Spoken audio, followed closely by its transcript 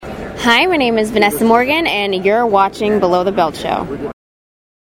Hi, my name is Vanessa Morgan, and you're watching Below the Belt Show.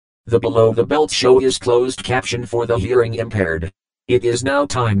 The Below the Belt Show is closed caption for the hearing impaired. It is now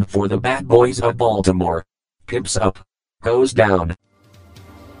time for the Bad Boys of Baltimore. Pimps Up. Goes Down.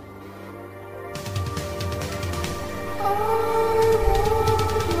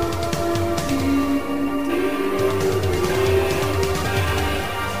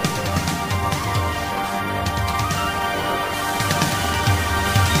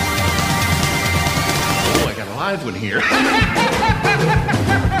 Live one here. Don't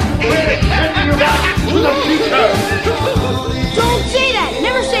say that!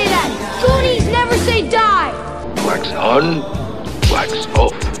 Never say that! Goonies never say die! Wax on, wax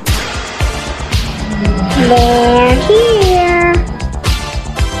off. They're here!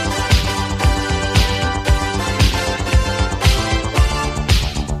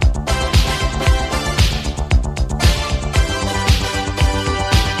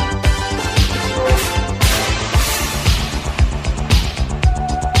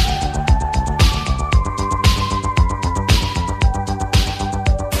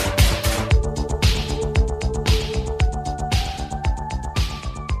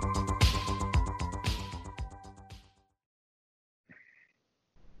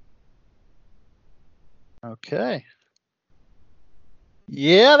 Okay.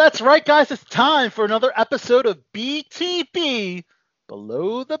 Yeah, that's right, guys. It's time for another episode of BTB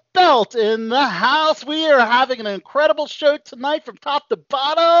Below the Belt in the house. We are having an incredible show tonight from top to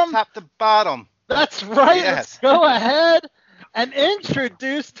bottom. Top to bottom. That's right. Yes. Let's go ahead and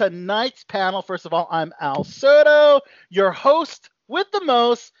introduce tonight's panel. First of all, I'm Al Soto, your host with the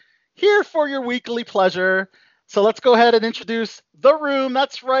most, here for your weekly pleasure. So let's go ahead and introduce the room.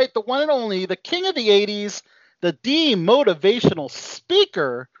 That's right, the one and only, the king of the 80s, the demotivational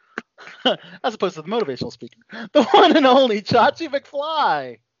speaker, as opposed to the motivational speaker, the one and only Chachi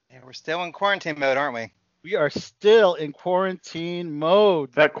McFly. Yeah, we're still in quarantine mode, aren't we? We are still in quarantine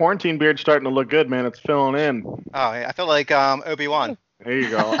mode. That quarantine beard's starting to look good, man. It's filling in. Oh, yeah, I feel like Obi-Wan. There you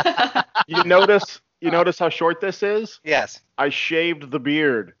go. You notice how short this is? Yes. I shaved the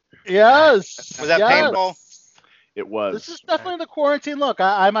beard. Yes. Was that yes. painful? It was. This is definitely the quarantine look.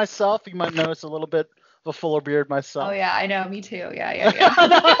 I myself, you might notice a little bit of a fuller beard myself. Oh yeah, I know. Me too. Yeah.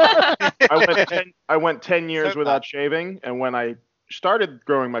 I went 10 years without shaving, and when I started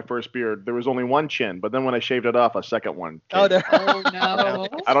growing my first beard, there was only one chin. But then when I shaved it off, a second one came. Oh no.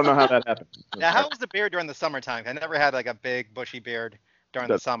 I don't know how that happened. Now, how was the beard during the summertime? I never had like a big bushy beard during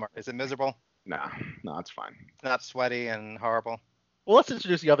the summer. Is it miserable? No, it's fine. It's not sweaty and horrible. Well, let's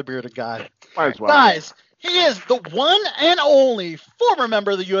introduce the other bearded guy. Might as well. Guys, he is the one and only former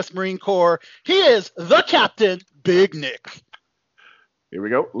member of the U.S. Marine Corps. He is the Captain, Big Nick. Here we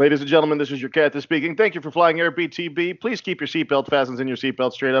go. Ladies and gentlemen, this is your captain speaking. Thank you for flying Air BTB. Please keep your seatbelt fastened and your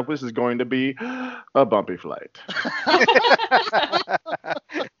seatbelt straight up. This is going to be a bumpy flight.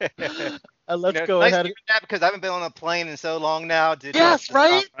 And let's You know, go nice ahead. to hear that because I haven't been on a plane in so long now. Yes,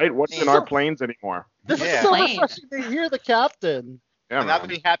 right? Right? What's in our planes anymore? This Yeah. is so Plane. refreshing to hear the captain. Yeah, And I man. would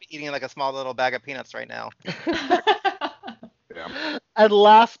be happy eating like a small little bag of peanuts right now. Yeah. And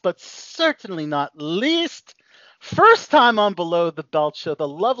last but certainly not least, first time on Below the Belt Show, the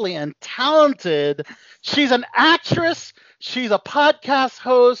lovely and talented. She's an actress. She's a podcast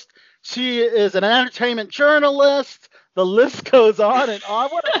host. She is an entertainment journalist. The list goes on and on.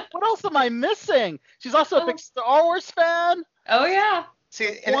 What else am I missing? She's also a big Star Wars fan. Oh yeah.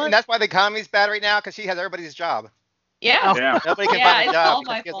 See, and that's why the economy's bad right now because she has everybody's job. Yeah. Yeah. Nobody can Yeah, find a it's job all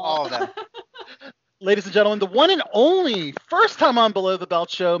because my she has all fault. of them. Ladies and gentlemen, the one and only first time on Below the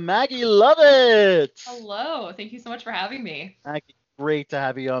Belt Show, Maggie Lovett. Hello. Thank you so much for having me. Maggie, great to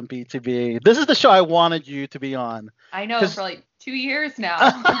have you on BTB. This is the show I wanted you to be on. I know 'Cause- for like 2 years now.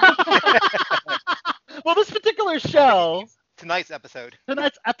 Well, this particular show, Tonight's episode.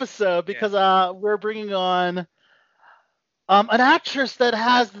 because we're bringing on an actress that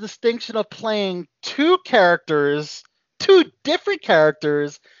has the distinction of playing two different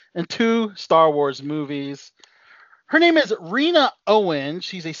characters in two Star Wars movies. Her name is Rena Owen.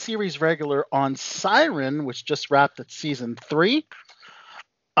 She's a series regular on Siren, which just wrapped at season 3.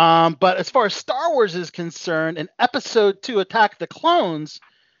 But as far as Star Wars is concerned, in episode 2, Attack of the Clones,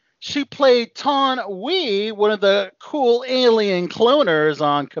 she played Taun We, one of the cool alien cloners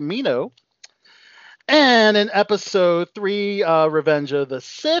on Kamino. And in episode 3, Revenge of the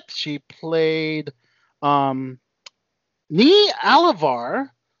Sith, she played Nii Alivar,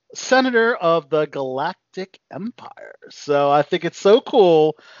 Senator of the Galactic Empire. So I think it's so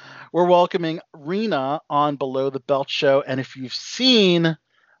cool. We're welcoming Rena on Below the Belt Show. And if you've seen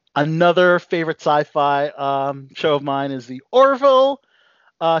another favorite sci-fi show of mine is the Orville.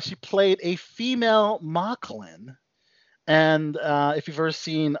 She played a female Mocklin. And if you've ever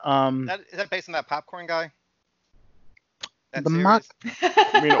seen Is that based on that popcorn guy? That the series? Mock,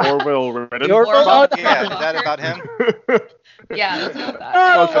 You mean Orville Reddit? The Orville- Orville- Yeah, is that about him? Yeah, that's about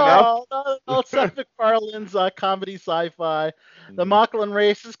that. Close enough. no, Seth MacFarlane's comedy sci-fi. The Mocklin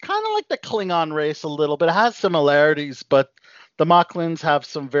race is kind of like the Klingon race a little bit. It has similarities, but the Mocklins have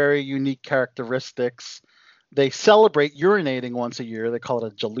some very unique characteristics. They celebrate urinating once a year. They call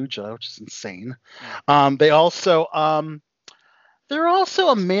it a Jaluja, which is insane. They're also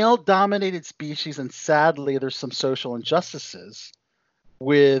a male-dominated species, and sadly, there's some social injustices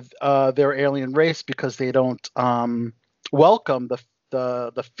with their alien race because they don't welcome the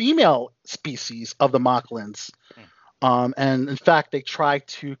female species of the Mocklins. And in fact, they try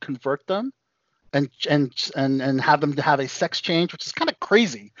to convert them and have them have a sex change, which is kind of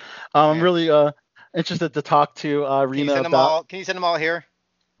crazy. I'm really interested to talk to Rena about. Can you send them all here?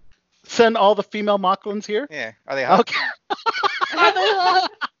 Send all the female Mocklins here? Yeah. Are they hot? Okay.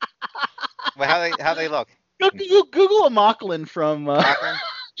 Well, how they look? Google a Mocklin from Mocklin?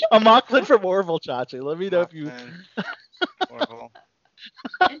 a Mocklin from Orville, Chachi. Let me know if you. Orville.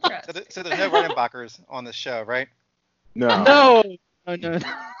 Interesting. So there's no Redenbachers on the show, right? No. No. I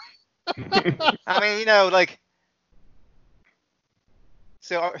mean, like.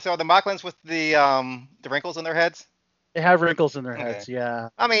 So are the Mocklins with the wrinkles in their heads? They have wrinkles in their Okay. heads. Yeah.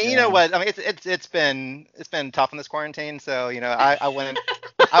 I mean, you know what? I mean, it's been tough in this quarantine. So I wouldn't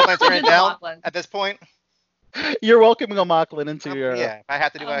turn it down Mocklin. at this point. You're welcoming a Mocklin into your. Yeah, I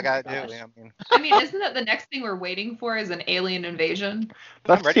have to do what I gotta gosh. do. I mean, isn't that the next thing we're waiting for is an alien invasion?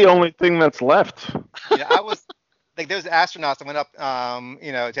 That's ready. the only thing that's left. Yeah, I was like, there's astronauts that went up,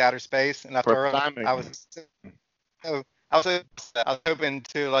 to outer space, and after For timing. I was hoping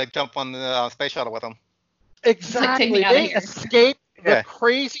to like jump on the space shuttle with them. Exactly. take me outta They here. escape the Yeah.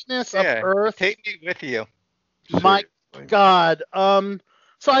 craziness of Yeah, Earth. take me with you. My God. So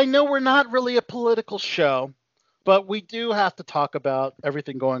I know we're not really a political show, but we do have to talk about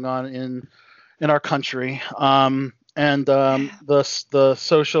everything going on in our country. The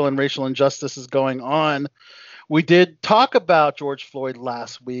social and racial injustices going on. We did talk about George Floyd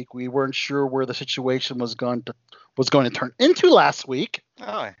last week. We weren't sure where the situation was going to turn into last week.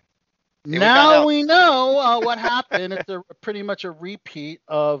 Oh, we found Now out. we know what happened. It's pretty much a repeat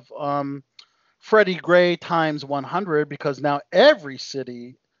of Freddie Gray times 100 because now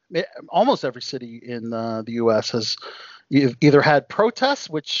almost every city in the U.S. has either had protests,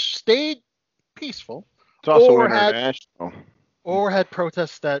 which stayed peaceful, It's also Or had- international. or had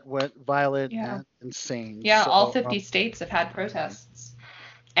protests that went violent Yeah. and insane. Yeah, all So, 50 states have had protests.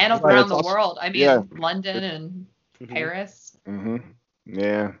 And Right, around it's the also- world. I mean, yeah. London and Paris. Mm-hmm.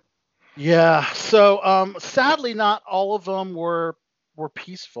 Yeah. Yeah. So sadly, not all of them were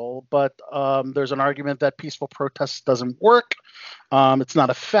peaceful, but there's an argument that peaceful protest doesn't work. It's not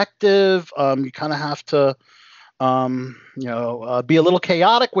effective. You kind of have to, be a little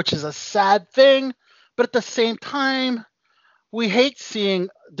chaotic, which is a sad thing. But at the same time, we hate seeing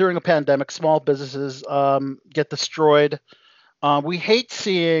during a pandemic small businesses get destroyed. We hate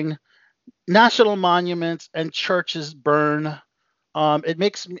seeing national monuments and churches burn.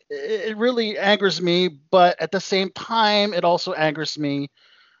 It really angers me, but at the same time, it also angers me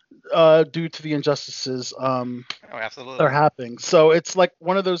due to the injustices Oh, absolutely. that are happening. So it's like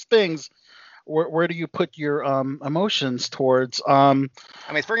one of those things. Where do you put your emotions towards? I mean,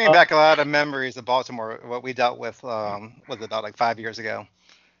 it's bringing back a lot of memories of Baltimore, what we dealt with, was about like 5 years ago.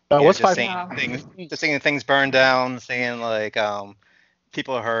 What's just 5 seeing things burn down, seeing like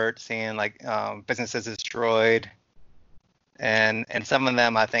people hurt, seeing like businesses destroyed, and some of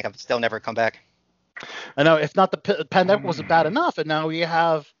them I think have still never come back. I know if not the pandemic wasn't bad enough, and now we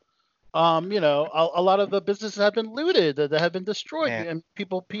have, a lot of the businesses have been looted, that have been destroyed, Yeah. and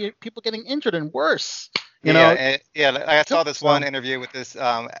people getting injured and worse. I saw this one interview with this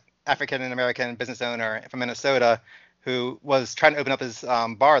African American business owner from Minnesota who was trying to open up his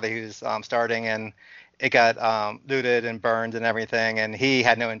bar that he was starting, and it got looted and burned and everything, and he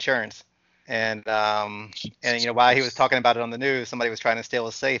had no insurance. And while he was talking about it on the news, somebody was trying to steal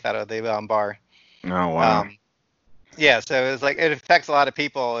a safe out of the bar. Oh wow. So it's like it affects a lot of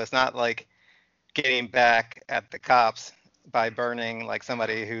people. It's not like getting back at the cops by burning like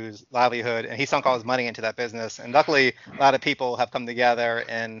somebody whose livelihood, and he sunk all his money into that business. And luckily, a lot of people have come together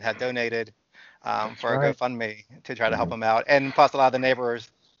and have donated for right. a GoFundMe to try to help him out. And plus, a lot of the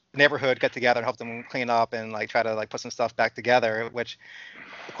neighborhood get together and help them clean up and like try to like put some stuff back together. Which,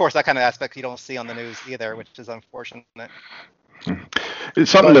 of course, that kind of aspect you don't see on the news either, which is unfortunate.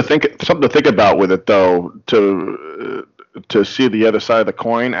 It's something to think about with it though. to see the other side of the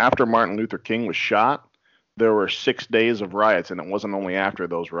coin, after Martin Luther King was shot, there were 6 days of riots, and it wasn't only after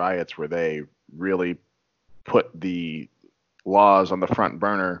those riots where they really put the laws on the front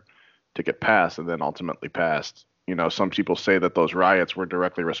burner to get passed and then ultimately passed. Some people say that those riots were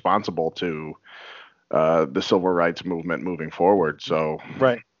directly responsible to the civil rights movement moving forward. So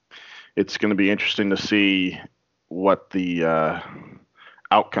Right. it's going to be interesting to see what the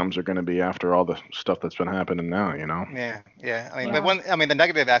outcomes are going to be after all the stuff that's been happening now. Yeah. The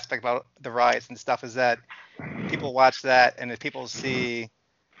negative aspect about the riots and stuff is that people watch that, and if people see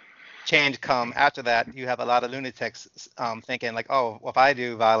change come after that, you have a lot of lunatics thinking like, oh, well, if I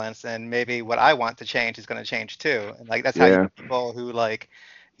do violence, then maybe what I want to change is going to change too. And like that's how you get people who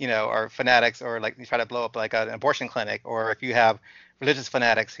are fanatics, or like you try to blow up like an abortion clinic, or if you have religious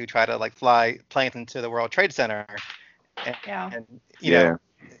fanatics who try to like fly planes into the World Trade Center. And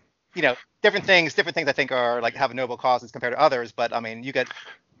different things I think are like have noble causes compared to others, but I mean you get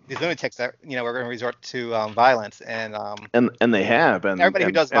these lunatics that are going to resort to violence, and they have, and everybody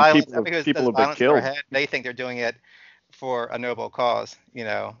who does violence, people have been killed. They think they're doing it for a noble cause,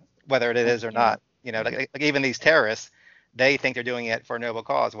 whether it is or not. Like even these terrorists, they think they're doing it for a noble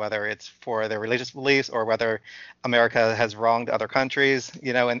cause, whether it's for their religious beliefs or whether America has wronged other countries,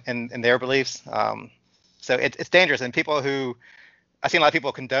 in their beliefs. So it's dangerous, and I've seen a lot of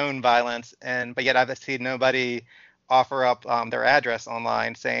people condone violence, but yet I've seen nobody offer up their address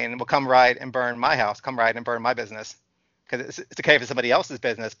online saying, well, come riot and burn my house, come riot and burn my business. Because it's okay if it's somebody else's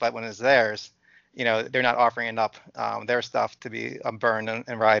business, but when it's theirs, they're not offering up their stuff to be burned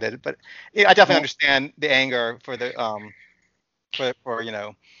and rioted. But I definitely understand the anger for the for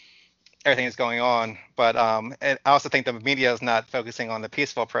everything that's going on. But I also think the media is not focusing on the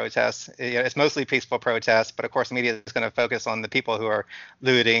peaceful protests. It's mostly peaceful protests, but of course the media is going to focus on the people who are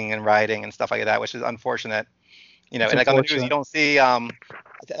looting and rioting and stuff like that, which is unfortunate. And like on the news, you don't see. I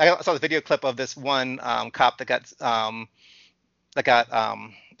saw the video clip of this one cop that got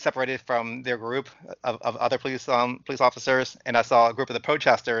separated from their group of other police officers, and I saw a group of the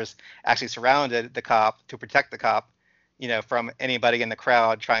protesters actually surrounded the cop to protect the cop, from anybody in the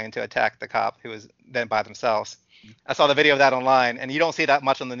crowd trying to attack the cop who was then by themselves. I saw the video of that online, and you don't see that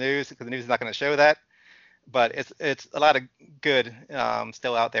much on the news because the news is not going to show that. But it's a lot of good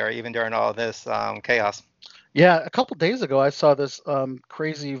still out there, even during all this chaos. Yeah, a couple days ago, I saw this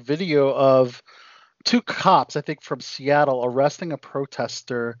crazy video of 2 cops, I think from Seattle, arresting a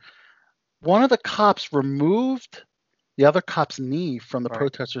protester. One of the cops removed the other cop's knee from the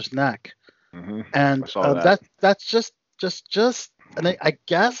protester's neck, and that's just and I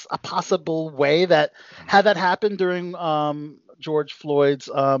guess a possible way that had that happened during George Floyd's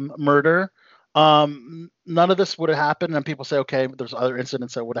murder. None of this would have happened, and people say, okay, there's other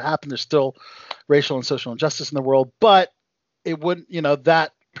incidents that would have happened. There's still racial and social injustice in the world, but it wouldn't,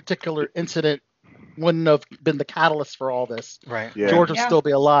 that particular incident wouldn't have been the catalyst for all this. Right. Yeah. George would still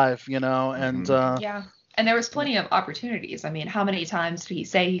be alive, and and there was plenty of opportunities. I mean, how many times did he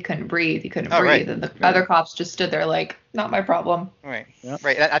say he couldn't breathe? He couldn't breathe, right. And the other cops just stood there like, not my problem. Right. Yep.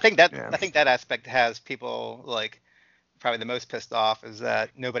 Right. I think that aspect has people like probably the most pissed off is that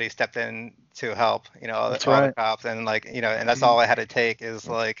nobody stepped in to help, all the cops, and like, and that's all I had to take is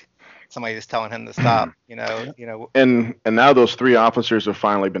like somebody just telling him to stop, And now those 3 officers have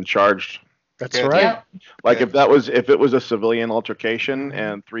finally been charged. That's right. Yep. Like if it was a civilian altercation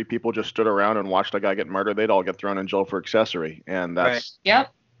and 3 people just stood around and watched a guy get murdered, they'd all get thrown in jail for accessory, and that's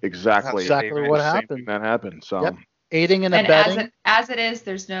exactly what happened. That happened. So aiding and abetting. And as it is,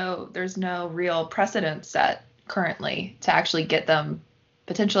 there's no real precedent set currently to actually get them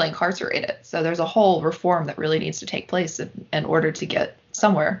potentially incarcerated. So there's a whole reform that really needs to take place in order to get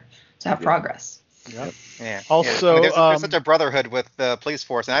somewhere to have progress. Yep. Yeah. Also, there's such a brotherhood with the police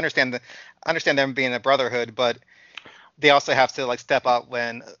force, and I understand them being a brotherhood, but they also have to like step up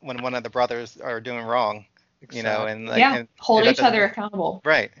when one of the brothers are doing wrong, and like, and hold each other accountable.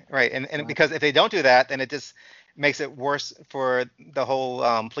 Right. And because if they don't do that, then it just makes it worse for the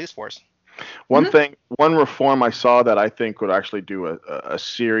whole police force. One reform I saw that I think would actually do a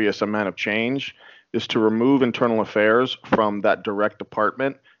serious amount of change is to remove internal affairs from that direct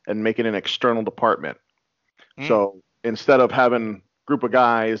department and make it an external department. So instead of having a group of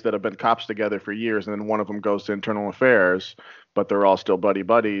guys that have been cops together for years and then one of them goes to internal affairs, but they're all still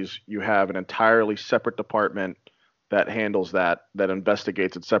buddies, you have an entirely separate department that handles that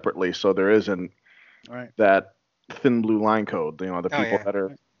investigates it separately. So there isn't that thin blue line code. The people that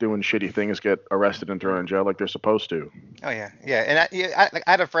are doing shitty things get arrested and thrown in jail like they're supposed to. Oh yeah. And I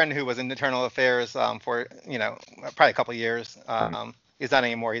had a friend who was in internal affairs for probably a couple of years. He's not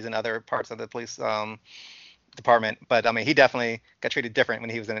anymore. He's in other parts of the police department. But I mean, he definitely got treated different when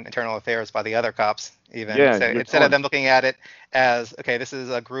he was in internal affairs by the other cops. Even Yeah, so, good instead of point. them looking at it as, okay, this is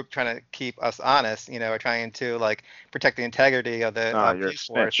a group trying to keep us honest, or trying to like protect the integrity of the You're a police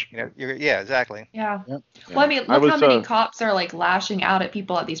force. snitch. Yeah, exactly. Yeah. Yep. Well, I mean, I look how was, many cops are like lashing out at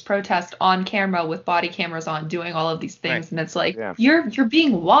people at these protests on camera with body cameras on, doing all of these things, Right. and it's like Yeah. you're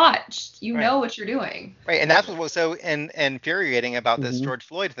being watched. You Right. know what you're doing. Right, and that's what was so infuriating about this Mhm. George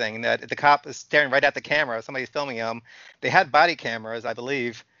Floyd thing, that the cop is staring right at the camera. Somebody's filming him. They had body cameras, I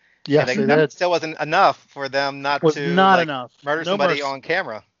believe. Yes, and they that did. still wasn't enough for them not Was to not like, enough. murder No somebody mercy. on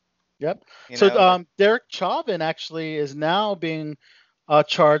camera. Yep. you So know? Derek Chauvin actually is now being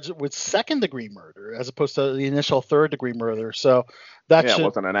charged with second-degree murder as opposed to the initial third-degree murder. So that Yeah, it should,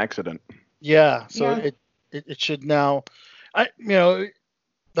 wasn't an accident. yeah. So Yeah. it should now,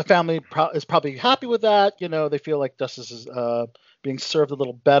 the family is probably happy with that. They feel like justice is being served a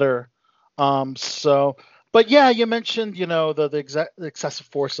little better. But yeah, you mentioned the excessive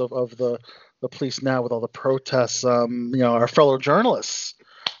force of the police now with all the protests. Our fellow journalists,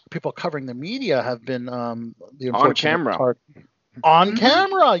 people covering the media, have been the unfortunate camera. part. On Mhm.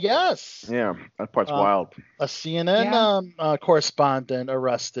 camera, yes. Yeah, that part's Um, wild. A CNN correspondent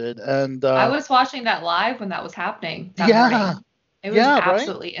arrested, and I was watching that live when that was happening that Yeah. morning. It was Yeah, right?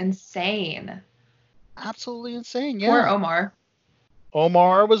 absolutely insane. absolutely insane. Poor Yeah, Omar.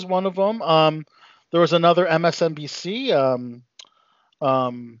 Omar was one of them. There was another MSNBC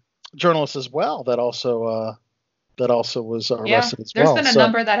journalist as well that also was arrested as There's well. been a So-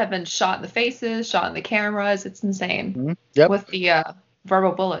 number that have been shot in the faces, shot in the cameras. It's insane. Mhm. Yep. With the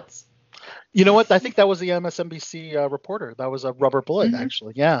verbal bullets. You know what? I think that was the MSNBC reporter. That was a rubber bullet, Mhm.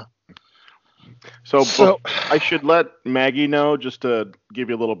 actually. Yeah. So I should let Maggie know, just to give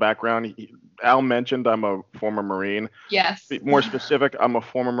you a little background. Al mentioned I'm a former Marine. Yes. More specific, I'm a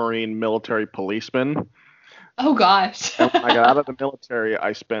former Marine military policeman. Oh gosh. And when I got out of the military,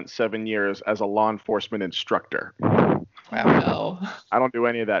 I spent 7 years as a law enforcement instructor. Oh, no. I don't do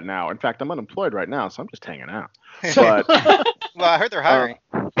any of that now. In fact, I'm unemployed right now, so I'm just hanging out. So, But Well, I heard they're hiring.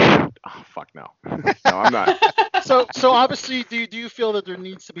 oh, fuck no. No, I'm not. so obviously, do you feel that there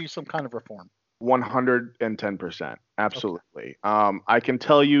needs to be some kind of reform? 110%. Absolutely. I can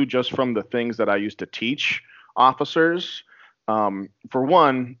tell you just from the things that I used to teach officers. For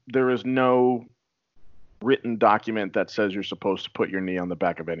one, there is no written document that says you're supposed to put your knee on the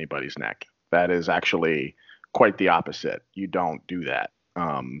back of anybody's neck. That is actually quite the opposite. You don't do that.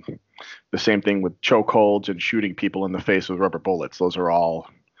 The same thing with chokeholds and shooting people in the face with rubber bullets. Those are all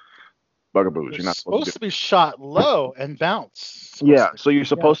bugaboos. You're You're not supposed to be shot low and bounce. Yeah, so you're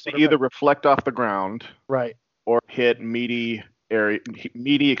supposed sort to of either reflect off the ground Right. or hit meaty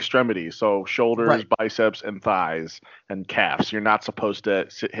extremities, so shoulders, Right. biceps, and thighs and calves. You're not supposed to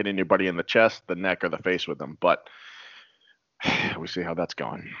hit anybody in the chest, the neck, or the face with them. But we see how that's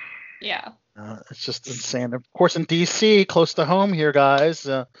going. Yeah. It's just insane. Of course, in D.C., close to home here, guys.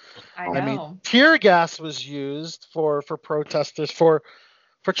 I know. I mean, tear gas was used for protesters for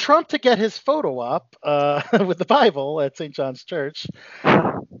Trump to get his photo up with the Bible at St. John's Church.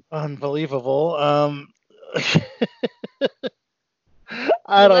 Unbelievable.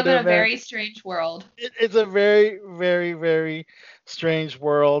 I we don't live know, in a man. very strange world. It's a very, very, very strange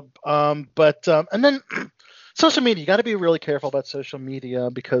world. And then social media. You got to be really careful about social media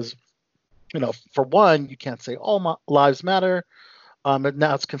because, for one, you can't say all lives matter. And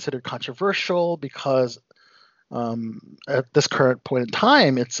now it's considered controversial because at this current point in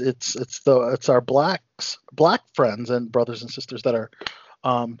time, it's our black friends and brothers and sisters that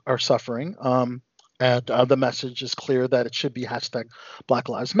are suffering. And the message is clear that it should be hashtag Black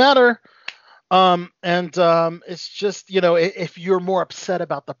Lives Matter. It's just, if you're more upset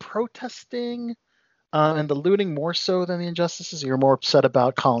about the protesting and the looting more so than the injustices, you're more upset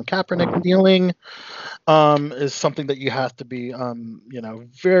about Colin Kaepernick kneeling, is something that you have to be,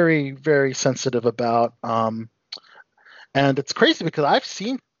 very, very sensitive about. And it's crazy because I've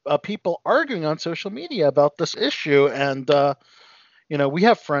seen people arguing on social media about this issue. And, we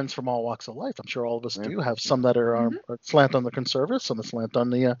have friends from all walks of life. I'm sure all of us do have some that are slant on the conservative, some that slant on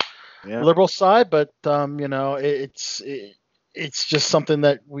the liberal side. But, it's just something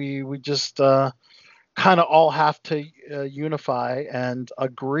that we just kind of all have to unify and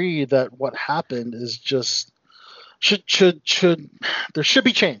agree that what happened is just should there should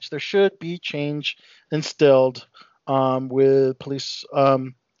be change. There should be change instilled with police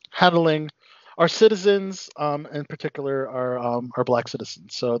handling our citizens, in particular our black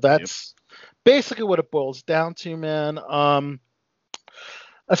citizens. So that's basically what it boils down to, man.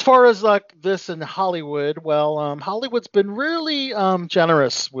 As far as like this in Hollywood, well, Hollywood's been really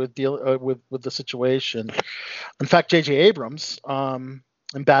generous with with the situation. In fact, J.J. Abrams and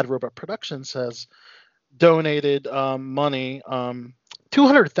Bad Robot Productions has donated money,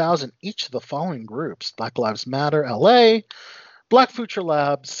 $200,000 each to the following groups: Black Lives Matter LA, Black Future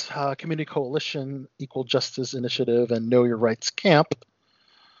Labs, Community Coalition, Equal Justice Initiative, and Know Your Rights Camp.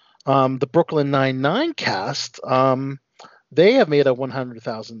 The Brooklyn Nine-Nine cast, they have made a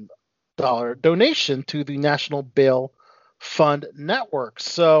 $100,000 donation to the National Bail Fund Network.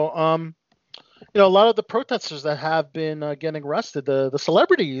 So, a lot of the protesters that have been getting arrested, the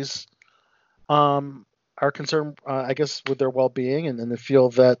celebrities, are concerned, I guess, with their well-being, and they feel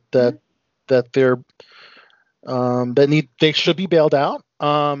that they should be bailed out.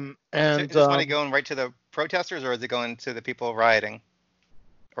 And is this money going right to the protesters, or is it going to the people rioting,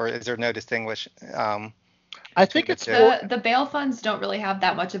 or is there no distinguish? I think it's the bail funds don't really have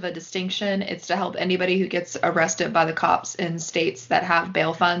that much of a distinction. It's to help anybody who gets arrested by the cops in states that have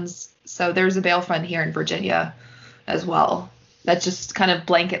bail funds. So there's a bail fund here in Virginia as well. That's just kind of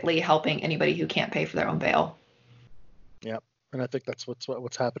blanketly helping anybody who can't pay for their own bail. Yep, and I think that's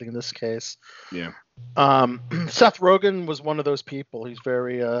what's happening in this case. Yeah. Seth Rogen was one of those people. He's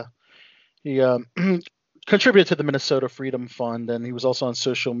very he contributed to the Minnesota Freedom Fund, and he was also on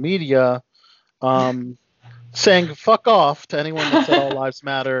social media saying "fuck off" to anyone that said all lives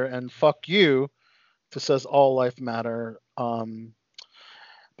matter, and "fuck you" to says all life matter.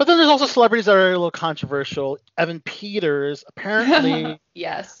 But then there's also celebrities that are a little controversial. Evan Peters apparently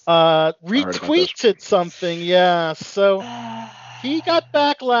yes retweeted something. Yeah, so he got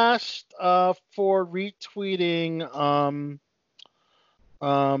backlash for retweeting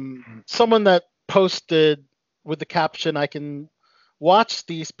someone that posted with the caption, "I can watch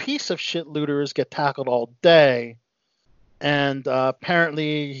these piece of shit looters get tackled all day." And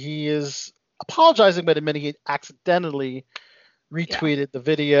apparently he is apologizing, but admitting he accidentally retweeted the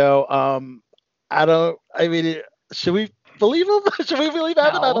video. Should we believe him? Should we believe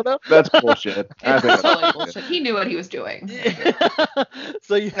Evan? No. I don't know. That's bullshit. I think It's totally bullshit. He knew what he was doing.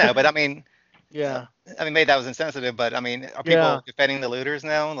 So No, but I mean, yeah. maybe that was insensitive, but I mean, are people defending the looters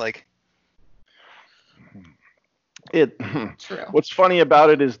now? Like, True. What's funny about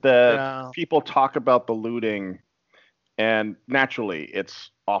it is that people talk about the looting, and naturally, it's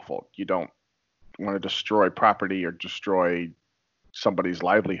awful. You don't want to destroy property or destroy somebody's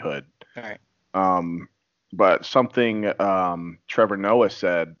livelihood. all right. But something Trevor Noah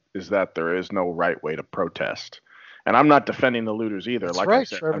said is that there is no right way to protest. And I'm not defending the looters either. That's like right. I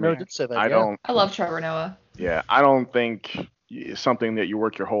said, Trevor Noah did say that. I love Trevor Noah. Yeah, I don't think something that you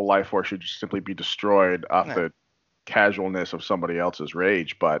work your whole life for should just simply be destroyed off the casualness of somebody else's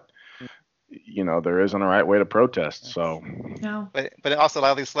rage. But there isn't a right way to protest. So. No. But also a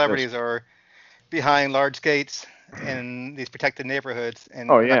lot of these celebrities are behind large gates in these protected neighborhoods, and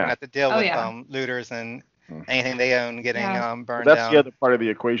not gonna have to deal with looters and anything they own getting burned down. That's the other part of the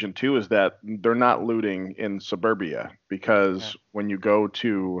equation too, is that they're not looting in suburbia, because when you go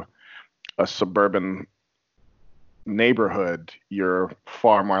to a suburban neighborhood, you're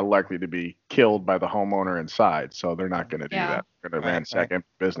far more likely to be killed by the homeowner inside. So they're not going to do that. They're going to ransack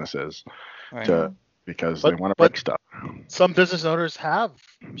businesses because they want to break stuff. Some business owners have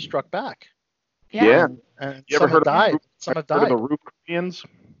struck back. Yeah. And you ever heard died. Some have died. Of the Roof Koreans?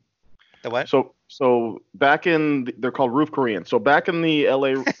 The what? So back they're called Roof Koreans. So back in the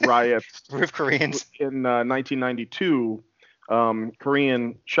LA riots, Roof Koreans in 1992,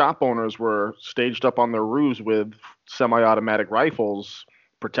 Korean shop owners were staged up on their roofs with semi-automatic rifles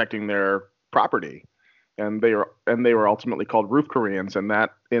protecting their property, and they were ultimately called Roof Koreans. And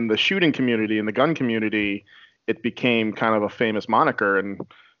that in the shooting community, in the gun community, it became kind of a famous moniker, and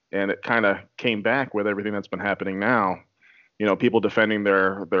it kind of came back with everything that's been happening now. People defending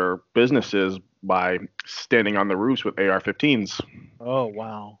their businesses by standing on the roofs with AR-15s. Oh,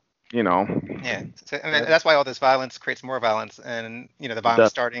 wow. Yeah. So, that's why all this violence creates more violence. And, the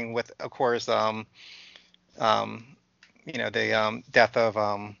violence starting with, of course, the death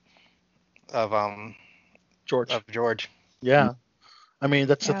of George. Yeah. I mean,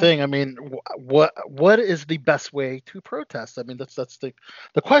 that's the thing. I mean, what is the best way to protest? I mean, that's the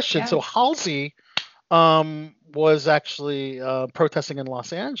question. Yeah. So Halsey was actually protesting in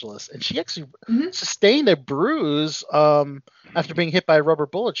Los Angeles, and she actually sustained a bruise after being hit by a rubber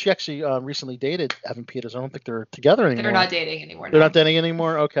bullet. She actually recently dated Evan Peters. I don't think they're together anymore. They're not dating anymore. They're not dating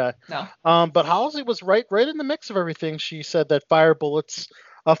anymore? Okay. No. But Halsey was right in the mix of everything. She said that fired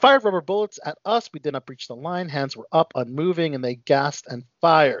rubber bullets at us. We did not breach the line. Hands were up, unmoving, and they gasped and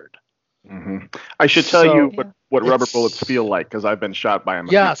fired. I should tell So- you Yeah. what rubber It's- bullets feel like because I've been shot by them a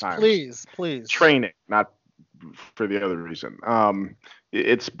few Yes, times. please. Training, not for the other reason.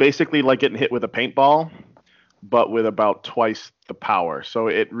 It's basically like getting hit with a paintball, but with about twice the power. So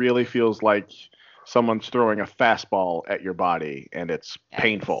it really feels like someone's throwing a fastball at your body, and it's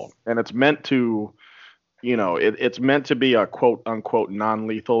painful. And it's meant to, it's meant to be a quote unquote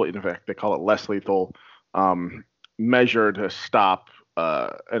non-lethal. In fact, they call it less lethal measure to stop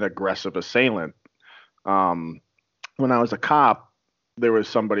an aggressive assailant. When I was a cop, there was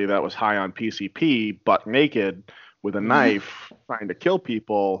somebody that was high on PCP, butt naked, with a knife, trying to kill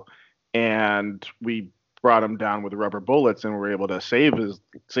people, and we brought him down with rubber bullets, and were able to save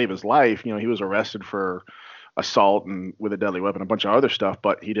his life. He was arrested for assault and with a deadly weapon, a bunch of other stuff,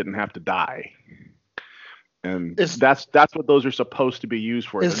 but he didn't have to die. And that's what those are supposed to be used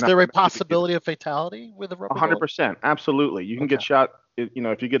for. Is there a possibility of fatality with a rubber bullet? 100%, absolutely. You can get shot.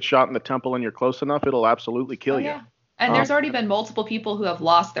 If you get shot in the temple and you're close enough, it'll absolutely kill you. Yeah. And there's already been multiple people who have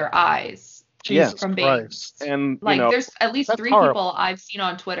lost their eyes Jesus from being Christ. And there's at least that's 3 horrible. people I've seen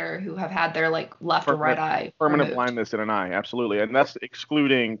on Twitter who have had their left or right eye permanent removed. blindness in an eye, absolutely. And that's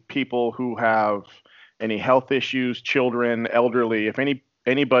excluding people who have any health issues, children, elderly. If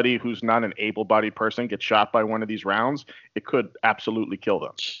anybody who's not an able-bodied person gets shot by one of these rounds, it could absolutely kill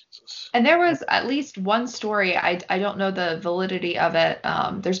them. Jesus. And there was at least one story, I don't know the validity of it.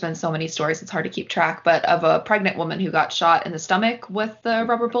 There's been so many stories, it's hard to keep track, but of a pregnant woman who got shot in the stomach with the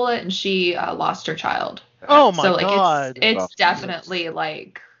rubber bullet, and she lost her child. Oh my So God. it's definitely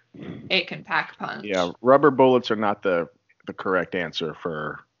it can pack a punch. Yeah, rubber bullets are not the correct answer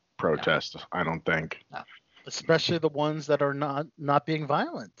for protests, I don't think. Especially the ones that are not being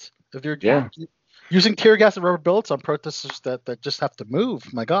violent. If you're Yeah. using tear gas and rubber bullets on protesters that just have to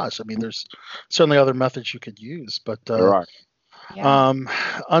move, my gosh. I mean, there's certainly other methods you could use, but There are. Yeah.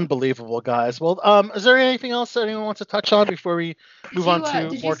 unbelievable, guys. Well, is there anything else that anyone wants to touch on before we move on to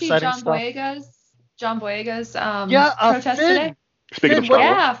Did more you see exciting stuff? John Boyega's Finn. protest today? Speaking of Finn, Star Wars.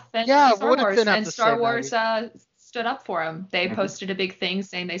 Yeah, Finn Yeah, from Star what did Wars, Finn have and to Star say, Wars stood up for him. They posted a big thing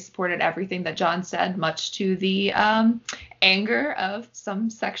saying they supported everything that John said, much to the anger of some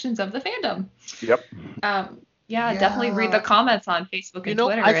sections of the fandom. Yep. Definitely read the comments on Facebook and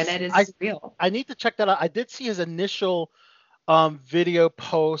Twitter, and it is real. I need to check that out. I did see his initial video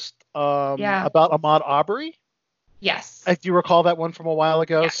post about Ahmaud Arbery. Yes. If you recall that one from a while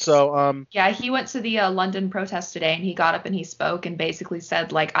ago. Yes. So he went to the London protest today, and he got up and he spoke and basically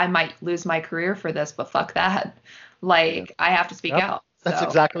said, I might lose my career for this, but fuck that. I have to speak out. that's So-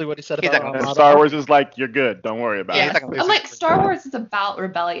 exactly what he said about And Ahmaud Star Arbery. Wars is like, you're good, don't worry about Yeah, it. I'm Star Wars is about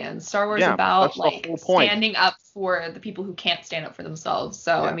rebellion. Star Wars is Yeah, about that's the whole point. standing up for the people who can't stand up for themselves.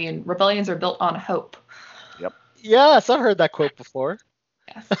 So Yeah. I mean, rebellions are built on hope. Yes, I've heard that quote before.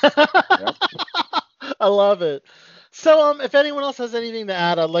 Yes. I love it. So, if anyone else has anything to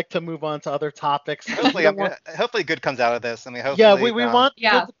add, I'd like to move on to other topics. Hopefully good comes out of this. I mean, hopefully. Yeah, we want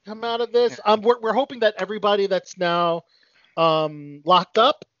Yeah. good to come out of this. We're hoping that everybody that's now locked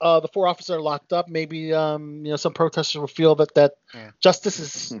up, the 4 officers are locked up. Maybe some protesters will feel that justice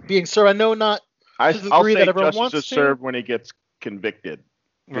is being served. I know not to the I'll degree say that everyone justice wants is to. served when he gets convicted.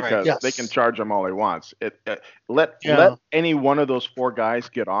 Because Right. Yes. they can charge him all they want. Let any one of those 4 guys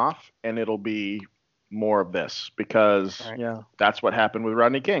get off, and it'll be more of this, because Yeah, that's what happened with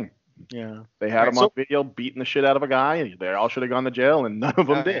Rodney King. yeah. They had Right, him on video beating the shit out of a guy. They all should have gone to jail, and none of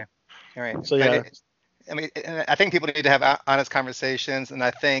them did. All right. So, yeah. I mean, and I think people need to have honest conversations, and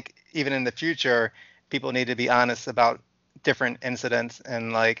I think even in the future, people need to be honest about different incidents.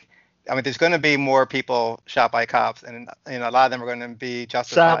 And there's going to be more people shot by cops, and a lot of them are going to be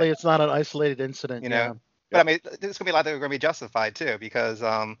justified. Sadly, it's not an isolated incident. But I mean, there's going to be a lot that are going to be justified too, because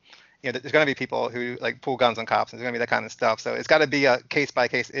there's going to be people who pull guns on cops, and there's going to be that kind of stuff. So it's got to be a case by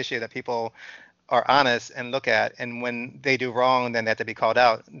case issue that people are honest and look at, and when they do wrong, then they have to be called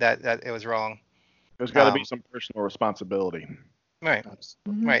out that it was wrong. There's got to be some personal responsibility. Right.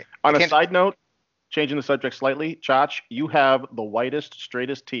 Mhm. Right. On a Can't- side note, changing the subject slightly, Chach, you have the whitest,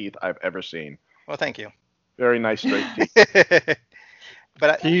 straightest teeth I've ever seen. Well, thank you. Very nice straight teeth.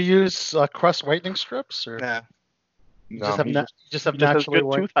 But Do you use crust whitening strips, or no, you No, just have he you just have he just has naturally good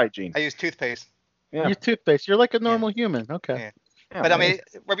white? tooth hygiene. I use toothpaste. Yeah. You toothpaste. You're like a normal human. Okay. Yeah. Yeah, But I man. mean,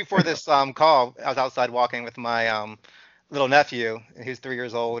 right before this call, I was outside walking with my little nephew, and he's 3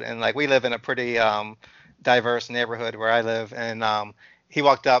 years old, and we live in a pretty diverse neighborhood where I live, and he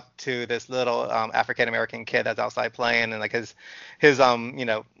walked up to this little African American kid that's outside playing, and his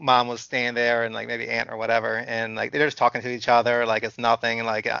mom was standing there, and maybe aunt or whatever, and they're just talking to each other like it's nothing, and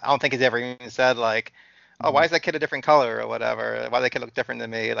I don't think he's ever even said oh, why is that kid a different color or whatever? Why does that kid look different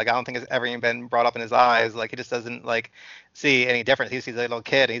than me? Like, I don't think it's ever even been brought up in his eyes. Like, he just doesn't like see any difference. He sees a little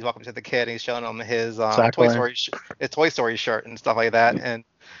kid, and he's walking to the kid, and he's showing him his Exactly. Toy Story shirt and stuff like that. And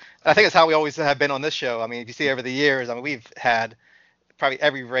I think it's how we always have been on this show. I mean, if you see over the years, I mean, we've had probably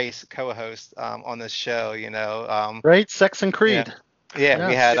every race co-host on this show. You know, Right? Sex and Creed. Yeah,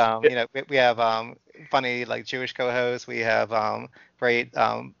 we had we have funny like Jewish co-hosts. We have great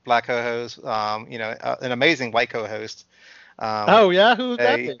black co-hosts. An amazing white co-host. Oh yeah, who's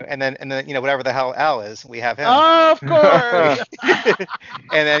that? And then whatever the hell Al is, we have him. Oh, of course.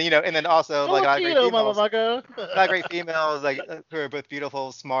 and then also like I great females. Motherfucker. Great females like who are both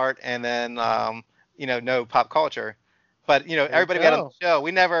beautiful, smart, and then know pop culture. But everybody we had on the show,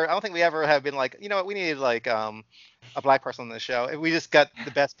 I don't think we ever have been like, we needed like a black person on the show. We just got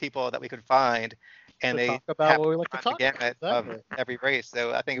the best people that we could find, and they talk about what we like to talk the gamut about. of every race.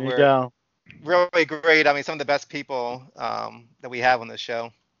 So I think There you we're go. really great. I mean, some of the best people that we have on this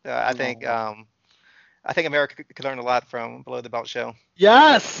show. I think America could learn a lot from Below the Belt show.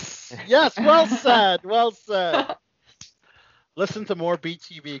 Yes. Well said. Well said. Listen to more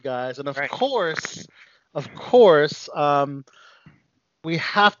BTV, guys, and of course, we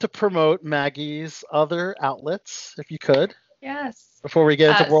have to promote Maggie's other outlets, if you could. Yes. Before we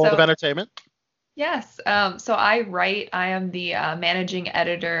get into World of Entertainment. Yes. So I am the managing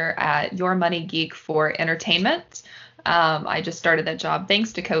editor at Your Money Geek for Entertainment. I just started that job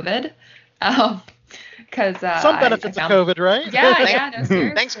thanks to COVID. Because some benefits of COVID, right? Yeah, no,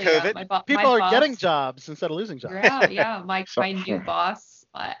 seriously. Thanks, COVID. People are getting jobs instead of losing jobs. Yeah. My new boss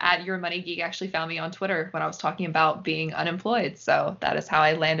at Your Money Geek actually found me on Twitter when I was talking about being unemployed. So that is how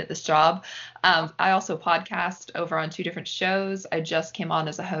I landed this job. I also podcast over on 2 different shows. I just came on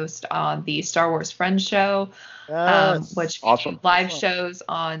as a host on the Star Wars Friends show, which awesome. Live shows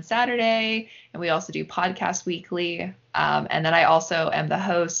on Saturday, and we also do podcast weekly. And then I also am the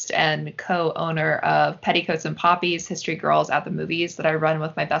host and co-owner of Petticoats and Poppies, History Girls at the Movies, that I run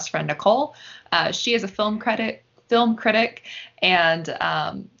with my best friend Nicole. She is a film critic and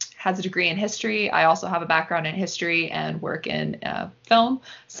has a degree in history. I also have a background in history and work in film.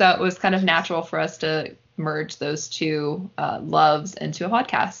 So it was kind of natural for us to merge those two loves into a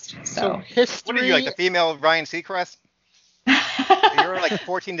podcast. So history. What are you, like the female Ryan Seacrest? You're on like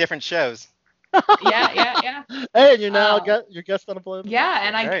 14 different shows. Yeah. Hey, and you're now your guest on a Below. Yeah,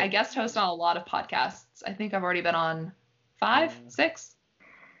 and I guest host on a lot of podcasts. I think I've already been on 5, 6.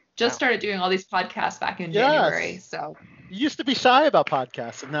 Just started doing all these podcasts back in January. So you used to be shy about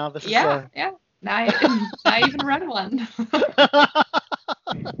podcasts, and now this is yeah. Now I even run one.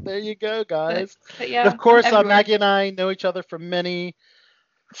 There you go, guys. But yeah, and of course, Maggie and I know each other from many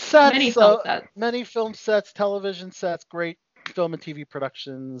sets, many film sets, television sets, great film and TV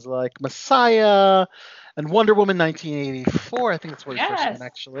productions like Messiah and Wonder Woman 1984. I think that's where we first went,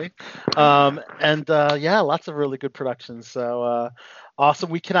 actually. Lots of really good productions. So awesome.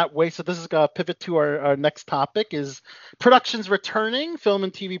 We cannot wait. So this is going to pivot to our next topic is productions returning, film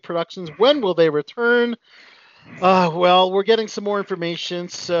and TV productions. When will they return? Well, we're getting some more information.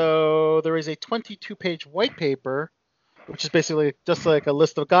 So there is a 22-page white paper, which is basically just like a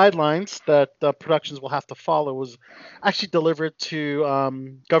list of guidelines that productions will have to follow. It was actually delivered to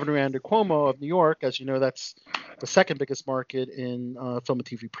Governor Andrew Cuomo of New York. As you know, that's the second biggest market in film and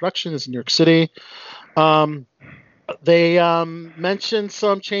TV production is in New York City. They mentioned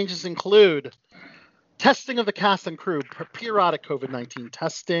some changes include testing of the cast and crew, periodic COVID-19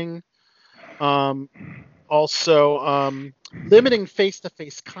 testing, also limiting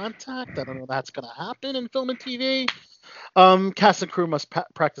face-to-face contact. I don't know if that's going to happen in film and TV. Cast and crew must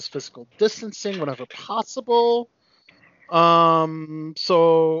practice physical distancing whenever possible.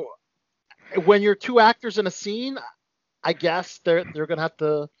 So when you're 2 actors in a scene, I guess they're going to have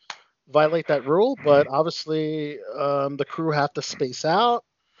to violate that rule, but obviously the crew have to space out.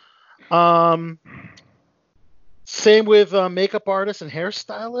 Same with makeup artists and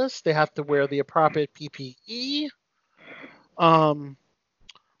hairstylists. They have to wear the appropriate PPE. A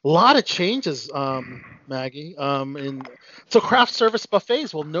lot of changes, Maggie. So craft service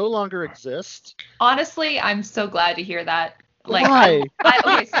buffets will no longer exist. Honestly, I'm so glad to hear that. Like, why?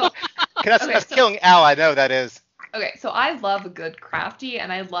 That's killing Al. I know that is. Okay, so I love a good crafty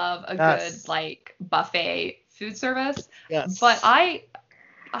and I love a good like buffet food service. Yes. But I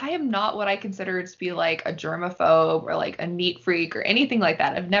am not what I consider to be like a germaphobe or like a neat freak or anything like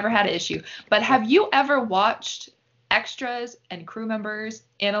that. I've never had an issue. But have you ever watched extras and crew members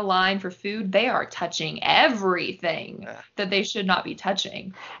in a line for food, they are touching everything that they should not be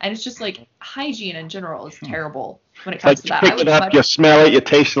touching. And it's just like hygiene in general is terrible when it comes to that. You pick it up, you smell it, you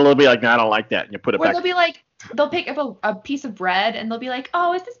taste it a little bit, like, no, I don't like that, and you put it back. They'll be like, they'll pick up a piece of bread and they'll be like,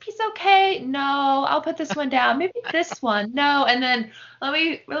 oh, is this piece okay? No, I'll put this one down. Maybe this one. No. And then let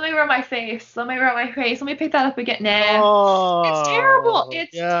me rub my face. Let me pick that up again. Nah. It's terrible.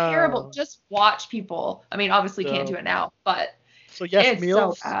 It's terrible. Just watch people. I mean, obviously can't do it now, but so yes, it's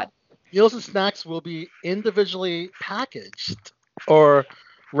meals, so bad. Meals and snacks will be individually packaged or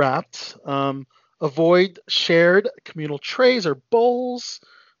wrapped. Avoid shared communal trays or bowls.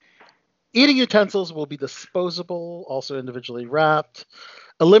 Eating utensils will be disposable, also individually wrapped.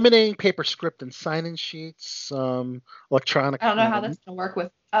 Eliminating paper script and sign-in sheets. Electronic. I don't know how that's going to work with,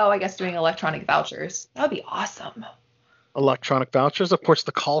 I guess doing electronic vouchers. That would be awesome. Electronic vouchers. Of course,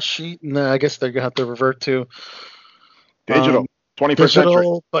 the call sheet. And I guess they're going to have to revert to digital. 21st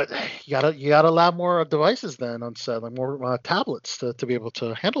century. But you got a lot more devices then on set, like more tablets to be able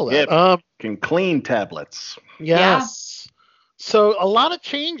to handle that. Yeah, can clean tablets. Yes. So a lot of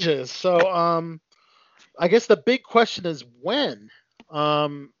changes. So I guess the big question is when.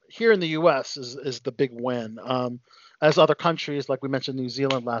 Here in the U.S. is the big when. As other countries, like we mentioned, New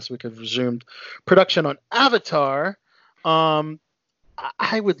Zealand last week, have resumed production on Avatar.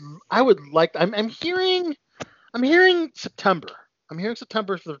 I would like. I'm hearing September. I'm hearing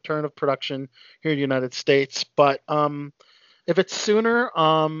September for the return of production here in the United States. But if it's sooner,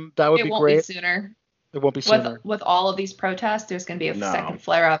 that would be great. It won't be sooner. It won't be sooner. With all of these protests, there's going to be a second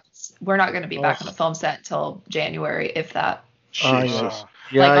flare-up. We're not going to be back on the film set until January, if that. Jesus.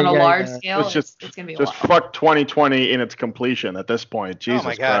 On a large scale, it's going to be a lot. Just fuck 2020 in its completion at this point. Jesus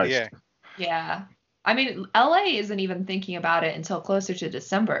my God, Christ. Yeah. I mean, LA isn't even thinking about it until closer to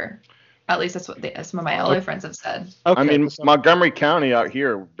December. At least that's what some of my LA friends have said. Okay, I mean, Montgomery County out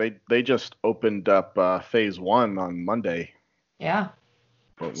here, they just opened up phase 1 on Monday. Yeah.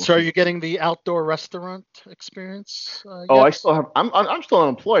 So are you getting the outdoor restaurant experience? I still have. I'm still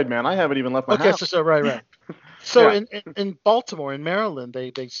unemployed, man. I haven't even left my house. So right. So in Baltimore, in Maryland,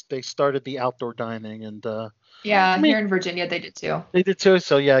 they started the outdoor dining and. Here in Virginia they did too. They did too.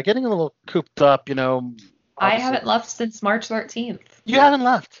 So yeah, getting a little cooped up, I haven't left since March 13th. You haven't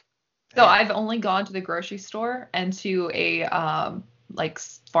left. So I've only gone to the grocery store and to a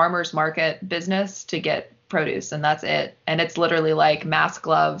farmer's market business to get produce, and that's it. And it's literally like mask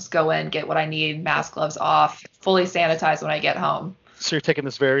gloves, go in, get what I need, mask gloves off, fully sanitize when I get home. So you're taking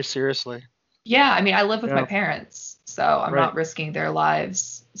this very seriously. Yeah, I mean, I live with my parents, so I'm not risking their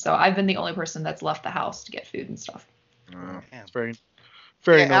lives. So I've been the only person that's left the house to get food and stuff. It's very,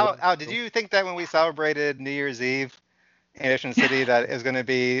 very. Al, did you think that when we celebrated New Year's Eve in Ocean City that it was going to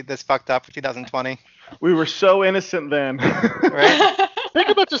be this fucked up for 2020? We were so innocent then. Right? Think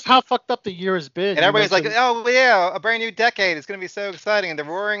about just how fucked up the year has been. And everybody's like, oh, yeah, a brand new decade. It's going to be so exciting. The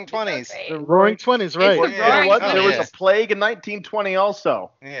Roaring 20s. The Roaring 20s, right. There was a plague in 1920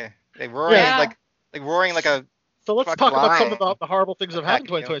 also. Yeah. They roaring like roaring like a. So let's talk about some of the horrible things that have happened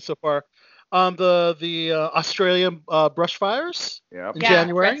in 2020 so far. The Australian brush fires in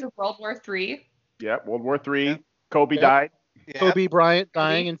January. Threats of World War III. Yeah, World War III. Yeah. Kobe died. Yeah. Kobe Bryant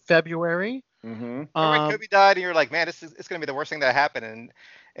dying in February. Mm-hmm. Kobe it's going to be the worst thing that happened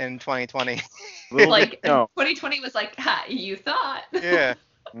in 2020. 2020 was like, you thought. Yeah.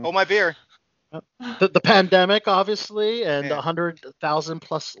 Hold my beer. The pandemic, obviously, and 100,000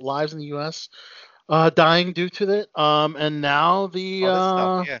 plus lives in the U.S. Dying due to it. And now the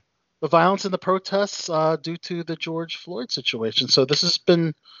violence and the protests due to the George Floyd situation. So this has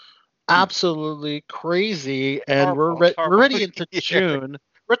been absolutely crazy, and we're already into June.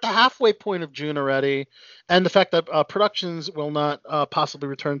 We're at the halfway point of June already, and the fact that productions will not possibly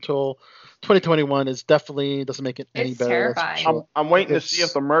return until 2021 is definitely doesn't make it any better. Terrifying. I'm waiting to see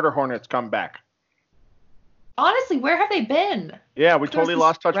if the Murder Hornets come back. Honestly, where have they been? Yeah, we totally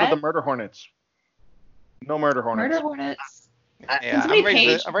lost touch with the Murder Hornets. No Murder Hornets. Murder Hornets. Yeah, I'm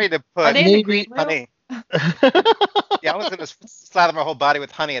ready to put Are they in the green room? Honey. Yeah, I'm just gonna slather my whole body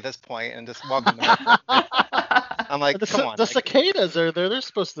with honey at this point and just welcome them. I'm like, come on. The cicadas are there. They're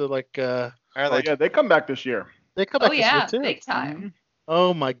supposed to they come back this year. They come back this year too. Big time. Mm-hmm.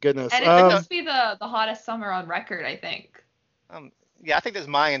 Oh my goodness. And it's supposed to be the hottest summer on record, I think. I think those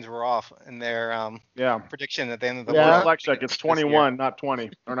Mayans were off in their prediction at the end of the world. Looks like it's 21, not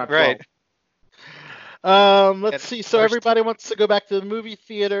 20, or not 12. Right. Let's see. So everybody wants to go back to the movie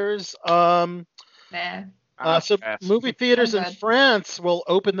theaters. So movie theaters in France will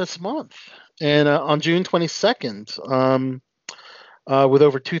open this month, and on June 22nd. with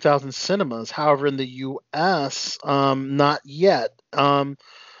over 2,000 cinemas. However, in the U.S., not yet.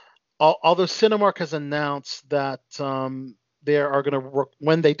 Although Cinemark has announced that they are going to,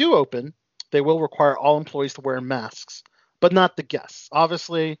 when they do open, they will require all employees to wear masks, but not the guests.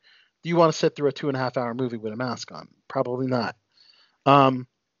 Obviously, do you want to sit through a 2.5-hour movie with a mask on? Probably not. No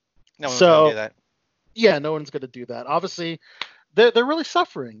one's going to do that. Yeah, no one's going to do that. Obviously, they're really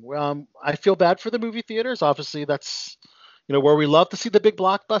suffering. I feel bad for the movie theaters. Obviously, that's where we love to see the big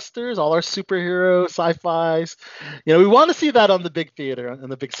blockbusters, all our superhero sci-fis. We want to see that on the big theater, on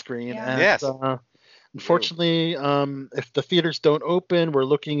the big screen. Yeah. And, Yes. Unfortunately, if the theaters don't open, we're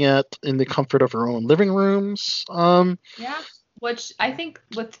looking at in the comfort of our own living rooms. Yeah. Which I think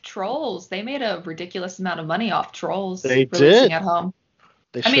with Trolls, they made a ridiculous amount of money off Trolls They releasing did. at home.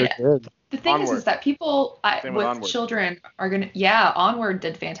 They I mean, did. The thing is Onward. that people Same with with Onward. children are going to, yeah, Onward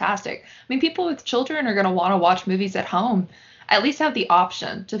did fantastic. I mean, people with children are going to want to watch movies at home, at least have the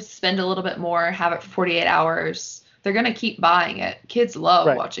option to spend a little bit more, have it for 48 hours. They're going to keep buying it. Kids love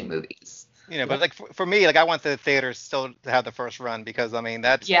Right. watching movies. But like for me, like I want the theaters still to have the first run because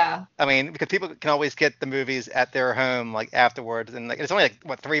that's Yeah. because people can always get the movies at their home like afterwards, and like it's only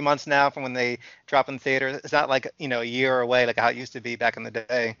like 3 months now from when they drop in theaters. It's not like a year away like how it used to be back in the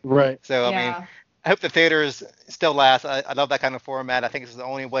day. Right. So Yeah. I hope the theaters still last. I love that kind of format. I think it's the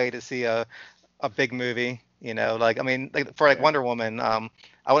only way to see a big movie. For Wonder Woman,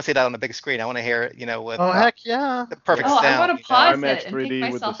 I want to see that on the big screen. I want to hear it, with Oh, heck yeah. the perfect Oh, I sound. want to pause IMAX it and 3D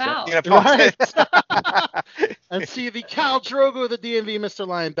take with the myself sound. out. Right. And see the Khal Drogo of the DMV, Mr.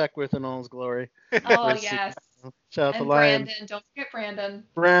 Lion Beckwith in all his glory. Oh, Let's see. yes. Shout out to And Lion. Brandon. Don't forget Brandon.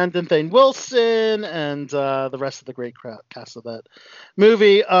 Brandon Thane Wilson and the rest of the great cast of that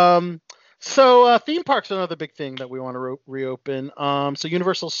movie. So theme parks are another big thing that we want to reopen. So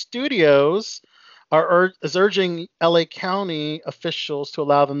Universal Studios is urging LA County officials to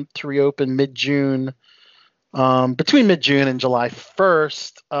allow them to reopen mid-June, between mid-June and July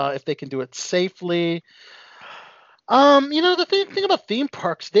 1st, if they can do it safely. The thing about theme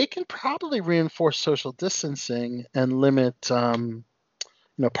parks, they can probably reinforce social distancing and limit,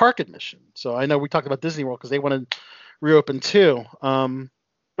 park admission. So I know we talked about Disney World because they want to reopen too.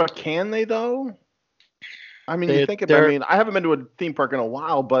 But can they though? I mean, They- you think about. they're- I mean, I haven't been to a theme park in a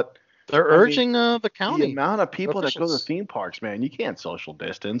while, but They're I mean, urging the the county. amount of people that go to officials. theme parks, man, you can't social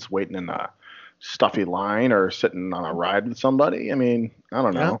distance waiting in a stuffy line or sitting on a ride with somebody. I mean, I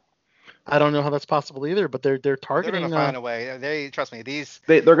don't know. I don't know how that's possible either, but they're They're targeting. gonna find a way. They trust me. These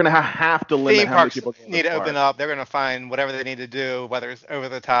They're going to have to limit theme how many parks people go need to the open park. up. They're gonna find whatever they need to do, whether it's over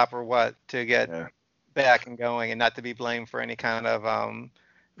the top or what, to get Yeah. back and going, and not to be blamed for any kind of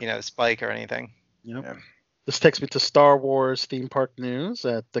spike or anything. Yep. Yeah. This takes me to Star Wars theme park news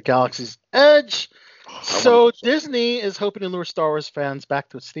at the Galaxy's Edge. I So wanna- Disney is hoping to lure Star Wars fans back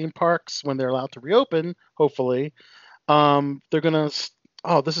to its theme parks when they're allowed to reopen, hopefully. They're going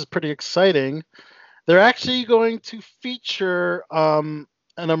to, this is pretty exciting. They're actually going to feature an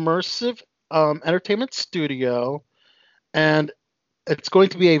immersive entertainment studio, and it's going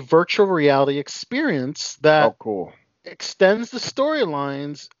to be a virtual reality experience that Oh, cool. extends the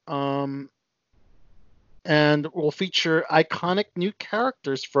storylines and will feature iconic new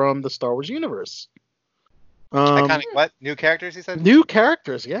characters from the Star Wars universe. Iconic what? New characters? You said? New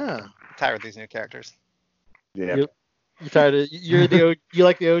characters, yeah. I'm tired of these new characters. Yeah. Yep. You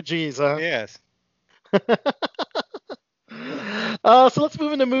like the OGs, huh? Yes. So let's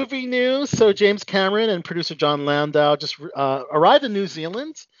move into movie news. So James Cameron and producer John Landau just arrived in New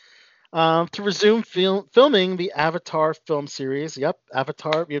Zealand to resume filming the Avatar film series. Yep,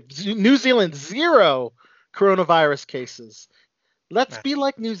 Avatar. New Zealand, 0 coronavirus cases. Let's be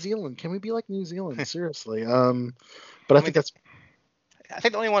like New Zealand. Can we be like New Zealand? Seriously. But I think that's. I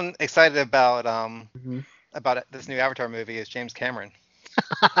think the only one excited about Mhm. about this new Avatar movie is James Cameron.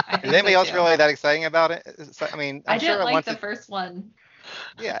 I think Is anybody so, else too. really that exciting about it? I mean, I I'm sure didn't like once the first one.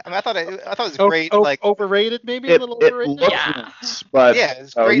 yeah, I mean, I thought it was great. Overrated, maybe a It little looks overrated. Yeah. nice, but Yeah,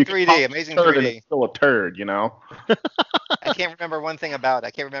 it's you great can 3D, call it amazing turd and 3D. It's still a turd, you know. I can't remember one thing about it.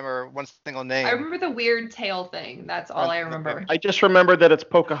 I can't remember one single name. I remember the weird tail thing. That's all I remember. I just remember that it's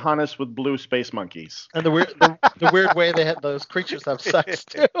Pocahontas with blue space monkeys. And the weird way they had those creatures have sex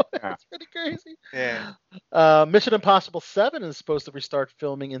too. Yeah. It's pretty crazy. Yeah. Mission Impossible 7 is supposed to restart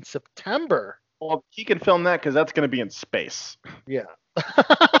filming in September. Well, he can film that because that's going to be in space. Yeah.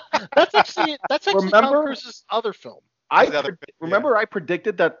 that's actually Tom Remember- Cruise's other film. The other- Remember I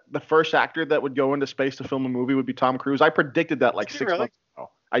predicted that the first actor that would go into space to film a movie would be Tom Cruise. I predicted that like Did you 6 really? months ago.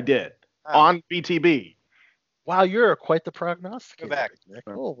 I did Oh. on BTB. Wow, you're quite the prognosticator. Go back. Nick.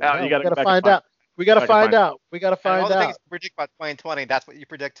 Oh, Yeah, wow, you gotta we go back and find find- out. We got to I can find find- out. We got to And find all the out. things you predict about 2020, that's what you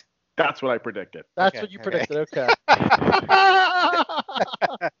predict. That's what I predicted. That's Okay, what you okay. predicted. Okay.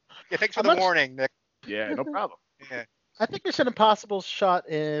 Yeah, thanks for How the much- warning, Nick. Yeah, no problem. Yeah. I think Mission Impossible shot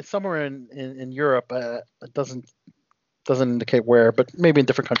somewhere in Europe. It doesn't indicate where, but maybe in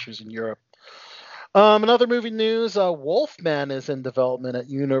different countries in Europe. Another movie news: Wolfman is in development at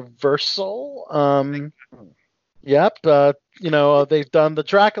Universal. Yep. They've done the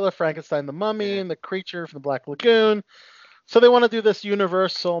Dracula, Frankenstein, the Mummy, Yeah. and the Creature from the Black Lagoon. So they want to do this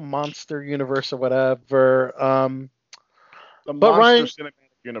Universal Monster Universe or whatever. The But Monster Ryan- Cinematic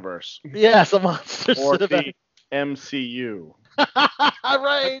Universe. Yes, a Monster Or Cinematic. the MCU. I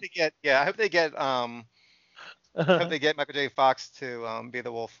Right. hope they get. Yeah, I hope they get. Hope they get Michael J. Fox to be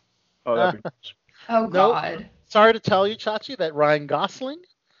the wolf. Oh, that'd be Oh Nope. God. Sorry to tell you, Chachi, that Ryan Gosling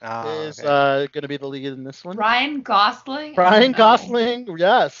Oh, is okay. going to be the lead in this one. Ryan Gosling. Ryan Oh, no. Gosling,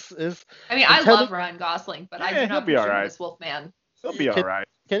 yes, is. I mean, I intended- love Ryan Gosling, but I Yeah, do he'll not be picture him alright. as Wolfman. He'll be all right.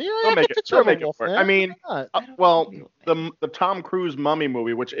 Can you? They'll I make can it- picture they'll him a make it wolf, work. man. I mean, Why not? I don't well, think he'll be the Tom Cruise Mummy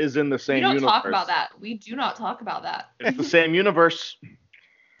movie, which is in the same We don't universe. talk about that. We do not talk about that. It's the same universe.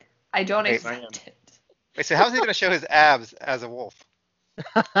 I don't Hey, accept it. Wait, so how's he going to show his abs as a wolf?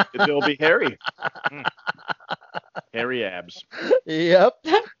 It'll be hairy. Hairy abs. Yep.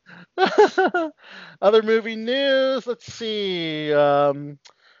 Other movie news. Let's see.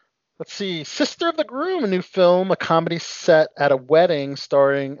 Sister of the Groom, a new film, a comedy set at a wedding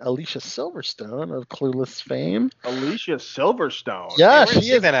starring Alicia Silverstone of Clueless fame. Alicia Silverstone. Yeah, where's she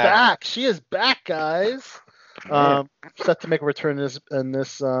she is been at? back. She is back, guys. Set to make a return in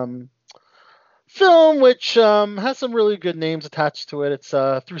this film, which has some really good names attached to it. It's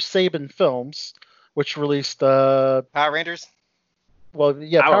through Saban Films, which released Power Rangers? Power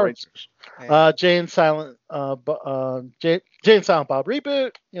Rangers. Jay and Silent Jay and Silent Bob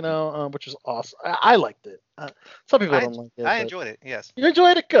reboot, which was awesome. I liked it. Some people don't like it. I but enjoyed it, yes. You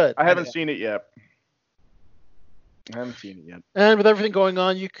enjoyed it, good. I haven't seen it yet. And with everything going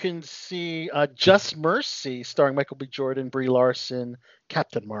on, you can see Just Mercy, starring Michael B. Jordan, Brie Larson,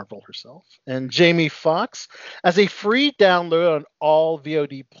 Captain Marvel herself, and Jamie Foxx, as a free download on all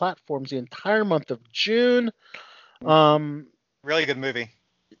VOD platforms the entire month of June. Really good movie.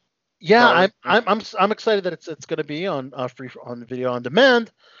 Yeah, I'm excited that it's going to be on free on video on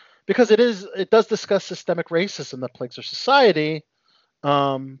demand, because it does discuss systemic racism that plagues our society.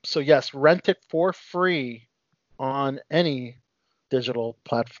 So yes, rent it for free on any digital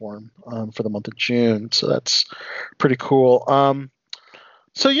platform for the month of June. So that's pretty cool.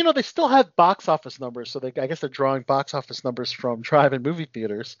 So they still have box office numbers. So I guess they're drawing box office numbers from drive-in movie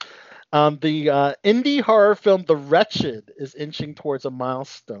theaters. The indie horror film The Wretched is inching towards a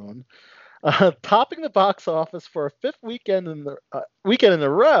milestone, topping the box office for a fifth weekend in a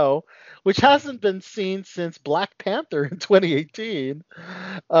row, which hasn't been seen since Black Panther in 2018.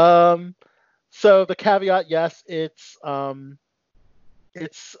 So the caveat, yes, it's a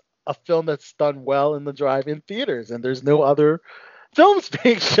film that's done well in the drive-in theaters, and there's no other films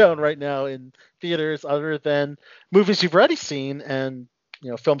being shown right now in theaters other than movies you've already seen, and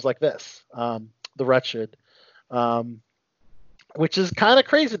films like this, The Wretched, which is kind of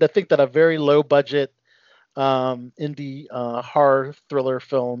crazy to think that a very low budget indie horror thriller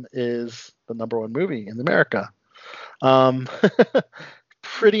film is the number one movie in America.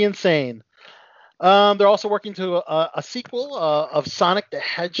 Pretty insane. They're also working to a sequel of Sonic the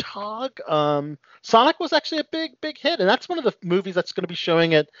Hedgehog. Sonic was actually a big hit, and that's one of the movies that's going to be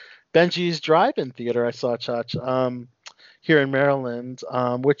showing at Benji's Drive-In Theater. I saw, Chach, here in Maryland.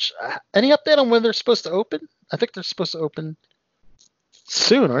 Which any update on when they're supposed to open? I think they're supposed to open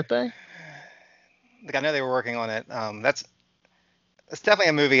soon, aren't they? I know they were working on it. It's definitely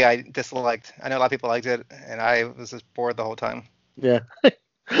a movie I disliked. I know a lot of people liked it, and I was just bored the whole time. Yeah.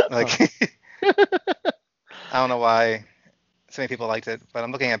 Like. I don't know why so many people liked it, but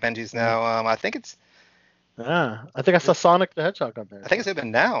I'm looking at Benji's now. I think it's. I think I saw Sonic the Hedgehog on there. I think it's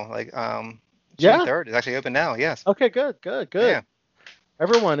open now. Like June Yeah. 3rd is actually open now. Yes. Okay, good. Yeah.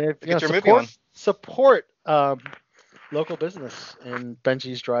 Everyone, if Get your movie on. support local business in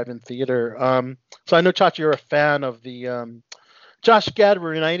Benji's Drive-In Theater. So I know, Chachi, you're a fan of the Josh Gad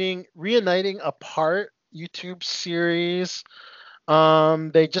reuniting apart YouTube series.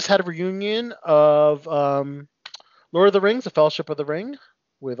 They just had a reunion of Lord of the Rings, The Fellowship of the Ring,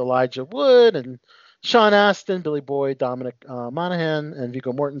 with Elijah Wood and Sean Astin, Billy Boyd, Dominic Monaghan, and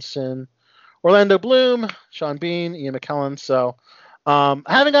Viggo Mortensen, Orlando Bloom, Sean Bean, Ian McKellen. So I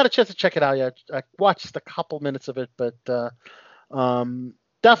haven't got a chance to check it out yet. I watched a couple minutes of it, but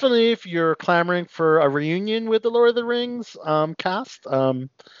definitely if you're clamoring for a reunion with the Lord of the Rings cast,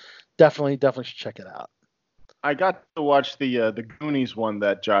 definitely should check it out. I got to watch the Goonies one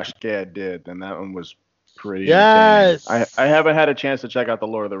that Josh Gad did, and that one was pretty Yes. entertaining. I haven't had a chance to check out the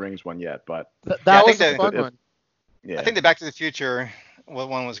Lord of the Rings one yet, but That I was think a fun one. yeah. I think the Back to the Future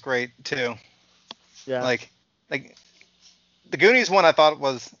one was great too. Yeah. Like the Goonies one, I thought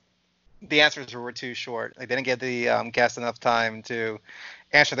was the answers were too short. Like they didn't give the guest enough time to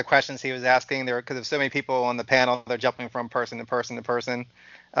answer the questions he was asking. Because there's so many people on the panel, they're jumping from person to person to person.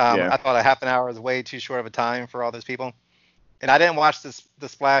 I thought a half an hour was way too short of a time for all those people. And I didn't watch the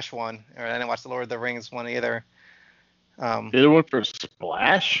Splash one, or I didn't watch the Lord of the Rings one either. It went for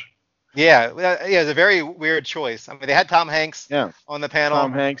Splash. Yeah, it was a very weird choice. I mean, they had Tom Hanks on the panel.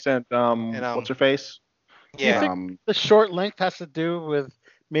 Tom Hanks and what's her face? Yeah. Do you think the short length has to do with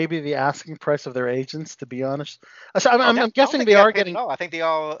maybe the asking price of their agents? To be honest, I'm guessing they are getting. No, I think they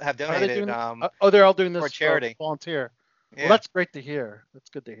all have donated. They're all doing this for charity. Volunteer. Yeah. Well, that's great to hear. That's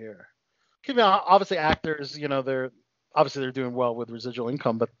good to hear. Obviously, actors, they're doing well with residual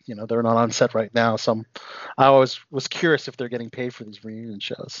income, but they're not on set right now. So I always was curious if they're getting paid for these reunion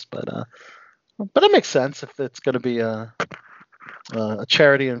shows, but it makes sense if it's going to be a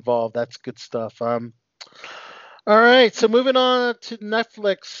charity involved. That's good stuff. All right, so moving on to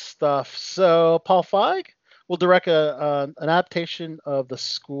Netflix stuff. So Paul Feig will direct an adaptation of The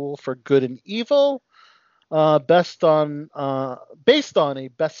School for Good and Evil, based on a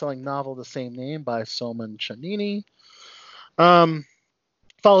best-selling novel of the same name by Salman Chanini.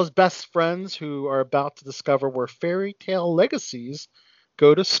 Follows best friends who are about to discover where fairy tale legacies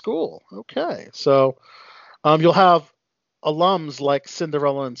go to school. Okay, so you'll have alums like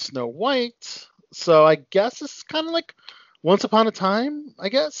Cinderella and Snow White. So I guess it's kind of like Once Upon a Time, I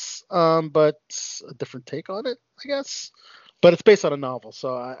guess, but a different take on it, I guess. But it's based on a novel,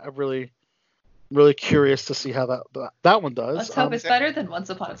 so I'm really curious to see how that one does. Let's hope it's better than Once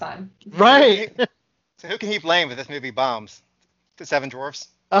Upon a Time. Right. So who can he blame if this movie bombs? The Seven Dwarfs?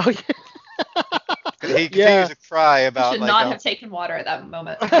 Oh, yeah. He continues to cry about. He should not have taken water at that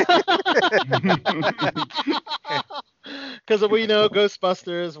moment. Because we know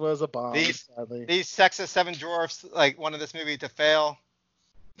Ghostbusters was a bomb. These sexist Seven Dwarfs wanted this movie to fail.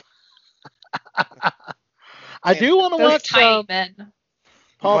 I do want to watch tiny men.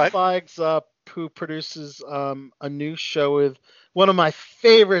 Paul Feig's, who produces a new show with one of my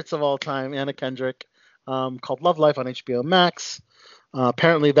favorites of all time, Anna Kendrick, called Love Life on HBO Max.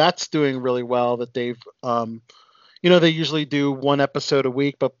 Apparently that's doing really well. That they've, they usually do one episode a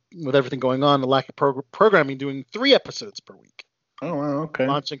week, but with everything going on, the lack of programming, doing 3 episodes per week. Oh, wow, okay.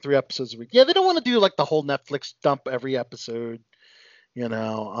 Launching 3 episodes a week. Yeah, they don't want to do like the whole Netflix dump every episode. I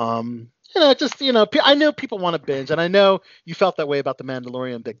know people want to binge, and I know you felt that way about The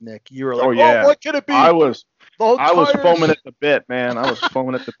Mandalorian, Big Nick. You were like, oh yeah, what could it be? I was foaming at the bit, man. I was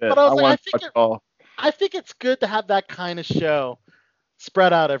foaming at the bit. But I think it's good to have that kind of show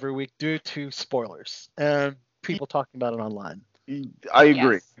spread out every week due to spoilers and people talking about it online. I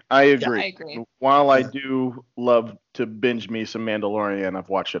agree. Yes. I agree. Yeah, I agree. While I do love to binge me some Mandalorian, I've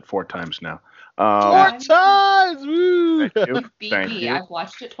watched it 4 times now. 4 times! Woo! Thank you. I've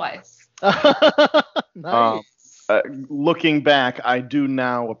watched it twice. Nice. Looking back, I do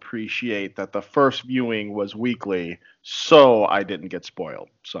now appreciate that the first viewing was weekly, so I didn't get spoiled.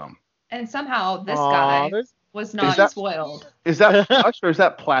 And somehow this guy was not spoiled. Is that plush or is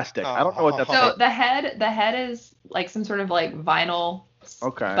that plastic? I don't know what that's. So the head is like some sort of like vinyl.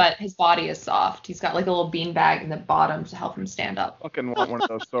 Okay. But his body is soft. He's got like a little bean bag in the bottom to help him stand up. Fucking want one of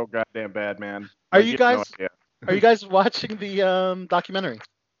those so goddamn bad, man. Are you guys watching the documentary?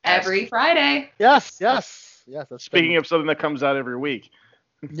 Every Friday. Yes. Speaking of something that comes out every week.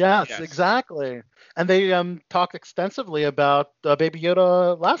 Yes, exactly. And they talked extensively about Baby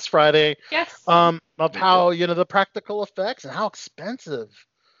Yoda last Friday. Yes. Of how the practical effects and how expensive.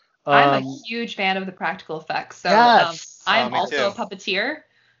 I'm a huge fan of the practical effects. So yes. I'm also a puppeteer,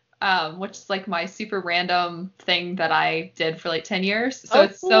 which is like my super random thing that I did for like 10 years. So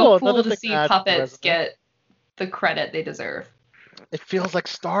it's so cool to see puppets get the credit they deserve. It feels like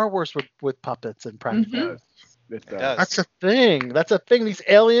Star Wars with puppets and practical. Mm-hmm. It does. That's a thing. These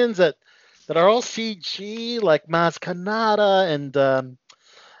aliens that are all CG, like Maz Kanata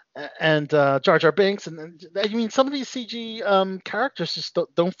and Jar Jar Binks, and I mean some of these CG characters just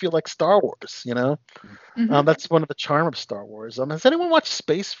don't feel like Star Wars. Mm-hmm. That's one of the charm of Star Wars. Has anyone watched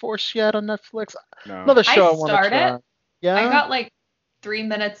Space Force yet on Netflix? No. Another show I want to try. Started. Yeah. I got like 3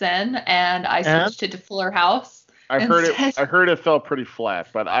 minutes in, and I switched it to Fuller House. I heard it felt pretty flat,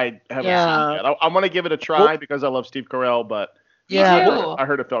 but I haven't seen it yet. I'm gonna give it a try because I love Steve Carell, but I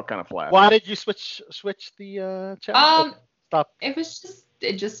heard it felt kind of flat. Why did you switch the channel? Stop. It was just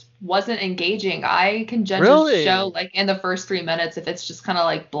it just wasn't engaging. I can judge Really? a show like in the first 3 minutes if it's just kind of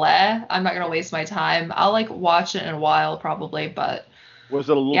like bleh. I'm not gonna waste my time. I'll like watch it in a while probably, but Was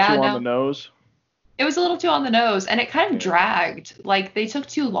it a little Yeah, too on no. the nose? it was a little too on the nose and it kind of dragged. Like they took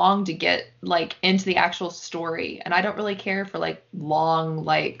too long to get like into the actual story, and I don't really care for like long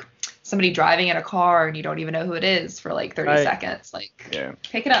like somebody driving in a car and you don't even know who it is for like 30 Right. seconds. Like Yeah.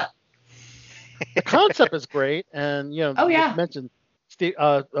 pick it up. The concept is great, and Oh, you yeah. mentioned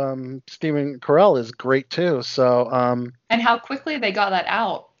Stephen Carell is great too. So And how quickly they got that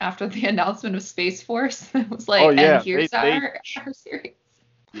out after the announcement of Space Force. It was like, Oh, yeah, and here's our series.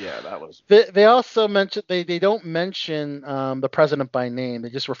 Yeah, that was. they also mentioned they don't mention the president by name. They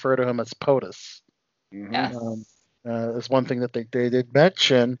just refer to him as POTUS. Mhm. Yes. Is one thing that they did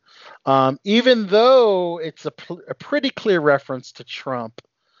mention, even though it's a pretty clear reference to Trump,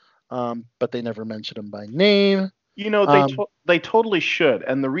 but they never mention him by name. You know, they totally should,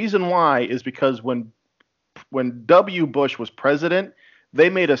 and the reason why is because when W. Bush was president, they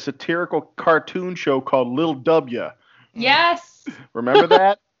made a satirical cartoon show called Little W. Yes, Remember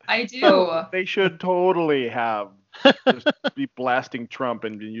that? I do. They should totally have just be blasting Trump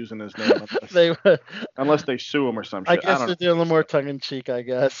and be using his name unless they sue him or some I shit. guess don't they're know. doing a little more tongue in cheek, I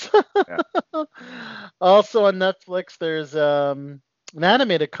guess. Yeah. Also on Netflix, there's an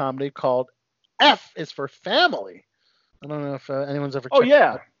animated comedy called F is for Family. I don't know if anyone's ever. Oh checked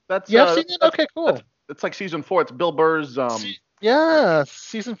yeah, it that's out. You have seen it? Okay, cool. It's like season 4. It's Bill Burr's. Yeah,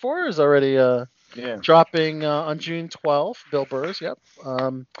 season 4 is already Yeah. dropping on June 12th. Bill Burr's. Yep.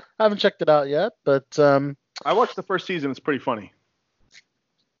 I haven't checked it out yet, but I watched the first season. It's pretty funny.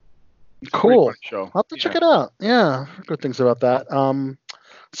 It's a cool. pretty funny show. I'll have to check it out. Yeah, good things about that.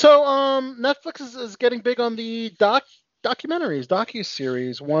 So Netflix is getting big on the documentaries,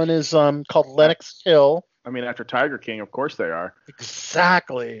 docu-series. One is called Lenox Hill. I mean, after Tiger King, of course they are.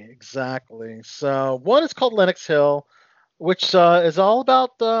 Exactly. So one is called Lenox Hill, which is all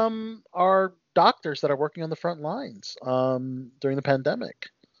about our doctors that are working on the front lines during the pandemic.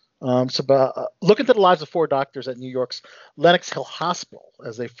 It's about look into the lives of 4 doctors at New York's Lenox Hill Hospital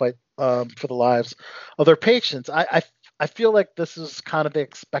as they fight for the lives of their patients. I feel like this is kind of the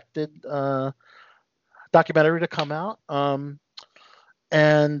expected documentary to come out.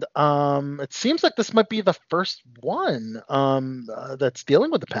 And it seems like this might be the first one that's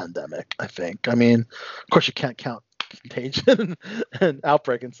dealing with the pandemic, I think. I mean, of course, you can't count Contagion and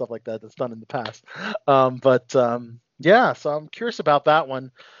Outbreak and stuff like that that's done in the past. Yeah, so I'm curious about that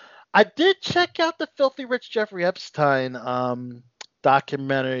one. I did check out the Filthy Rich Jeffrey Epstein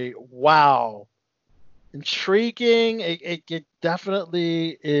documentary. Wow. Intriguing. It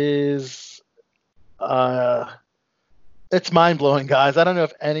definitely is. It's mind-blowing, guys. I don't know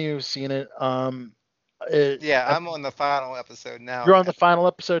if any of you have seen it. Yeah, I'm on the final episode now. You're on the final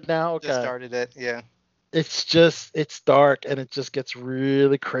episode now? Okay. Just started it, yeah. It's dark and it just gets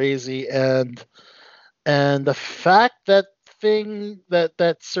really crazy, and the fact that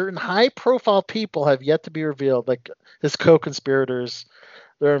certain high-profile people have yet to be revealed, like his co-conspirators,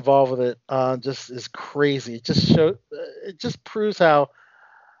 they're involved with it, just is crazy. It just proves how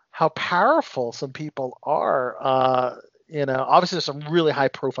powerful some people are. Obviously there's some really high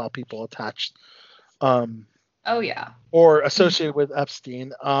profile people attached Oh yeah. or associated with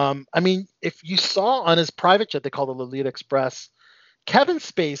Epstein. I mean, if you saw on his private jet, they called it Lolita Express, Kevin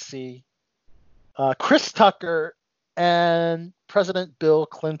Spacey, Chris Tucker, and President Bill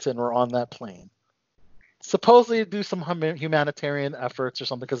Clinton were on that plane. Supposedly to do some humanitarian efforts or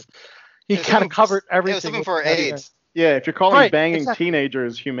something, because he kind of covered everything. It was something for AIDS. Yeah, if you're calling banging exactly.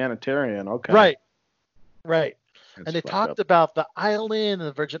 teenagers humanitarian, okay. Right. That's And they fucked talked up. about the island and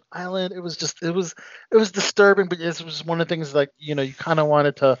the Virgin Island. It was disturbing, but it was one of the things like, you kind of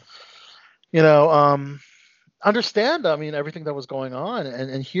wanted to, understand, I mean, everything that was going on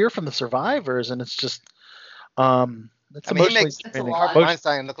and hear from the survivors. And it's just, it's I mean, he emotionally makes draining. Harvey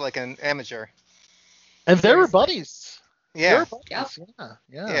Weinstein look like an amateur. And they were buddies. They Yeah. were buddies.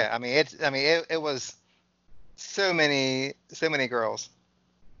 Yeah. Yeah, I mean, it was so many girls,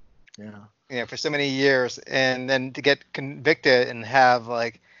 Yeah. for so many years, and then to get convicted and have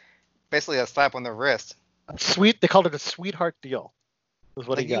like basically a slap on the wrist. They called it a sweetheart deal. Was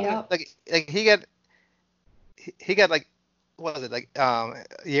what he got. Yeah. Like he got like, what was it, like a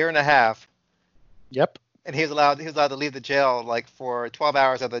year and a half, Yep. and he was allowed to leave the jail like for 12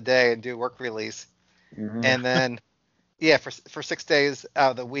 hours of the day and do work release, Mhm. and then for 6 days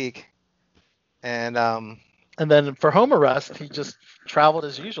out of the week, and And then for home arrest, he just traveled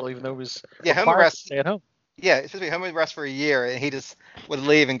as usual, even though he was home required to arrest. stay at home. Yeah, it's supposed to be home arrest for a year, and he just would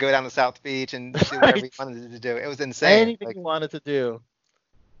leave and go down to South Beach and do whatever he wanted to do. It was insane. Anything he wanted to do.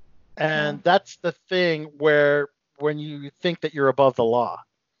 And that's the thing where when you think that you're above the law,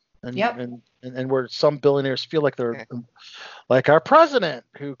 and where some billionaires feel like they're like our president,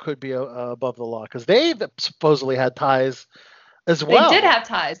 who could be above the law because they've supposedly had ties as well. They did have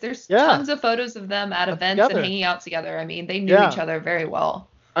ties. There's tons of photos of them at events and hanging out together. I mean, they knew each other very well.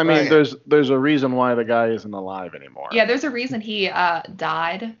 I mean, there's a reason why the guy isn't alive anymore. Yeah, there's a reason he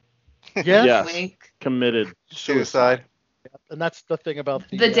died. Yes. Committed suicide. And that's the thing about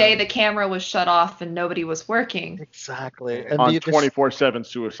the day the camera was shut off and nobody was working. Exactly. And on 24/7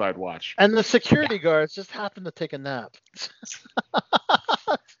 suicide watch. And the security guards just happened to take a nap.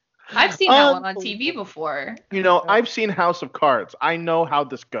 I've seen that one on TV before. You know, I've seen House of Cards. I know how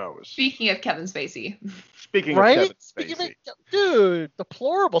this goes. Speaking of Kevin Spacey. Speaking of Kevin Spacey. Dude,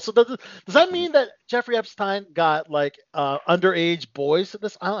 deplorable. So does that mean that Jeffrey Epstein got like underage boys at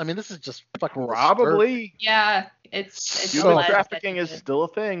this island? I mean, this is just fucking probably. Yeah, it's human trafficking is still a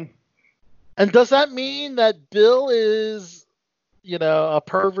thing. And does that mean that Bill is, a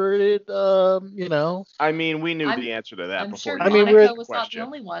perverted, I mean, we knew the answer to that before. Sure Monica was not the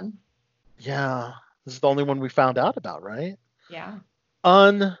only one. Yeah, this is the only one we found out about, right? Yeah.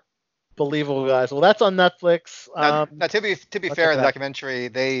 Unbelievable, guys. Well, that's on Netflix. Now, to be fair, the documentary,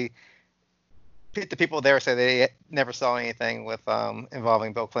 the people there say they never saw anything with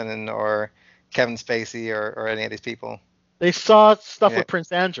involving Bill Clinton or Kevin Spacey or any of these people. They saw stuff with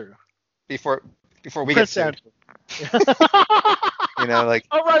Prince Andrew. Before we Prince get sued. Andrew. like.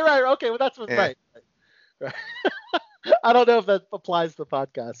 Oh, right. Okay, well, that's what's right. I don't know if that applies to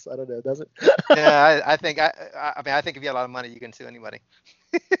podcasts. I don't know. Does it? Yeah, I think I think if you have a lot of money, you can sue anybody.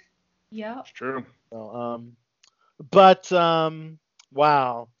 Yeah. It's true. So,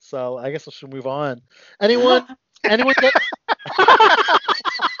 wow. So I guess we should move on. Anyone get?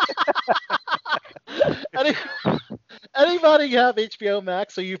 Anybody have HBO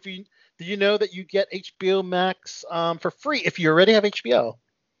Max? So do you know that you get HBO Max for free if you already have HBO?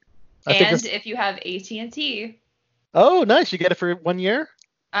 And if you have AT&T. Oh, nice! You get it for 1 year.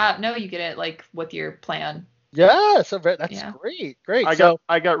 No, you get it like with your plan. Yeah, so that's great. I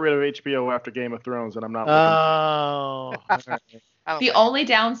got rid of HBO after Game of Thrones, and I'm not. The only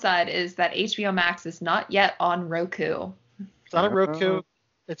downside is that HBO Max is not yet on Roku. It's not on Roku.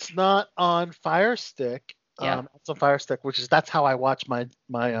 It's not on Fire Stick. It's on Fire Stick, that's how I watch my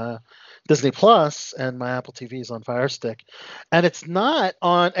Disney Plus and my Apple TVs on Fire Stick, and it's not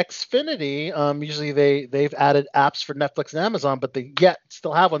on Xfinity. Usually they've added apps for Netflix and Amazon, but they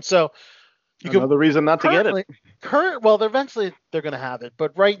still have one. So another reason not to get it. Eventually they're going to have it,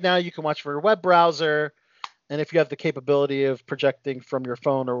 but right now you can watch for your web browser, and if you have the capability of projecting from your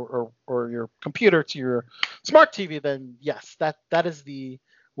phone or your computer to your smart TV, then yes, that is the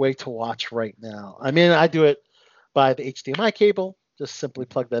way to watch right now. I mean, I do it by the HDMI cable, just simply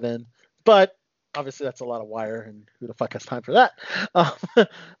plug that in, but obviously that's a lot of wire, and who the fuck has time for that? But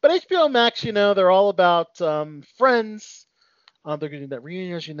HBO Max, they're all about Friends. They're going to do that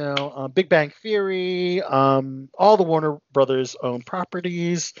reunions, Big Bang Theory, all the Warner Brothers owned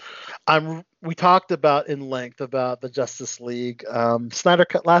properties. We talked about in length about the Justice League Snyder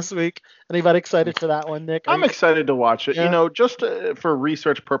Cut last week. Anybody excited for that one, Nick? I'm excited to watch it. Yeah. Just for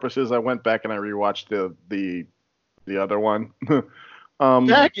research purposes, I went back and I rewatched the other one.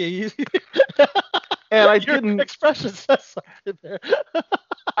 Jackie, and I your didn't expression says something there.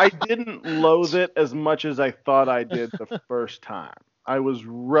 I didn't loathe it as much as I thought I did the first time. I was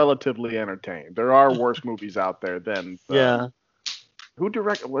relatively entertained. There are worse movies out there than who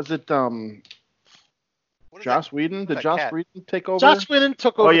directed? Was it Joss Whedon? Did Joss Whedon take over? Joss Whedon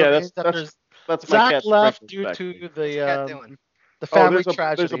took over. Oh yeah, that's my Zach cat left due to the family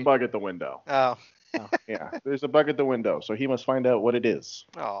tragedy. There's a bug at the window. Oh. Yeah, there's a bug at the window, so he must find out what it is.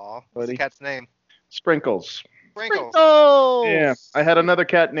 Oh, what's the cat's name? Sprinkles. Sprinkles. Yeah, I had another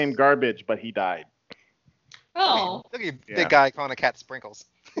cat named Garbage, but he died. Oh. Look at you, big guy calling a cat Sprinkles.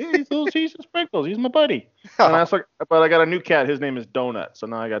 He's a Sprinkles. He's my buddy. And I was like, but I got a new cat. His name is Donut, so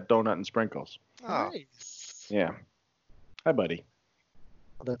now I got Donut and Sprinkles. Oh. Nice. Yeah. Hi, buddy.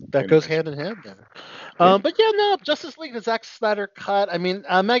 That goes hand in hand there. But Justice League, the Zack Snyder cut. I mean,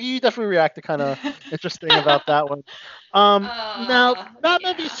 Maggie, you definitely reacted kind of interesting about that one. Now,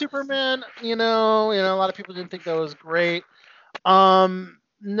 Batman v Superman, a lot of people didn't think that was great.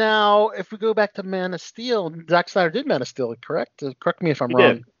 Now, if we go back to Man of Steel, Zack Snyder did Man of Steel, correct? Correct me if I'm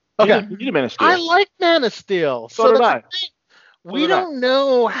wrong. Did. Okay. He did Man of Steel. I like Man of Steel. So did I. We don't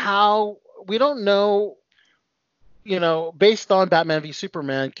know, based on Batman v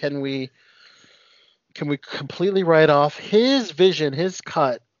Superman, can we completely write off his vision, his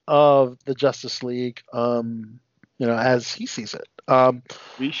cut of the Justice League? as he sees it.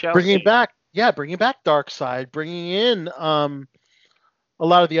 We shall Bringing see. back Darkseid, bringing in a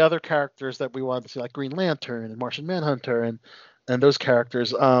lot of the other characters that we wanted to see, like Green Lantern and Martian Manhunter and those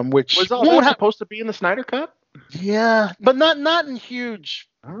characters, which Was all won't that have. supposed to be in the Snyder Cut? Yeah, but not in huge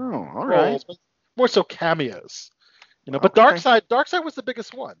Oh, all roles, right. but more so cameos. But Okay. Darkseid was the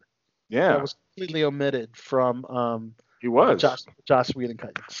biggest one. Yeah, That was completely omitted from he was. Joss Whedon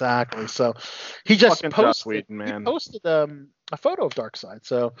cut. Exactly. So he just Fucking Joss posted. Whedon, man. He posted a photo of Darkseid.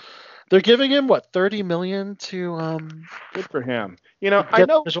 So they're giving him what, $30 million to Good for him. I get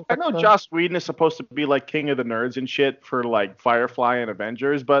know visual effects done. Joss Whedon is supposed to be like king of the nerds and shit for like Firefly and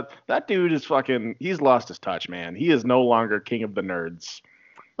Avengers, but that dude is he's lost his touch, man. He is no longer king of the nerds.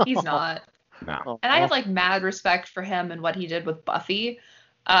 He's not. No. And I have like mad respect for him and what he did with Buffy.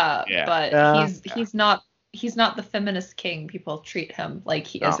 Yeah. But Yeah. he's not the feminist king people treat him like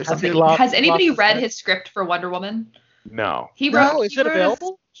he is No. or Has something. he lost- Has anybody lost his read head? his script for Wonder Woman? No. Is it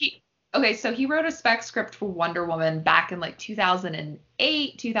available? So he wrote a spec script for Wonder Woman back in like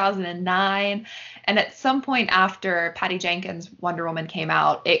 2008, 2009, and at some point after Patty Jenkins' Wonder Woman came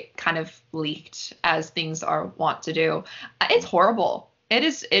out, it kind of leaked, as things are wont to do. It's horrible. It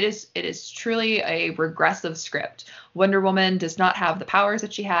is truly a regressive script. Wonder Woman does not have the powers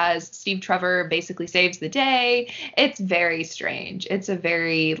that she has. Steve Trevor basically saves the day. It's very strange. It's a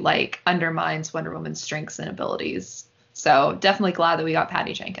very undermines Wonder Woman's strengths and abilities. So definitely glad that we got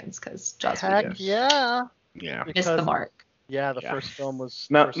Patty Jenkins because Joss Whedon Heck yeah. Yeah. missed the mark. Yeah, the Yeah. first film was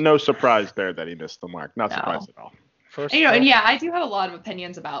No surprise there that he missed the mark. Not No. surprised at all. First And, film. and yeah, I do have a lot of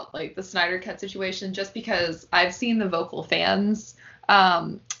opinions about the Snyder Cut situation just because I've seen the vocal fans,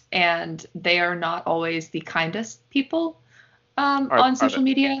 and they are not always the kindest people on social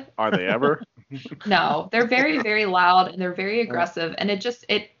media. Are they ever? No, they're very, very loud and they're very aggressive, and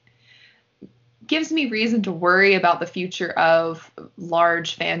it gives me reason to worry about the future of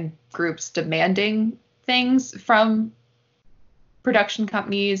large fan groups demanding things from production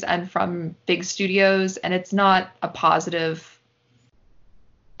companies and from big studios, and it's not a positive.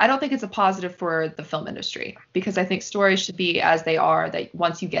 I don't think it's a positive for the film industry because I think stories should be as they are, that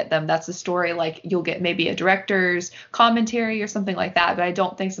once you get them, that's the story. Like you'll get maybe a director's commentary or something like that, but I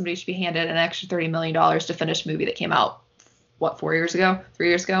don't think somebody should be handed an extra $30 million to finish a movie that came out, 3 years ago?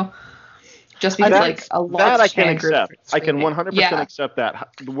 Just because a large that I can fan group accept. I can screaming. 100% accept that.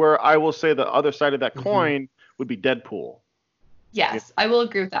 Where I will say the other side of that coin would be Deadpool. Yes, I will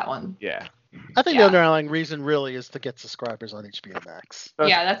agree with that one. Yeah. I think the underlying reason really is to get subscribers on HBO Max.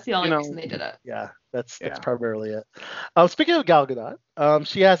 Yeah, that's the only reason they did it. Yeah, that's primarily it. Speaking of Gal Gadot,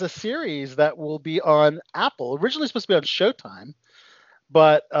 she has a series that will be on Apple. Originally supposed to be on Showtime,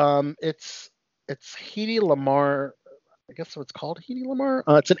 but it's Hedy Lamarr. I guess what it's called, Hedy Lamarr.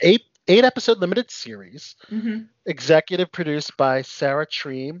 It's an eight episode limited series, executive produced by Sarah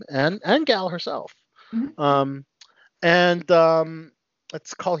Treem and Gal herself.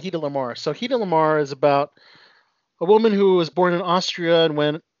 It's called Hedy Lamarr. So Hedy Lamarr is about a woman who was born in Austria and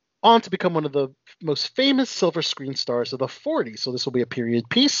went on to become one of the most famous silver screen stars of the 40s. So this will be a period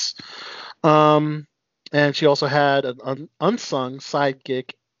piece. And she also had an unsung side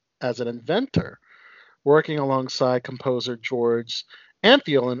gig as an inventor, working alongside composer George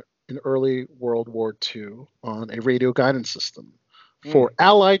Antheil in early World War II on a radio guidance system for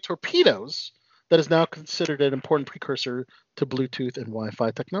Allied torpedoes that is now considered an important precursor to Bluetooth and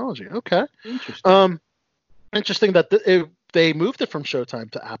Wi-Fi technology. Okay. Interesting. Interesting that they moved it from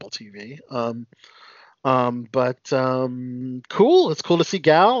Showtime to Apple TV. Cool. It's cool to see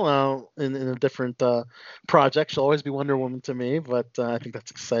Gal in a different project. She'll always be Wonder Woman to me, but I think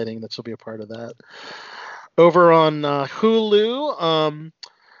that's exciting that she'll be a part of that. Over on Hulu,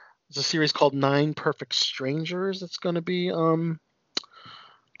 there's a series called 9 Perfect Strangers that's going to be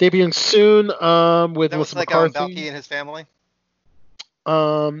debuting soon with Melissa McCarthy. Balky and his family?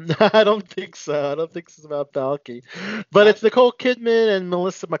 I don't think so. I don't think it's about Balky. But it's Nicole Kidman and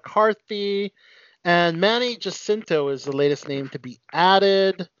Melissa McCarthy. And Manny Jacinto is the latest name to be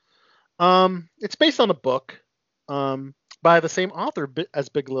added. It's based on a book by the same author as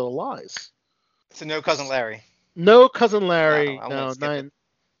Big Little Lies. So no Cousin Larry. No Cousin Larry. No,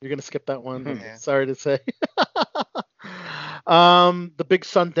 you're going to skip that one? Yeah. Sorry to say. The big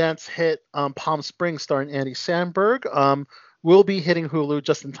Sundance hit Palm Springs starring Andy Samberg will be hitting Hulu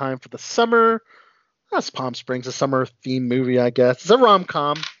just in time for the summer. That's Palm Springs, a summer theme movie, I guess. It's a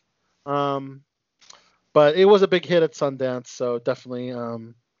rom-com. But it was a big hit at Sundance, so definitely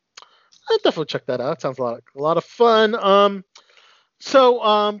I'd definitely check that out. It sounds a lot of fun. I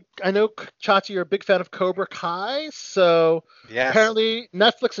know, Chachi, you're a big fan of Cobra Kai, so Yes. apparently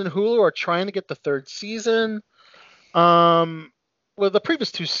Netflix and Hulu are trying to get the third season. Well, the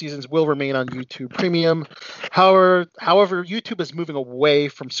previous 2 seasons will remain on YouTube Premium. However, YouTube is moving away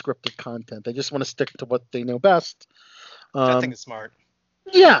from scripted content. They just want to stick to what they know best. Which I think is smart.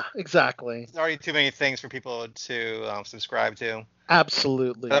 Yeah, exactly. There's already too many things for people to subscribe to.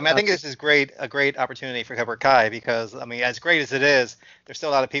 Absolutely. But, I think this is a great opportunity for Cobra Kai because, as great as it is, there's still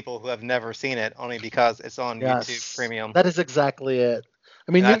a lot of people who have never seen it only because it's on YouTube Premium. That is exactly it.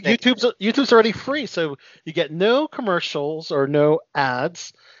 YouTube's already free, so you get no commercials or no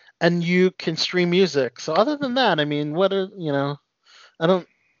ads, and you can stream music. So other than that, I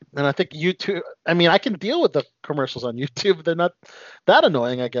think YouTube. I can deal with the commercials on YouTube. They're not that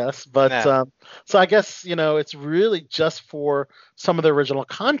annoying, I guess. But so I guess it's really just for some of the original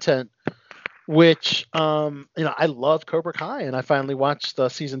content, which I love Cobra Kai, and I finally watched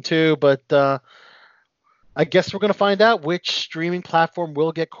season 2. But I guess we're gonna find out which streaming platform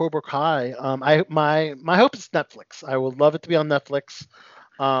will get Cobra Kai. My hope is Netflix. I would love it to be on Netflix.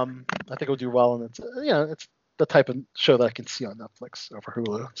 I think it will do well, and it's the type of show that I can see on Netflix over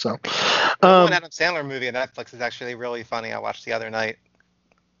Hulu. So, one Adam Sandler movie on Netflix is actually really funny. I watched the other night.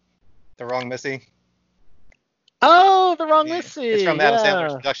 The Wrong Missy. Oh, The Wrong Missy. It's from Adam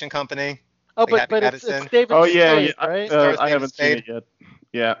Sandler's production company. Oh, but it's David Spade, right? I haven't seen it yet.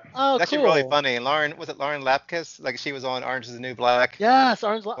 Yeah. Oh, it's actually really funny. Lauren Lapkus? Like she was on Orange Is the New Black. Yes,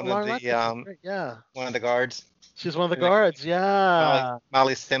 Lauren Lapkus. Yeah. One of the guards. She's one of the guards. Yeah.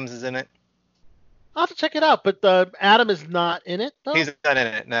 Molly Sims is in it. I'll have to check it out, but Adam is not in it, though? He's not in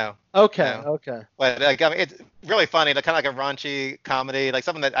it, no. Okay. But it's really funny, kind of like a raunchy comedy, like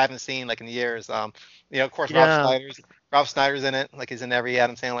something that I haven't seen in years. Of course, Rob Schneider's in it, like he's in every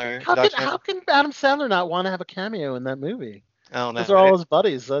Adam Sandler production. How can Adam Sandler not want to have a cameo in that movie? I don't know. Those are all his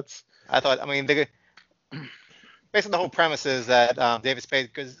buddies. Basically the whole premise is that David Spade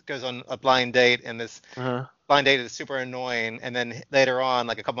goes on a blind date, and this blind date is super annoying, and then later on,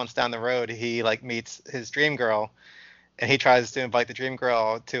 a couple months down the road, he meets his dream girl, and he tries to invite the dream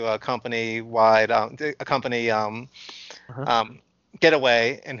girl to a company-wide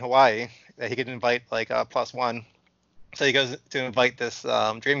getaway in Hawaii that he could invite +1. So he goes to invite this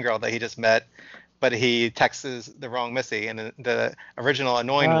dream girl that he just met, but he texts the wrong Missy, and the original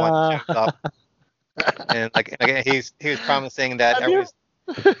annoying one shows up. And he was promising that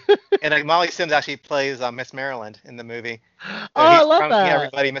and Molly Sims actually plays Miss Maryland in the movie. So I love that.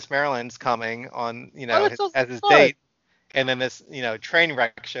 Everybody Miss Maryland's coming on, as his date, and then this train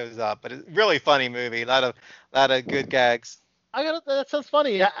wreck shows up. But it's a really funny movie. A lot of good gags. That sounds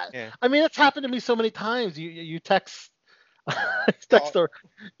funny. Yeah. It's happened to me so many times. You text.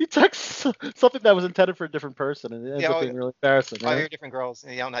 You text something that was intended for a different person, and it ends up being really embarrassing. All your different girls,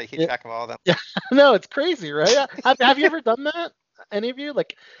 you don't know how to keep track of all of them. Yeah, no, it's crazy, right? Have you ever done that? Any of you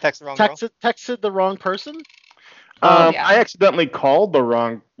texted the wrong person? I accidentally called the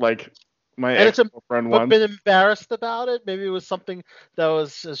wrong my ex-girlfriend once. But been embarrassed about it. Maybe it was something that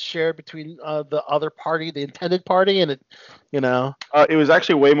was shared between the other party, the intended party, and it. It was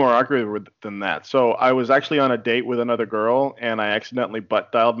actually way more awkward than that. So I was actually on a date with another girl, and I accidentally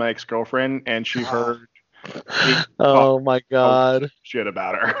butt dialed my ex-girlfriend, and she heard. Oh my God! Shit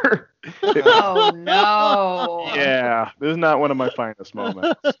about her. Oh no! Yeah, this is not one of my finest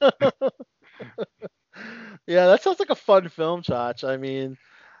moments. Yeah, that sounds like a fun film, Chach.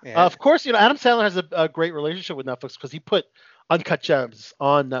 Of course, Adam Sandler has a great relationship with Netflix because he put Uncut Gems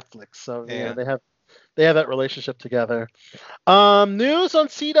on Netflix, so they have that relationship together. News on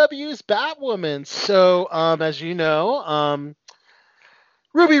CW's Batwoman. So, as you know,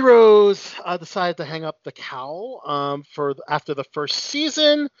 Ruby Rose decided to hang up the cowl after the first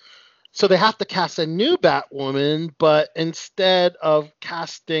season. So they have to cast a new Batwoman, but instead of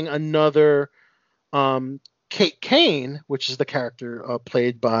casting another Kate Kane, which is the character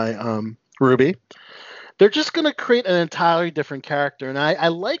played by Ruby, they're just going to create an entirely different character. And I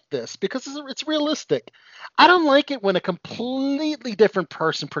like this because it's realistic. I don't like it when a completely different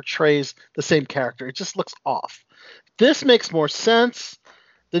person portrays the same character. It just looks off. This makes more sense.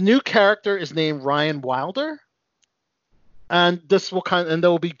 The new character is named Ryan Wilder. And that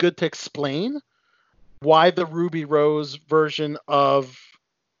will be good to explain why the Ruby Rose version of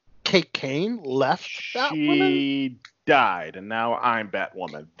Kate Kane left Batwoman. She died, and now I'm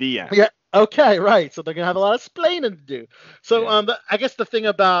Batwoman. The end. Yeah. Okay. Right. So they're gonna have a lot of explaining to do. So I guess the thing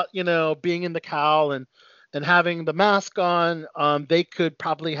about being in the cowl and having the mask on, they could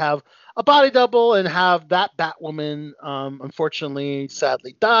probably have a body double and have that Batwoman, unfortunately,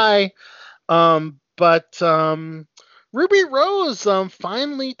 sadly die. But Ruby Rose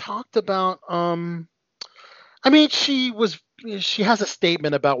finally talked about. She has a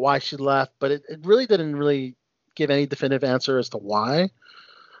statement about why she left, but it really didn't give any definitive answer as to why.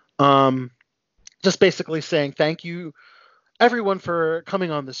 Just basically saying thank you, everyone, for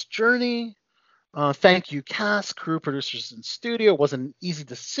coming on this journey. Thank you, cast, crew, producers, and studio. It wasn't an easy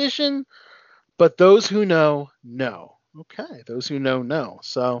decision, but those who know, know. Okay, those who know, know.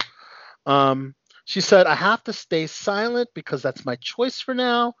 So she said, I have to stay silent because that's my choice for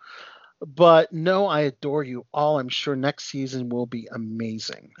now. But no, I adore you all. I'm sure next season will be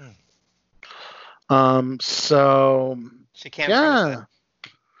amazing. So She can't yeah.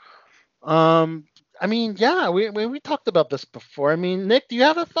 promise I mean, yeah, we talked about this before. I mean, Nick, do you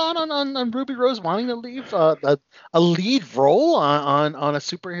have a thought on Ruby Rose wanting to leave a lead role on a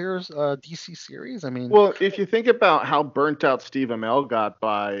superheroes DC series? I mean, Well, if you think about how burnt out Steve Amell got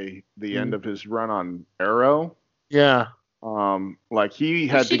by the end of his run on Arrow, yeah, like he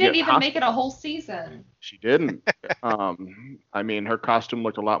had She to didn't get even make it a whole season. She didn't. I mean, her costume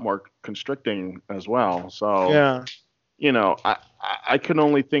looked a lot more constricting as well. So yeah, you know, I can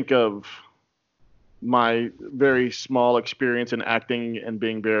only think of my very small experience in acting and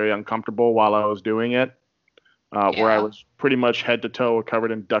being very uncomfortable while I was doing it, where I was pretty much head to toe covered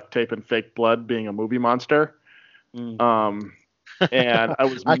in duct tape and fake blood, being a movie monster. And I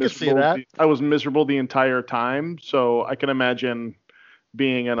was I can see that. I was miserable the entire time. So I can imagine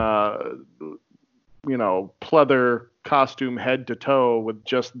being in a, pleather costume head to toe with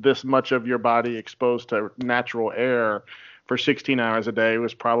just this much of your body exposed to natural air for 16 hours a day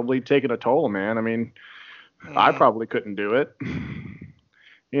was probably taking a toll, man. I mean, I probably couldn't do it.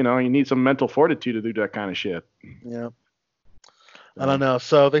 You need some mental fortitude to do that kind of shit. Yeah. I don't know.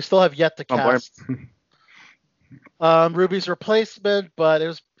 So they still have yet to cast Ruby's replacement, but it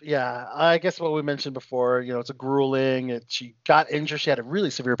was, I guess what we mentioned before, it's a grueling, she got injured. She had a really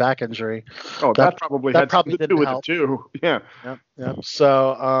severe back injury. Oh, that probably had something to do with it too. Yeah. Yep.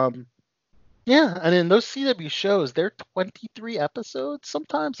 So, and in those CW shows, they're 23 episodes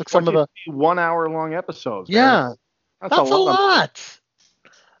sometimes. Like some of the 1 hour long episodes. Yeah. Man. That's a lot.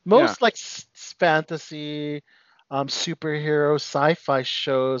 Most fantasy, superhero, sci-fi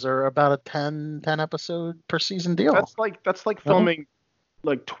shows are about a 10 episode per season deal. That's like filming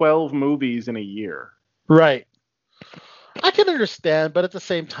like 12 movies in a year. Right. I can understand, but at the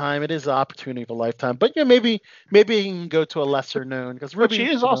same time, it is an opportunity of a lifetime. But maybe you can go to a lesser known, because Ruby. But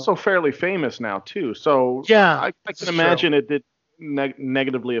she is also fairly famous now too. So I can imagine it did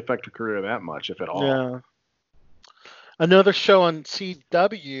negatively affect her career that much, if at all. Yeah. Another show on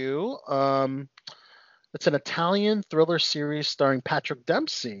CW. It's an Italian thriller series starring Patrick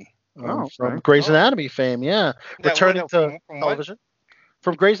Dempsey from Grey's Anatomy fame. Yeah, returning to television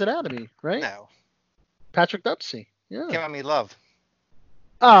from Grey's Anatomy, right? No. Patrick Dempsey. Yeah. Give Me Love.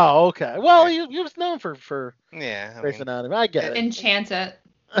 Oh, okay. Well, he was known for Grey's Anatomy. I get it. Enchanted.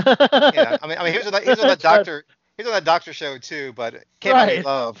 Yeah, I mean, he was on that doctor. He's on that doctor show tw, but Can't Buy Me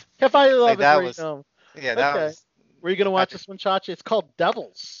Love. Can't Buy Me Love. Like, that was. Yeah, that okay. was. Were you gonna watch this one, Chachi? It's called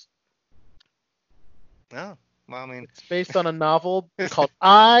Devils. No. Well, I mean, it's based on a novel called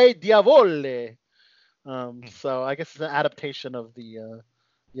I Diavole. So I guess it's an adaptation of the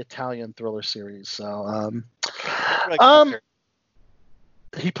Italian thriller series. So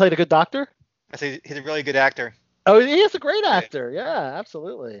he played a good doctor. I say he's a really good actor. Oh, he is a great actor. Yeah,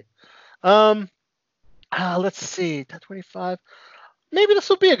 absolutely. Let's see, 10:25. Maybe this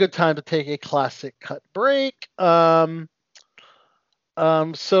will be a good time to take a classic cut break. So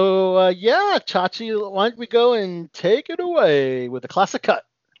Chachi, why don't we go and take it away with the classic cut?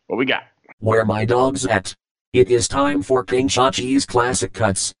 What we got? Where my dog's at. It is time for King Chachi's classic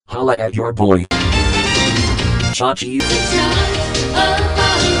cuts. Holla at your boy. Chachi.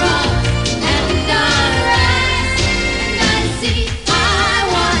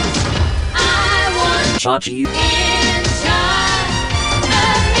 Chachi.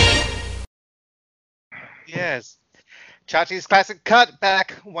 Yes. Chachi's classic cut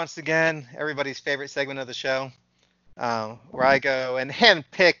back once again. Everybody's favorite segment of the show, where I go and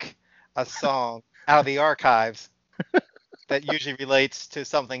handpick a song out of the archives that usually relates to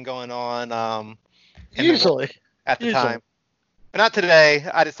something going on usually at the time. But not today.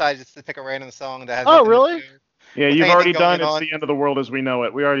 I decided just to pick a random song that has. Oh, really? Yeah, you've already done It's the End of the World as We Know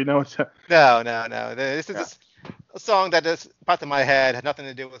It. We already know it's. No. This is just a song that just popped in my head. Had nothing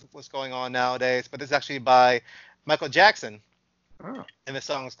to do with what's going on nowadays. But it's actually by Michael Jackson. Oh. And the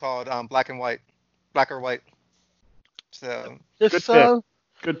song is called Black or White. So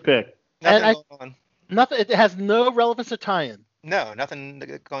good pick. Nothing. It has no relevance to tie-in. No, nothing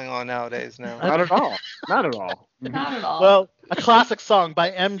going on nowadays. No, not at all. Not at all. Not at all. Well, a classic song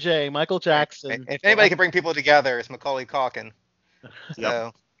by MJ, Michael Jackson. If anybody can bring people together, it's Macaulay Culkin.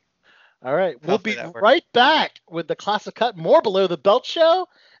 So. All right. We'll Hopefully be that works. right back with the Classic Cut, more Below the Belt show,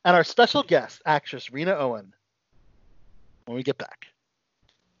 and our special guest, actress Rena Owen, when we get back.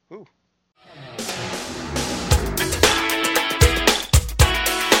 Ooh.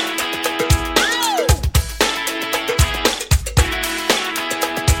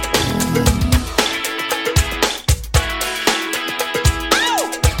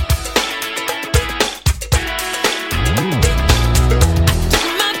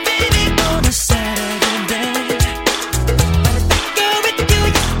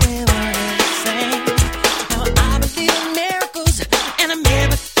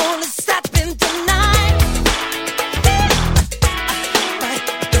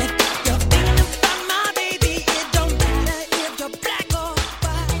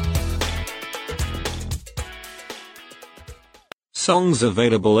 Songs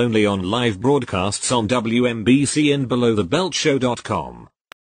available only on live broadcasts on WMBC and BelowTheBeltShow.com.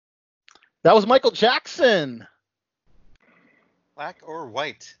 That was Michael Jackson. Black or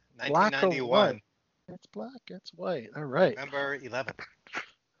White, Black or 1991. white. It's black, it's white. All right. November 11th.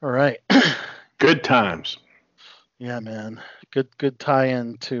 All right. Good times. Yeah, man. Good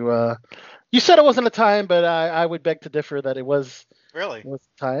tie-in to. You said it wasn't a tie-in, but I would beg to differ that it was. Really? Was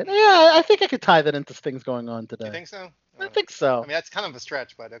a tie-in. Yeah, I think I could tie that into things going on today. You think so? I think so. I mean, that's kind of a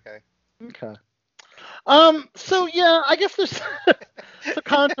stretch, but okay. Okay. So yeah, I guess there's a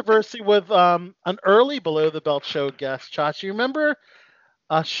controversy with an early Below the Belt show guest, Chachi. You remember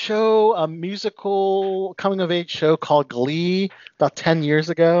a musical coming of age show called Glee about 10 years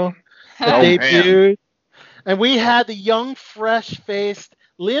ago? That debuted. And we had the young, fresh-faced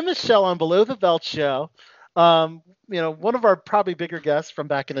Lea Michele on Below the Belt show. One of our probably bigger guests from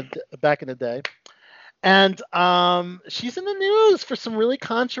back in the day. And she's in the news for some really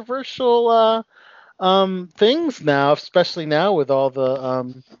controversial things now, especially now with all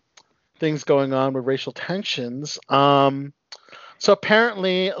the things going on with racial tensions. So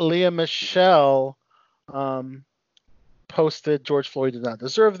apparently Lea Michele posted, George Floyd did not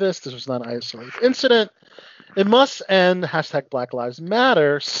deserve this. This was not an isolated incident. It must end. # Black Lives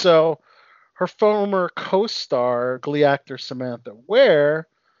Matter. So her former co-star, Glee actor Samantha Ware,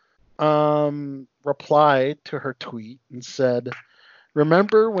 replied to her tweet and said,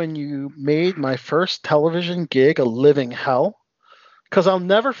 "Remember when you made my first television gig a living hell? Because I'll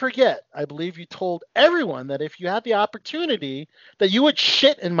never forget. I believe you told everyone that if you had the opportunity that you would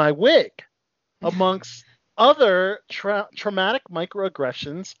shit in my wig, amongst other traumatic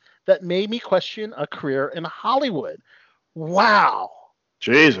microaggressions that made me question a career in Hollywood." Wow.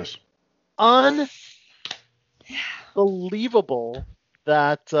 Jesus. Unbelievable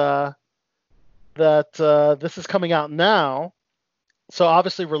that this is coming out now. So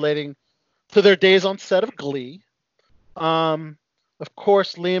obviously relating to their days on set of Glee. Of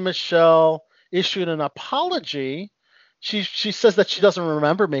course, Lea Michele issued an apology. She says that she doesn't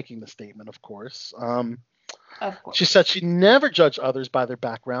remember making the statement, of course. Of course. She said she never judged others by their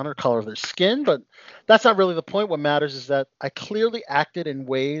background or color of their skin, but that's not really the point. What matters is that I clearly acted in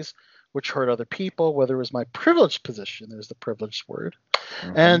ways which hurt other people, whether it was my privileged position, there's the privileged word,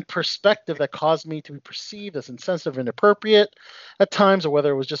 and perspective that caused me to be perceived as insensitive and inappropriate at times, or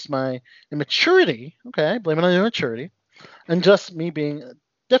whether it was just my immaturity, okay, blame it on immaturity, and just me being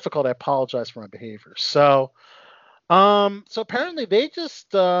difficult. I apologize for my behavior. So apparently they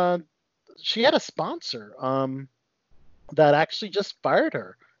just, she had a sponsor that actually just fired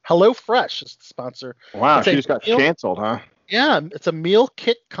her. HelloFresh is the sponsor. Wow, she just got canceled, huh? Yeah, it's a meal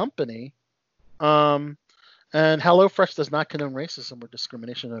kit company. And HelloFresh does not condone racism or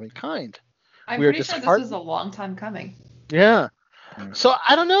discrimination of any kind. I'm pretty sure this was a long time coming. Yeah. So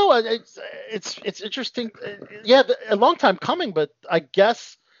I don't know. It's interesting. Yeah, a long time coming, but I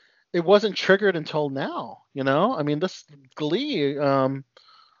guess it wasn't triggered until now. I mean, this Glee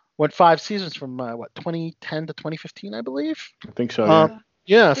went 5 seasons from 2010 to 2015, I believe. I think so.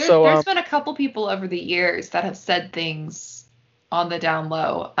 Yeah. There's been a couple people over the years that have said things on the down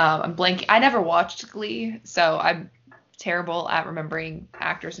low. I'm blanking. I never watched Glee, so I'm terrible at remembering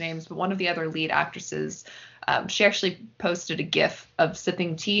actors' names. But one of the other lead actresses, she actually posted a GIF of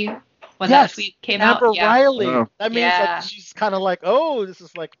sipping tea when that tweet came out. Amber Riley. Oh. That means like she's kind of like, oh, this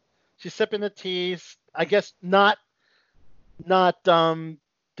is like she's sipping the tea. I guess not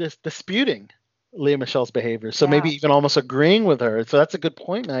disputing Lea Michele's behavior. So maybe even almost agreeing with her. So that's a good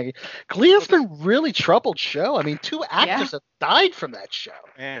point, Maggie. Glee has been really troubled show. I mean, 2 actors have died from that show.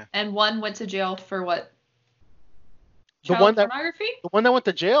 Yeah. And one went to jail for what? The Child pornography? The one that went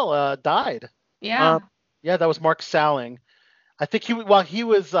to jail died. Yeah. Yeah, that was Mark Salling. I think he was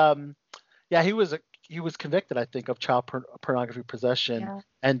was convicted, I think, of child pornography possession Yeah.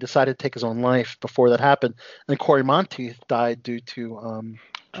 and decided to take his own life before that happened. And Corey Monteith died due to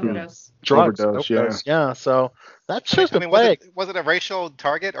Overdose. drugs. Overdose, Yeah. So that shows the was plague. was it a racial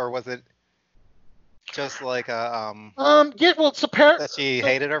target or was it just like a Yeah. Well, it's apparent that she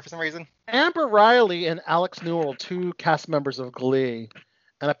hated her for some reason? Amber Riley and Alex Newell, two cast members of Glee,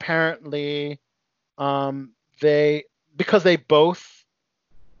 and apparently, because they both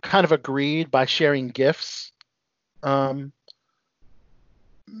kind of agreed by sharing gifts,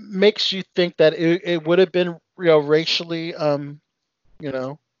 makes you think that it would have been, racially, Was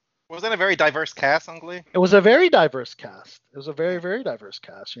it a very diverse cast on Glee? It was a very diverse cast. It was a very, very diverse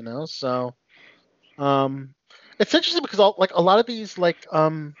cast, So, it's interesting because a lot of these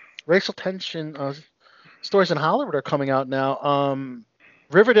racial tension stories in Hollywood are coming out now.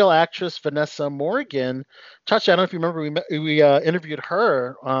 Riverdale actress Vanessa Morgan, Chachi, I don't know if you remember, we interviewed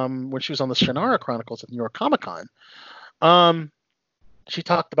her when she was on the Shannara Chronicles at New York Comic Con. She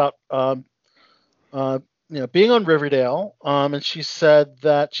talked about being on Riverdale, and she said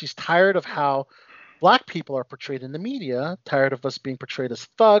that she's tired of how Black people are portrayed in the media, tired of us being portrayed as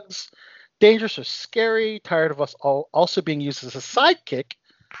thugs, dangerous or scary, tired of us also being used as a sidekick,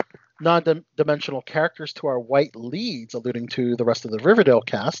 non-dimensional characters to our white leads, alluding to the rest of the Riverdale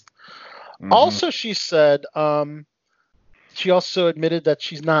cast. Mm-hmm. Also, she said she also admitted that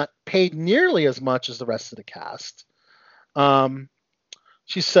she's not paid nearly as much as the rest of the cast.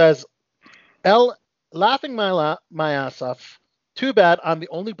 She says, laughing my ass off. Too bad I'm the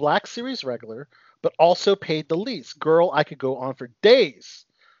only Black series regular, but also paid the least. Girl, I could go on for days,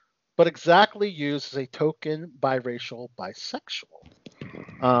 but exactly used as a token biracial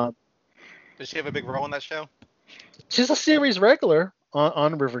bisexual. Does she have a big role in that show? She's a series regular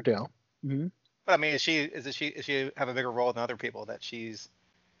on Riverdale. Mm-hmm. But I mean, is she have a bigger role than other people that she's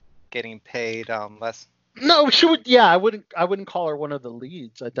getting paid less? No, she would. Yeah, I wouldn't call her one of the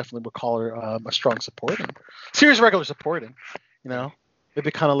leads. I definitely would call her a strong supporting, series regular supporting.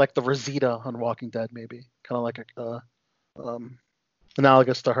 Maybe kind of like the Rosita on Walking Dead. Maybe kind of like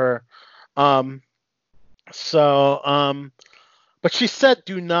analogous to her. But she said,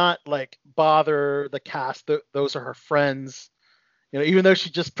 do not bother the cast. Those are her friends. Even though she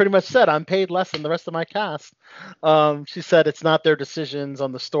just pretty much said, I'm paid less than the rest of my cast. She said it's not their decisions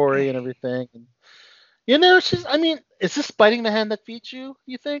on the story and everything. And, is this biting the hand that feeds you,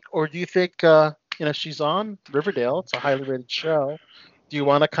 you think? Or do you think, she's on Riverdale. It's a highly rated show. Do you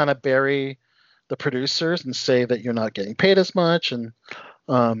want to kind of bury the producers and say that you're not getting paid as much and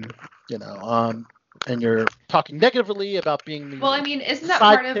you're talking negatively about being Well, isn't that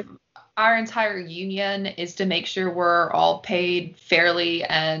part of our entire union is to make sure we're all paid fairly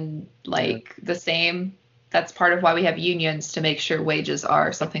and the same? That's part of why we have unions, to make sure wages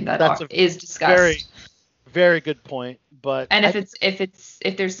are something that is discussed. Very, very good point. But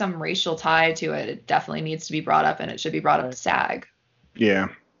if there's some racial tie to it, it definitely needs to be brought up, and it should be brought up to SAG. Yeah.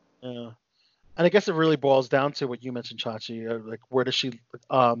 Yeah. And I guess it really boils down to what you mentioned, Chachi. Where does she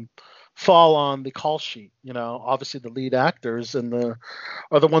fall on the call sheet? Obviously the lead actors are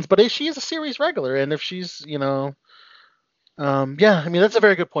the ones, but she is a series regular, and if she's, that's a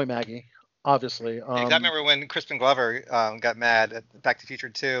very good point, Maggie. Obviously. I remember when Crispin Glover got mad at Back to the Future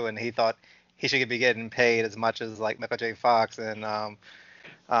 2, and he thought he should be getting paid as much as Michael J. Fox and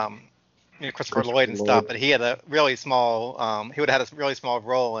Christopher Lloyd and stuff, but he had a really small he would have had a really small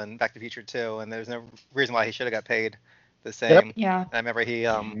role in Back to the Future 2, and there's no reason why he should have got paid the same. Yep. Yeah. I remember he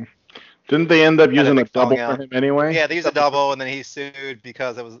didn't they end up using a double for him anyway? Yeah, they used a double, and then he sued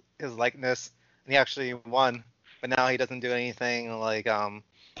because it was his likeness, and he actually won, but now he doesn't do anything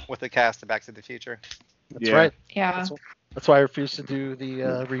with the cast of Back to the Future. That's right. Yeah. That's why I refused to do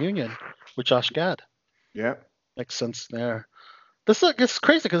the reunion with Josh Gad. Yeah. Makes sense there. It's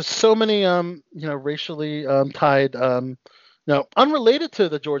crazy because so many, racially tied, unrelated to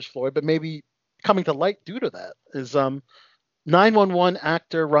the George Floyd, but maybe coming to light due to that is 911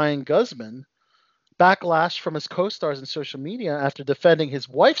 actor Ryan Guzman backlash from his co-stars in social media after defending his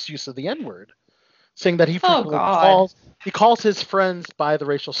wife's use of the N-word, saying that he calls his friends by the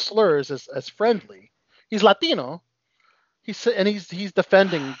racial slurs as friendly. He's Latino. He's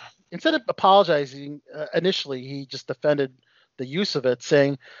defending, instead of apologizing initially, he just defended the use of it,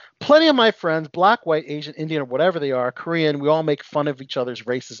 saying, plenty of my friends, Black, white, Asian, Indian, or whatever they are, Korean, we all make fun of each other's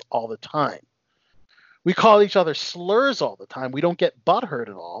races all the time. We call each other slurs all the time. We don't get butthurt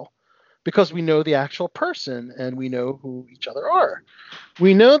at all because we know the actual person and we know who each other are.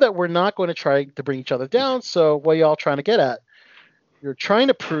 We know that we're not going to try to bring each other down, so what are y'all trying to get at? You're trying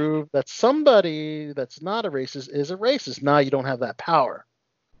to prove that somebody that's not a racist is a racist. Now you don't have that power.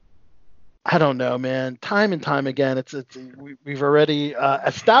 I don't know, man. Time and time again, we've already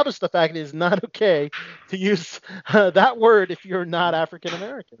established the fact it is not okay to use that word if you're not African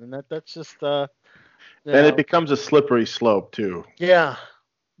American, and that's just and it becomes a slippery slope too. Yeah.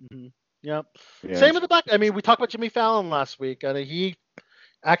 Mm-hmm. Yep. Yeah. Same with the black. I mean, we talked about Jimmy Fallon last week, and he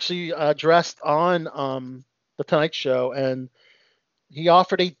actually addressed on the Tonight Show, and he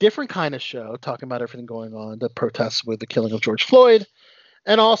offered a different kind of show, talking about everything going on, the protests with the killing of George Floyd.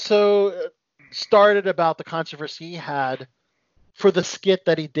 And also started about the controversy he had for the skit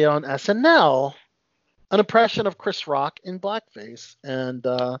that he did on SNL, an impression of Chris Rock in blackface. And,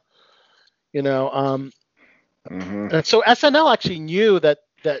 and so SNL actually knew that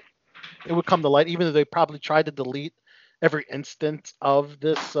it would come to light, even though they probably tried to delete every instant of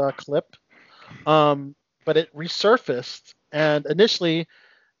this clip. But it resurfaced. And initially,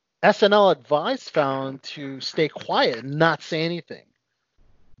 SNL advised Fallon to stay quiet and not say anything.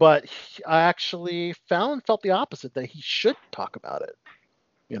 But Fallon felt the opposite, that he should talk about it.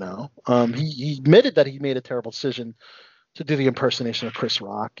 He admitted that he made a terrible decision to do the impersonation of Chris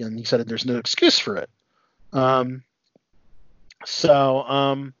Rock, and he said there's no excuse for it. There's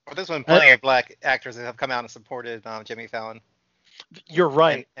been plenty of black actors that have come out and supported Jimmy Fallon. You're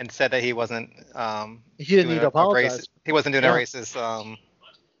right. And said that he wasn't. He didn't need to apologize. He wasn't doing a racist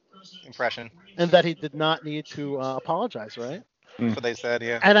impression. And that he did not need to apologize, right? That's what they said,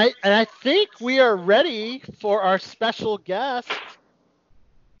 yeah. And I think we are ready for our special guest.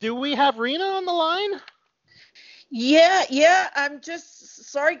 Do we have Rena on the line? Yeah. I'm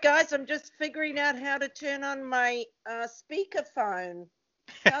just sorry, guys. I'm just figuring out how to turn on my speakerphone.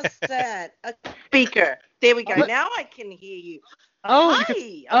 How's that? A speaker. There we go. Now I can hear you. Oh,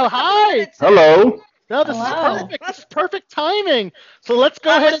 hi. Hi. Hello. No, this is perfect. This is perfect timing. So let's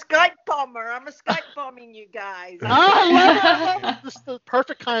go ahead. I'm a Skype bomber. I'm a Skype bombing you guys. I love it. This is the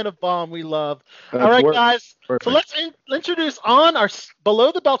perfect kind of bomb we love. All right, guys. Perfect. So let's introduce on our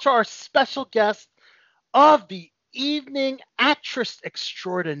Below the Belt show our special guest of the evening, actress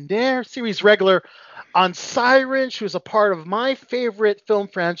extraordinaire, series regular on Siren. She was a part of my favorite film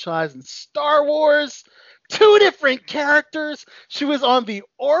franchise in Star Wars. 2 different characters. She was on The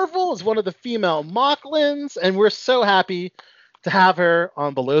Orville as one of the female Mocklins, and we're so happy to have her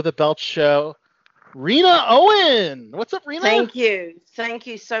on Below the Belt show. Rena Owen. What's up, Rena? Thank you. Thank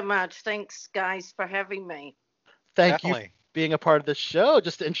you so much. Thanks, guys, for having me. Thank you for being a part of the show.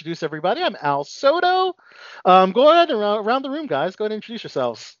 Just to introduce everybody, I'm Al Soto. Go ahead and around the room, guys. Go ahead and introduce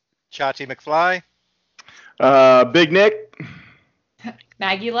yourselves. Chachi McFly. Big Nick.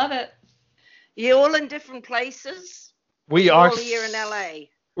 Maggie Lovett. You're all in different places? We are all here in LA.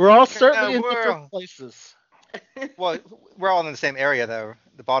 We're all certainly in different places. Well, we're all in the same area, though.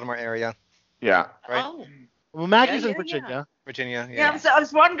 The Baltimore area. Yeah. Right? Oh. Well, Maggie's in Virginia. Yeah. Virginia, yeah. I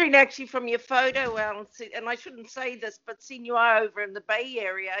was wondering, actually, from your photo, Al, and I shouldn't say this, but seeing you are over in the Bay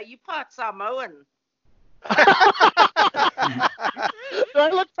Area, are you part Samoan? Do I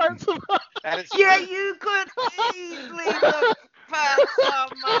look part Samoan? Yeah, you could easily look part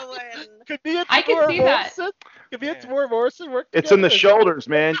Samoan. I can see that. Could be a Tamora Morrison. It's in the shoulders,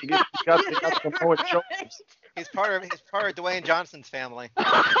 man. You got Samoan shoulders. He's part of Dwayne Johnson's family. There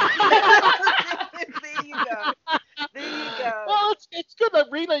you go. Well, it's good that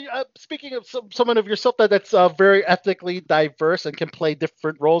Rena, speaking of someone of yourself that's very ethnically diverse and can play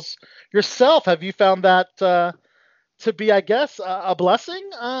different roles yourself, have you found that to be, I guess, a blessing?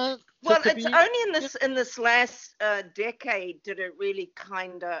 Well, it's only in this last decade did it really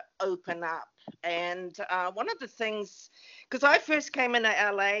kind of open up. And one of the things, because I first came into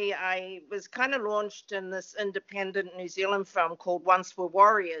LA, I was kind of launched in this independent New Zealand film called Once Were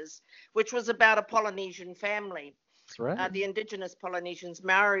Warriors, which was about a Polynesian family. That's right. The indigenous Polynesians,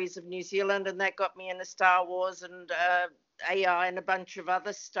 Maoris of New Zealand, and that got me into Star Wars and AI and a bunch of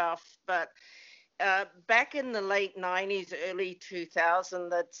other stuff. But back in the late 90s, early 2000s,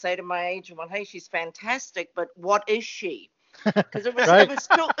 they'd say to my agent, well, hey, she's fantastic, but what is she? Because it was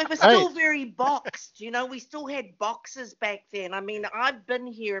still very boxed. We still had boxes back then. I mean, I've been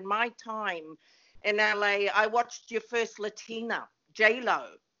here in my time in LA. I watched your first Latina, J-Lo,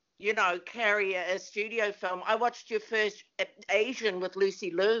 carry a studio film. I watched your first Asian with Lucy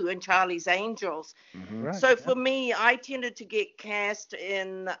Liu and Charlie's Angels. Mm-hmm. Right, so for me, I tended to get cast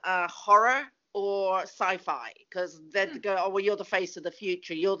in horror or sci-fi, because they'd go, oh, well, you're the face of the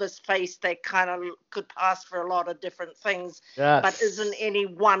future. You're this face that kind of could pass for a lot of different things, but isn't any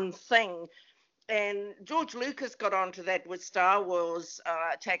one thing. And George Lucas got onto that with Star Wars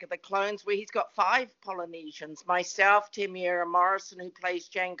Attack of the Clones, where he's got 5 Polynesians. Myself, Temuera Morrison, who plays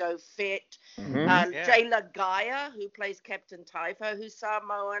Jango Fett, Jayla Gaia, who plays Captain Typho, who's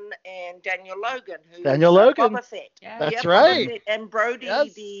Samoan, and Daniel Logan, who's Boba Fett. Yeah. That's right. Fett. And Brody,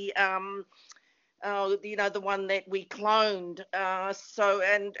 yes. the one that we cloned.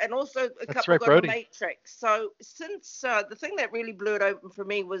 And also a couple got Brody. a Matrix. So since the thing that really blew it open for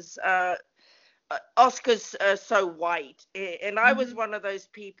me was Oscar's so white, and I was one of those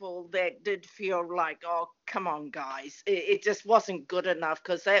people that did feel like, oh, come on, guys, it just wasn't good enough,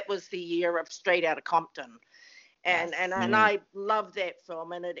 because that was the year of Straight Outta Compton. And I loved that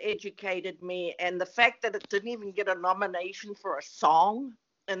film, and it educated me. And the fact that it didn't even get a nomination for a song,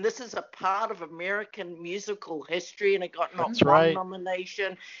 and this is a part of American musical history, and it got not one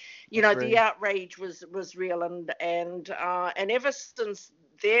nomination. The outrage was real, and ever since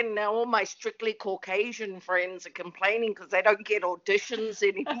then, now all my strictly Caucasian friends are complaining because they don't get auditions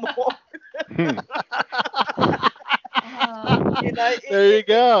anymore. There you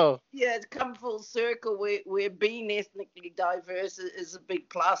go. Yeah, it's come full circle where being ethnically diverse is a big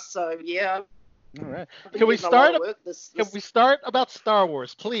plus. So yeah. All right. Can we start about Star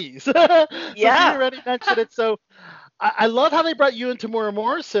Wars, please? Yeah. You already mentioned it. So I love how they brought you and Temuera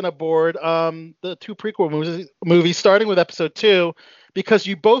Morrison aboard the 2 prequel movies, starting with Episode 2, because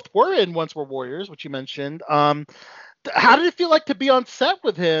you both were in Once Were Warriors, which you mentioned. How did it feel like to be on set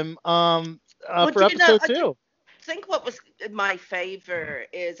with him for Episode 2? I think what was my favor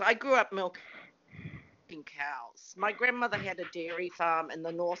is I grew up milking cows. My grandmother had a dairy farm in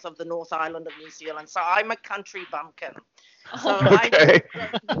the north of the North Island of New Zealand, so I'm a country bumpkin. So okay.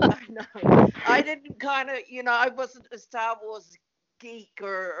 I didn't kind of, I wasn't a Star Wars geek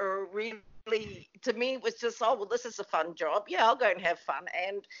or really, to me it was just, oh, well, this is a fun job. Yeah, I'll go and have fun.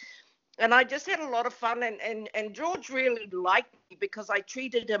 And I just had a lot of fun, and George really liked me because I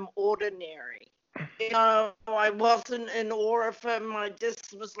treated him ordinary. I wasn't in awe of him. I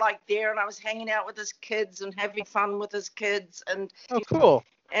just was like there, and I was hanging out with his kids and having fun with his kids. And oh, cool.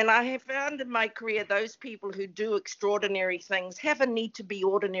 And I have found in my career those people who do extraordinary things have a need to be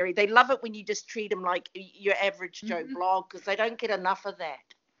ordinary. They love it when you just treat them like your average Joe blog, because they don't get enough of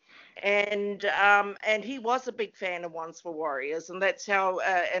that. And he was a big fan of Once Were Warriors, and that's how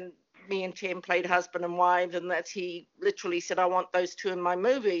and me and Tim played husband and wife, and he literally said, I want those 2 in my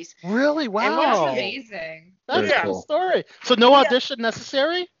movies. Really? Wow. And that's amazing. That's a cool story. So no audition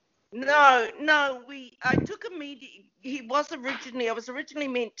necessary? No. I took immediately. I was originally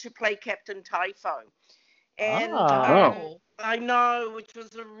meant to play Captain Typho. And I know, which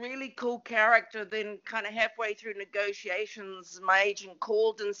was a really cool character. Then kind of halfway through negotiations, my agent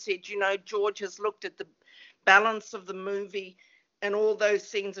called and said, George has looked at the balance of the movie, and all those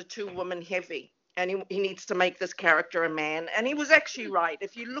scenes are too woman heavy, and he needs to make this character a man. And he was actually right.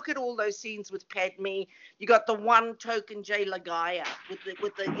 If you look at all those scenes with Padme, you got the one token Jayla Gaia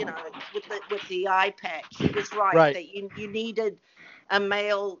with the eye patch. He was right. That you needed a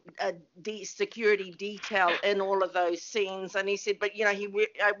male security detail in all of those scenes. And he said, but I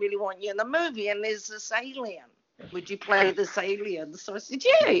really want you in the movie, and there's this alien. Would you play this alien? So I said,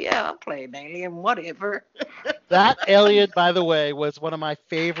 yeah, I'll play an alien, whatever. That alien, by the way, was one of my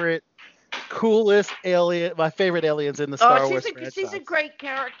favorite, coolest my favorite aliens in the Star Wars franchise. She's a great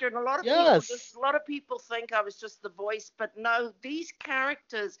character, and a lot of people think I was just the voice, but no, these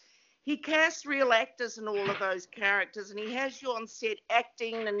characters, he casts real actors in all of those characters, and he has you on set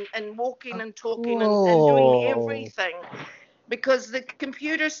acting and walking and talking and doing everything, because the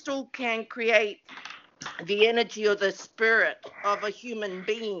computer still can create the energy or the spirit of a human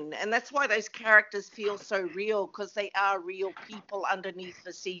being, and that's why those characters feel so real, because they are real people underneath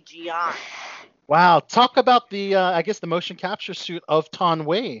the CGI. Wow, talk about the the motion capture suit of Ton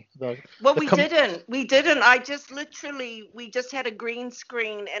Wei. We didn't. We just had a green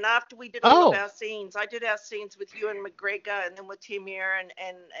screen, and after we did all of our scenes, I did our scenes with Ewan McGregor, and then with Temuera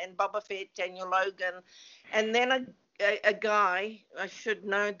and Boba Fett, Daniel Logan, and then a guy, I should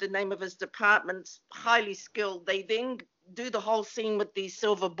know the name of his department, highly skilled. They then do the whole scene with these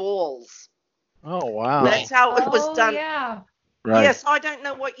silver balls. Oh, wow. That's how it was done. Yeah. Right. Yes, I don't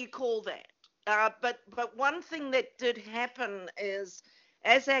know what you call that. But one thing that did happen is,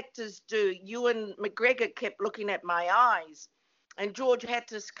 as actors do, Ewan McGregor kept looking at my eyes. And George had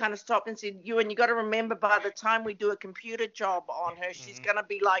to kind of stop and said, Ewan, you got to remember, by the time we do a computer job on her, she's going to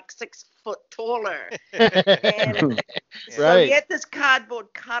be like 6 foot taller. And so he had this cardboard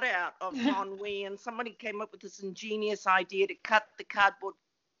cutout of Ton Wei, and somebody came up with this ingenious idea to cut the cardboard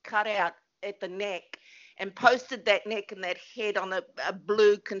cutout at the neck and posted that neck and that head on a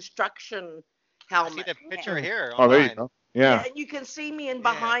blue construction helmet. I see the picture here. Oh, there you online. go. Yeah. And you can see me in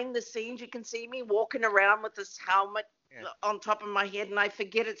behind the scenes. You can see me walking around with this helmet on top of my head, and I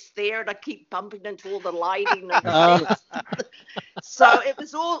forget it's there, and I keep bumping into all the lighting and the sets. So it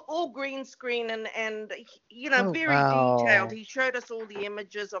was all green screen and you know, very detailed. He showed us all the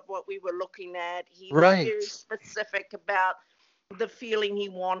images of what we were looking at. He was very specific about the feeling he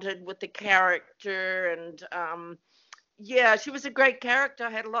wanted with the character, and yeah, she was a great character.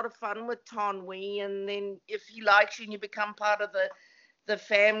 I had a lot of fun with Ton Wee, and then if he likes you and you become part of the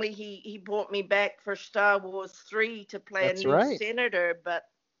family, he brought me back for Star Wars 3 to play a new senator, but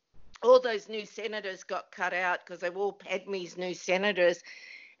all those new senators got cut out because they were all Padme's new senators,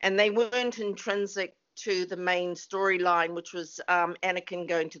 and they weren't intrinsic to the main storyline, which was Anakin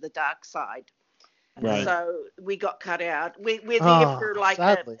going to the dark side. Right. So we got cut out. We're there for like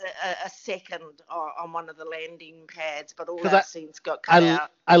a second on one of the landing pads, but all our scenes got cut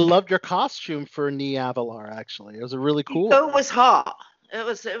out. I loved your costume for Nee Avalar, actually. It was a really cool. It was hot. It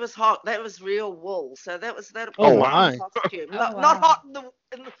was hot. That was real wool. So that was that. Oh my! Costume. Not hot in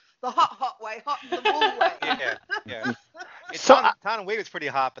the hot way, hot in the wool way. Yeah. Ton Wee was pretty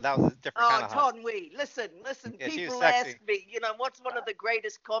hot, but that was a different kind of hot. Ton Wee. Listen. Yeah, people ask me, you know, what's one of the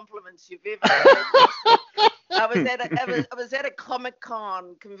greatest compliments you've ever had? I was at a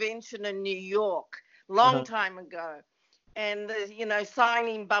Comic-Con convention in New York long time ago. And, you know,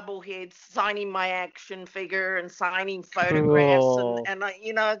 signing bubbleheads, signing my action figure and signing photographs. Cool. And I,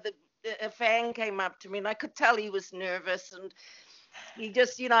 you know, a fan came up to me and I could tell he was nervous. And he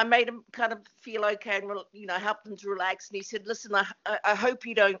just, you know, I made him kind of feel okay and, you know, helped him to relax. And he said, listen, I hope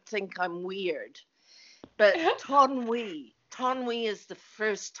you don't think I'm weird. But Ton Wee is the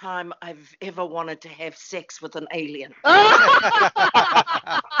first time I've ever wanted to have sex with an alien. Oh,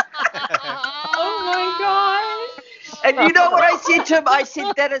 my God. And you know what I said to him? I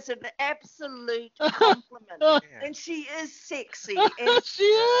said, that is an absolute compliment. Yeah. And she is sexy. And she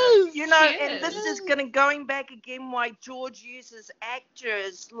is. You know, this is going back again why George uses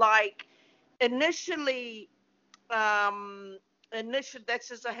actors like initially, that's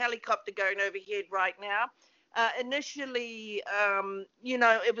just a helicopter going overhead right now. Initially, you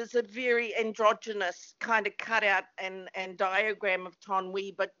know, it was a very androgynous kind of cutout and diagram of Ton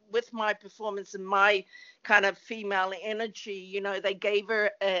Wee, but with my performance and my kind of female energy, you know, they gave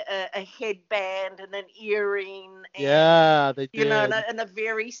her a headband and an earring. And, they did. You know, and a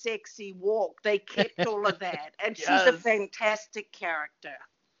very sexy walk. They kept all of that. And she's a fantastic character.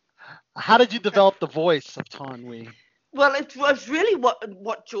 How did you develop the voice of Ton Wee? Well, it was really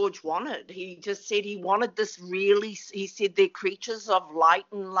what George wanted. He just said he wanted this really. He said they're creatures of light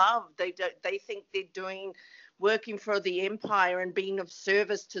and love. They think they're working for the Empire and being of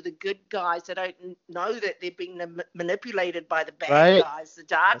service to the good guys. They don't know that they're being manipulated by the bad guys, the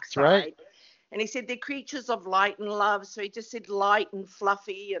dark side. Right. And he said they're creatures of light and love. So he just said light and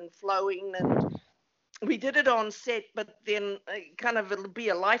fluffy and flowing. And we did it on set, but then it'll be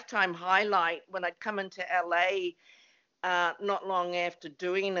a lifetime highlight when I'd come into LA. Not long after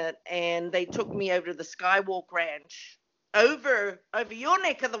doing it, and they took me over to the Skywalk Ranch, over your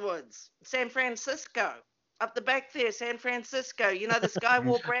neck of the woods, San Francisco, up the back there, San Francisco. You know the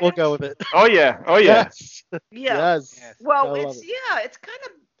Skywalk Ranch. We'll go with it. Oh yeah. Yes. Yeah. Yes. Well, it's kind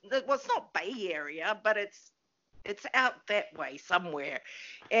of it's not Bay Area, but it's out that way somewhere,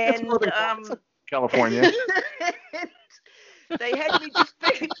 and California. They had me just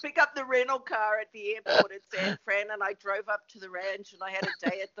pick up the rental car at the airport at San Fran, and I drove up to the ranch, and I had a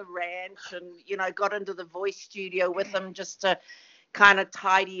day at the ranch, and, you know, got into the voice studio with them just to kind of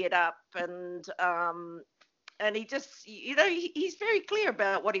tidy it up. And he just, you know, he's very clear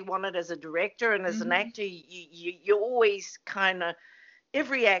about what he wanted as a director, and as an actor, you always kind of,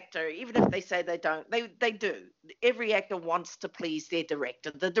 every actor, even if they say they don't, they do. Every actor wants to please their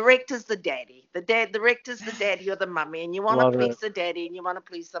director. The director's the daddy. The director's the daddy or the mummy, and you want to please the daddy and you want to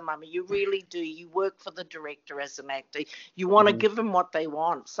please the mummy. You really do. You work for the director as an actor. You want to give them what they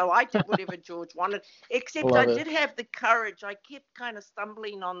want. So I did whatever George wanted, except I did have the courage. I kept kind of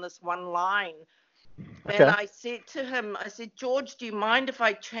stumbling on this one line. And I said to him, George, do you mind if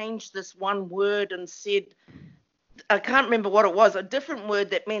I change this one word and said, I can't remember what it was, a different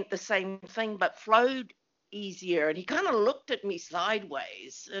word that meant the same thing but flowed easier? And he kind of looked at me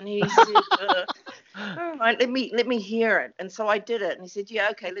sideways, and he said, all right, let me hear it. And so I did it, and he said, yeah,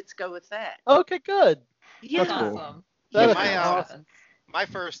 okay, let's go with that. Okay, good. Yeah. That's cool. Awesome. My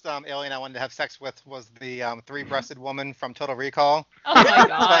first alien I wanted to have sex with was the three-breasted woman from Total Recall. Oh my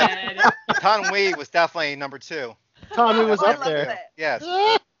God. Ton Wee was definitely number 2. Ton Wee was up there. Yes.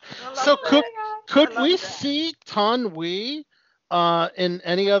 So could we see Ton Wee in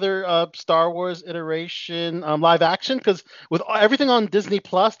any other Star Wars iteration live action? Because with everything on Disney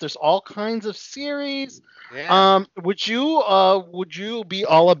Plus, there's all kinds of series. Yeah. Would you be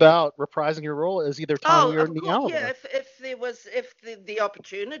all about reprising your role as either Tommy or Of course, Nealva? yeah. If the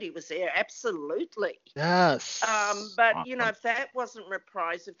opportunity was there, absolutely. Yes. But if that wasn't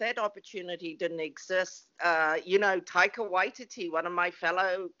reprised, if that opportunity didn't exist, Taika Waititi, one of my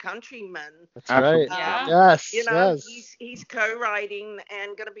fellow countrymen, That's right. Yeah. Yes. yes. Yes. he's co-writing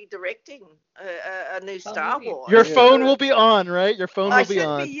and going to be directing a new Star movie. Wars. Your phone will be on, right? Your phone will be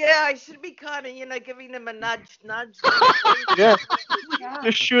on. I should be kind of, giving him a nudge. Yeah.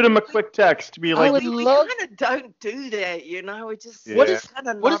 Just shoot him a quick text. Be like, would we love- kind of don't do that, It just What is- kind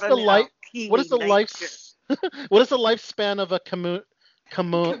of what is not the in our life- Kiwi What is the nature. what is the lifespan of a Kaminoan?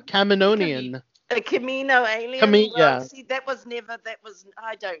 A Camino alien? Yeah. See, I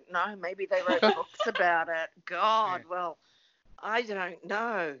don't know. Maybe they wrote books about it. God, well, I don't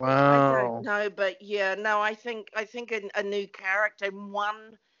know. Wow. I don't know, but I think a new character,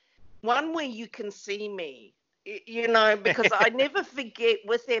 one where you can see me, because I never forget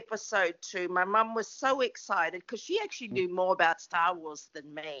with episode 2, my mum was so excited because she actually knew more about Star Wars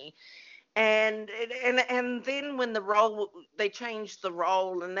than me. And then when they changed the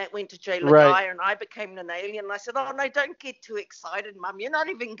role and that went to Jay Lagaya and I became an alien, and I said, oh no, don't get too excited, Mum. You're not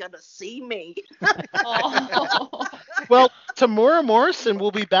even going to see me. Well, Tamora Morrison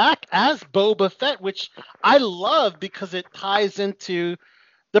will be back as Boba Fett, which I love because it ties into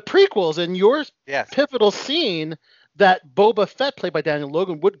the prequels and your pivotal scene that Boba Fett, played by Daniel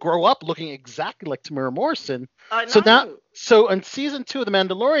Logan, would grow up looking exactly like Tamora Morrison. I know. So in season 2 of The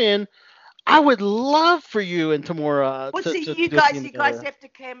Mandalorian, I would love for you and Tamora Well, to you do a scene guys together. have to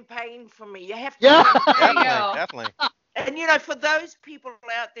campaign for me. You have to. Yeah. Definitely. And for those people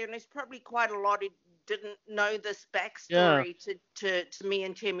out there, and there's probably quite a lot who didn't know this backstory to me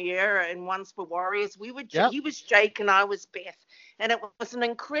and Temiera in Once Were Warriors. He was Jake and I was Beth, and it was an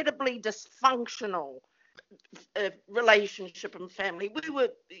incredibly dysfunctional relationship and family. We were,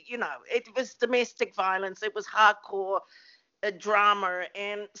 it was domestic violence. It was hardcore drama.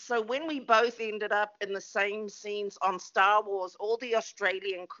 And so when we both ended up in the same scenes on Star Wars, all the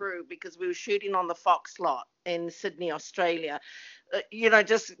Australian crew, because we were shooting on the Fox lot in Sydney, Australia,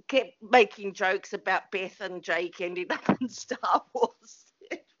 just kept making jokes about Beth and Jake ending up in Star Wars.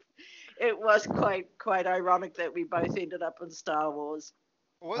 It was quite ironic that we both ended up in Star Wars.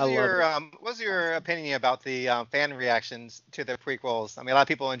 What was your opinion about the fan reactions to the prequels? I mean, a lot of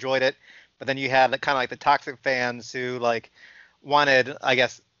people enjoyed it, but then you had kind of like the toxic fans who wanted, I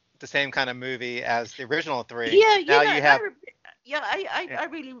guess, the same kind of movie as the original 3. I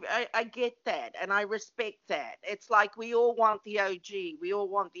get that, and I respect that. It's like we all want the OG, we all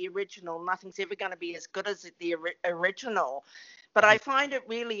want the original. Nothing's ever going to be as good as the original. But I find it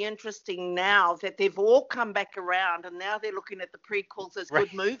really interesting now that they've all come back around, and now they're looking at the prequels as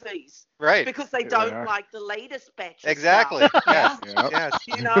good movies. Right. Because they don't like the latest batch. Exactly. Yes. Yes.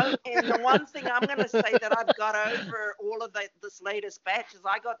 And the one thing I'm going to say that I've got over all of this latest batch is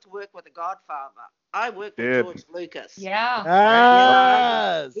I got to work with The Godfather. I worked with George Lucas. Yeah.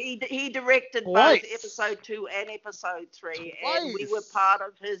 Yes. He directed both episode 2 and episode 3, and we were part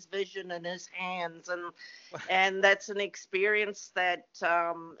of his vision and his hands, and that's an experience that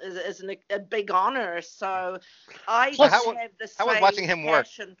is a big honor. So I have the same watching him work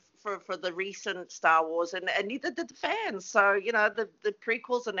passion for the recent Star Wars, and neither did the fans. So the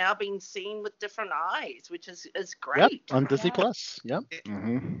prequels are now being seen with different eyes, which is great. Yep, on Disney Plus. Yep.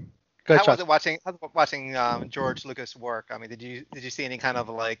 Mm-hmm. How was it watching George Lucas work? I mean, did you see any kind of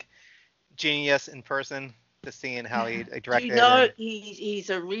genius in person? Just seeing how he directed. He's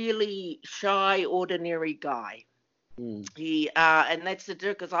a really shy, ordinary guy. He and that's the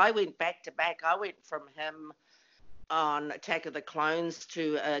deal, because I went back to back. I went from him on Attack of the Clones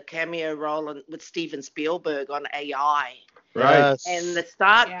to a cameo role with Steven Spielberg on AI. Right. Yes. And the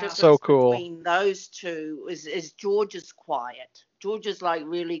stark difference between those two is George is quiet. George is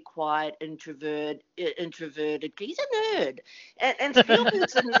really quiet, introverted. He's a nerd, and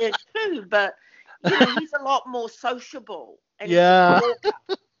Spielberg's a nerd too, but he's a lot more sociable. And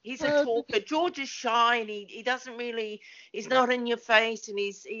he's a talker. George is shy, and he doesn't really. He's not in your face, and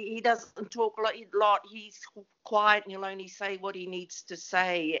he doesn't talk a lot. He's quiet, and he'll only say what he needs to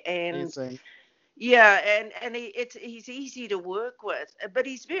say. And amazing. Yeah, and he's easy to work with, but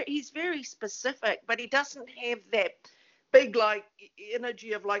he's very specific. But he doesn't have that big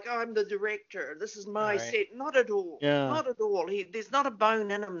energy of I'm the director. This is my set. Not at all. Yeah. Not at all. There's not a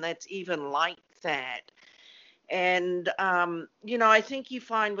bone in him that's even like that. And I think you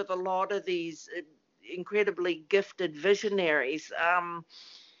find with a lot of these incredibly gifted visionaries.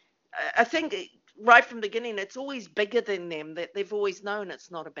 I think right from the beginning, it's always bigger than them. That they've always known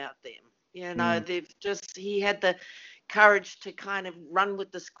it's not about them. You know, he had the courage to kind of run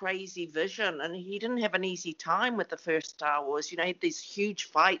with this crazy vision, and he didn't have an easy time with the first Star Wars. You know, he had these huge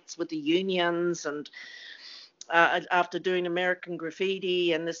fights with the unions, and after doing American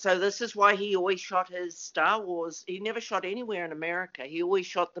Graffiti, and so this is why he always shot his Star Wars. He never shot anywhere in America. He always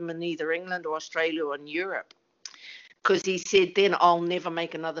shot them in either England or Australia or in Europe, because he said, then I'll never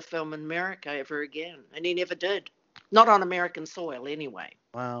make another film in America ever again, and he never did. Not on American soil, anyway.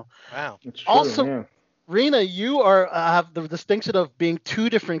 Wow. It's true, Also, yeah. Rena, you have the distinction of being two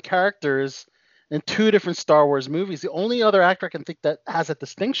different characters in two different Star Wars movies. The only other actor I can think that has that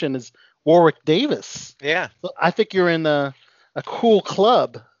distinction is Warwick Davis. Yeah. So I think you're in a cool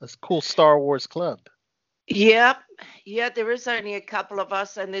club, a cool Star Wars club. Yeah, there is only a couple of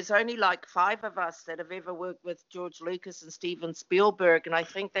us, and there's only like 5 of us that have ever worked with George Lucas and Steven Spielberg, and I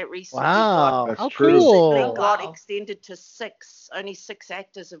think that recently got extended to 6. Only 6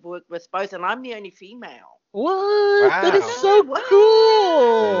 actors have worked with both, and I'm the only female. What? Wow. That is so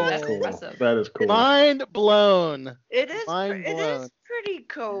cool. That's impressive. That is cool. Mind blown. It is. Mind It blown. is pretty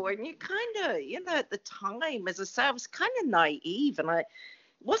cool, and you kind of, you know, at the time, as I say, I was kind of naive, and it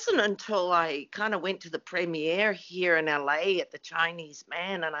wasn't until I kind of went to the premiere here in LA at the Chinese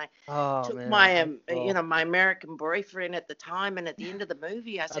Man, and I took my, you know, my American boyfriend at the time, and at the end of the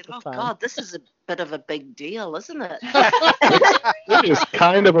movie, I said, "Oh God, this is a bit of a big deal, isn't it?" It is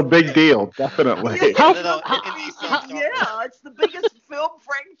kind of a big deal, definitely. Yeah, it's the biggest film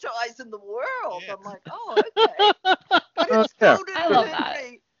franchise in the world. I'm like, oh, okay. But it still didn't hit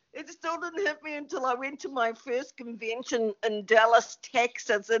me. It still didn't hit me until I went to my first convention in Dallas,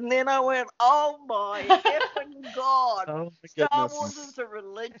 Texas, and then I went, oh my effing God. Oh my Star goodness. Wars is a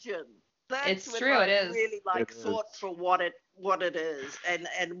religion. That's It's when true, I it is. really thought for what it is and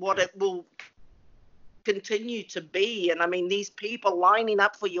what it will continue to be. And I mean, these people lining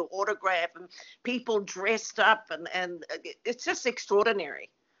up for your autograph and people dressed up, and it's just extraordinary.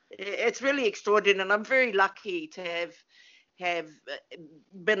 It's really extraordinary, and I'm very lucky to have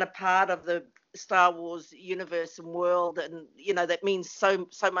been a part of the Star Wars universe and world, and you know that means so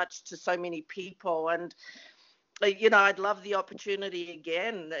much to so many people. And you know, I'd love the opportunity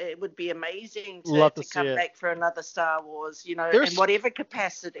again. It would be amazing to come back for another Star Wars, you know, in whatever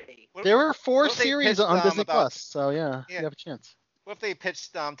capacity. There were 4 series on Disney Plus, so yeah, you have a chance. What if they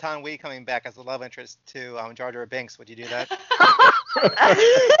pitched Tom Wee coming back as a love interest to Jar Jar Binks? Would you do that? Well,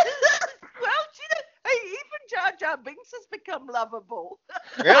 you know, hey, even Jar Jar Binks has become lovable.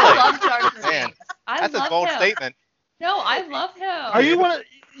 Really? I love Jar Jar Man, Binks. that's a bold statement. No, I love him. Are you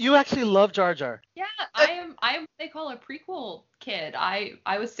you actually love Jar Jar? Yeah, I am what they call a prequel kid. I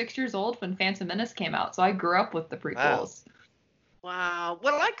was 6 years old when Phantom Menace came out, so I grew up with the prequels. Wow.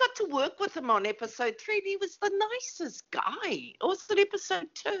 Well, I got to work with him on episode 3, and he was the nicest guy. Or was it episode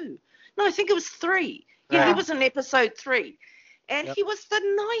 2? No, I think it was 3. Yeah, he was in episode 3. And he was the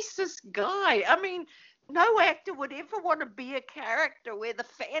nicest guy. I mean, no actor would ever want to be a character where the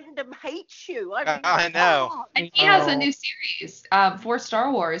fandom hates you. I know. God. And he has a new series for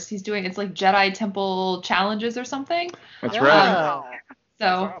Star Wars. He's doing, it's like Jedi Temple Challenges or something. That's right.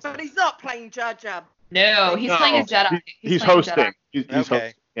 So, but he's not playing Jar Jar. No, he's playing a Jedi. He's playing a hosting. Jedi. He's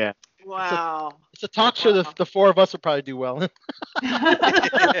hosting. Yeah. Wow. It's a talk show that the 4 of us would probably do well in. 5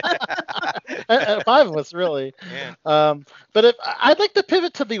 of us, really. Yeah. But I'd like to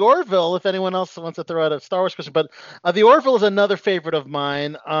pivot to the Orville, if anyone else wants to throw out a Star Wars question. But the Orville is another favorite of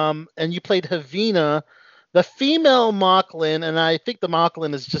mine. And you played Havina, the female Moclan, and I think the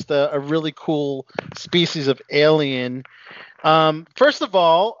Moclan is just a really cool species of alien. First of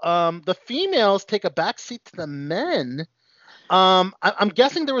all, the females take a backseat to the men. I'm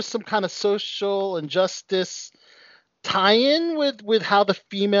guessing there was some kind of social injustice tie-in with how the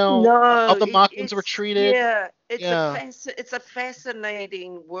female of the Moclans were treated. Yeah, it's a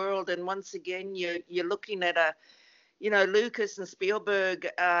fascinating world, and once again, you're looking at Lucas and Spielberg.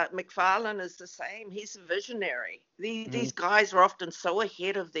 McFarlane is the same. He's a visionary. These guys are often so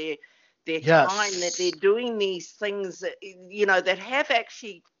ahead of their time that they're doing these things that, that have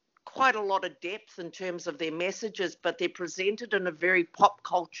actually quite a lot of depth in terms of their messages, but they're presented in a very pop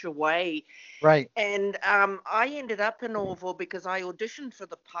culture way. Right. And I ended up in Orville because I auditioned for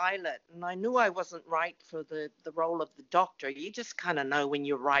the pilot, and I knew I wasn't right for the role of the Doctor. You just kind of know when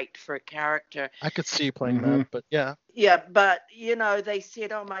you're right for a character. I could see you playing that, but yeah. Yeah, but, they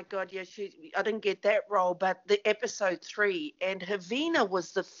said, oh, my God, I didn't get that role, but the episode 3, and Havina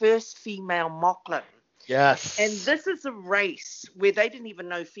was the first female Moclan. Yes. And this is a race where they didn't even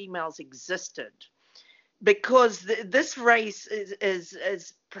know females existed. because this race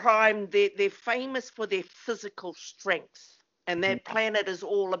is primed. They're famous for their physical strength, and that planet is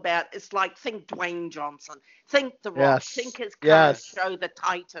all about. It's like, think Dwayne Johnson, think The Rock, think his current show, The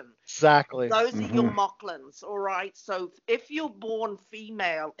Titan. Exactly. Those are your Mocklins, all right. So if you're born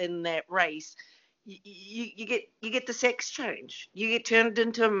female in that race, you get the sex change. You get turned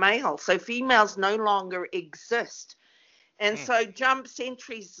into a male. So females no longer exist. And so jump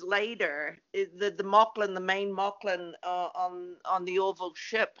centuries later, the Mocklin, the main Mocklin on the Orville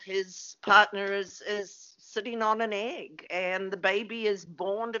ship, his partner is sitting on an egg, and the baby is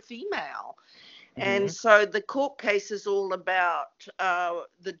born a female. And so the court case is all about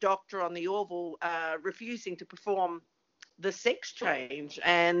the doctor on the Orville refusing to perform the sex change.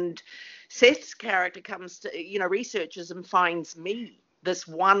 And Seth's character comes to, researches and finds me, this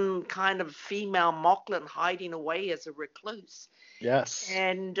one kind of female Mocklin hiding away as a recluse. Yes.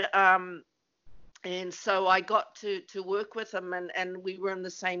 And so I got to work with him, and we were in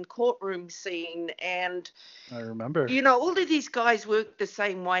the same courtroom scene. And I remember. All of these guys work the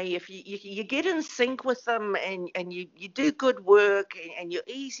same way. If you get in sync with them and you do good work and you're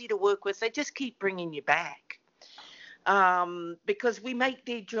easy to work with, they just keep bringing you back. Because we make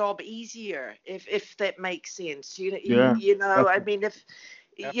their job easier, if that makes sense. I mean,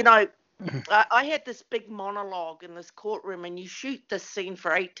 I had this big monologue in this courtroom, and you shoot this scene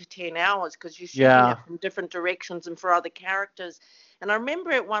for 8 to 10 hours because you're shooting it from different directions and for other characters. And I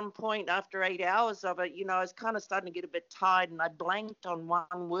remember at one point, after 8 hours of it, I was kind of starting to get a bit tired, and I blanked on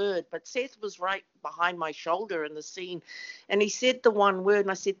one word. But Seth was right behind my shoulder in the scene, and he said the one word,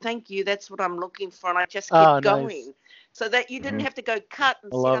 and I said, "Thank you, that's what I'm looking for." And I just kept going. Nice. So that you didn't have to go cut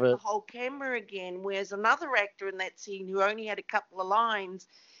and set up the whole camera again. Whereas another actor in that scene who only had a couple of lines,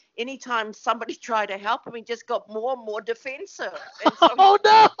 anytime somebody tried to help him, he just got more and more defensive. And so and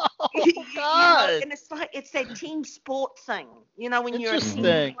it's that team sport thing. When you're a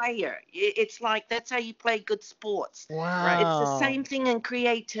team player, it's like that's how you play good sports. Wow. It's the same thing in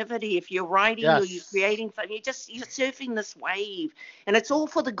creativity. If you're writing or you're creating something, you're surfing this wave, and it's all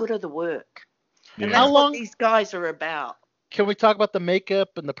for the good of the work. And that's what these guys are about. Can we talk about the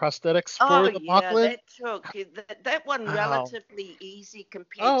makeup and the prosthetics for the Mocklin? That one relatively easy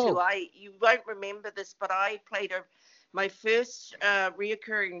compared to you won't remember this, but I played my first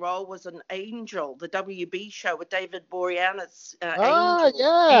reoccurring role was an Angel, the WB show with David Boreanaz. Angel. Angel.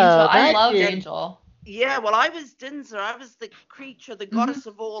 I loved Angel. Yeah, well, I was Dinser. I was the creature, the goddess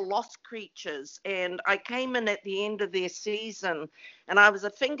of all lost creatures. And I came in at the end of their season, and I was a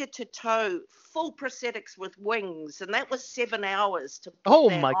finger to toe, full prosthetics with wings. And that was 7 hours to put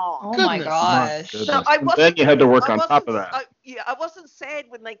that on. Oh, my gosh. So then you had to work on top of that. I wasn't sad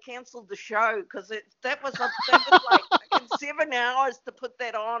when they canceled the show, because that was like 7 hours to put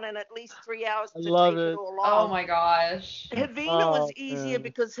that on, and at least 3 hours to take it all off. Oh, my gosh. Havina was easier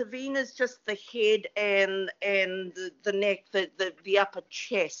because Havina's just the head and the neck, the upper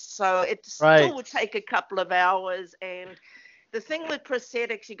chest. So it still would take a couple of hours. And the thing with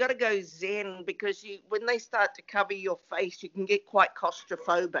prosthetics, you got to go zen, because when they start to cover your face, you can get quite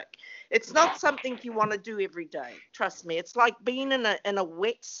claustrophobic. It's not something you want to do every day. Trust me. It's like being in a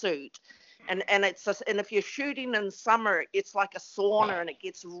wetsuit. And if you're shooting in summer, it's like a sauna, and it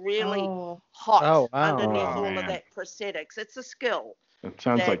gets really hot underneath all of that prosthetics. It's a skill. It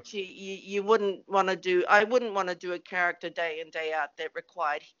sounds like you wouldn't want to do. I wouldn't want to do a character day in, day out that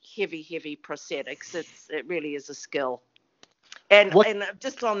required heavy prosthetics. It really is a skill. And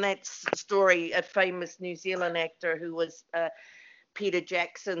just on that story, a famous New Zealand actor who was Peter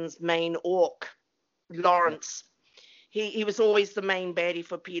Jackson's main orc, Lawrence. He was always the main baddie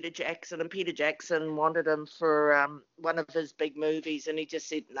for Peter Jackson, and Peter Jackson wanted him for one of his big movies, and he just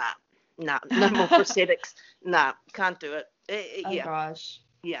said, no more prosthetics. Can't do it. Oh, gosh.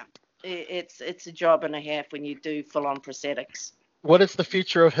 Yeah, it's a job and a half when you do full-on prosthetics. What is the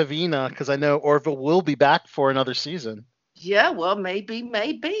future of Havina? Because I know Orville will be back for another season. Yeah, well, maybe. All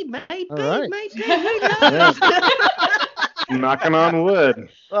right. Maybe. Who knows? Knocking on wood.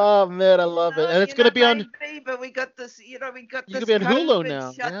 Oh man, I love it, and it's going to be on. But we got this, this be on Hulu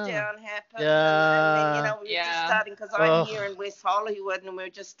now. Shutdown happen. Yeah. And then, we're just starting, because I'm here in West Hollywood, and we're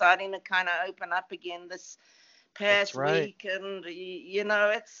just starting to kind of open up again this past week, and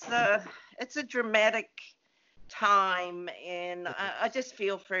it's a dramatic time, and I just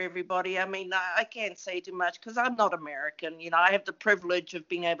feel for everybody. I mean, I can't say too much because I'm not American. I have the privilege of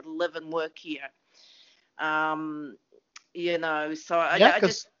being able to live and work here. So I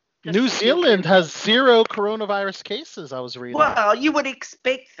just New Zealand has 0 coronavirus cases, I was reading. Well, you would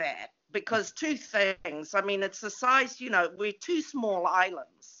expect that, because two things. I mean, it's the size, we're 2 small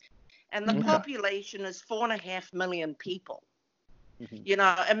islands. and the population is 4.5 million people. You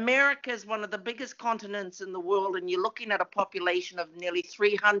know, America is one of the biggest continents in the world, and you're looking at a population of nearly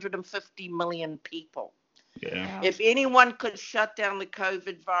 350 million people. Yeah. If anyone could shut down the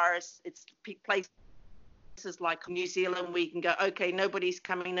COVID virus, it's places like New Zealand where you can go, okay, nobody's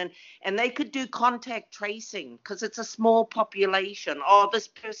coming in, and they could do contact tracing because it's a small population. Oh, this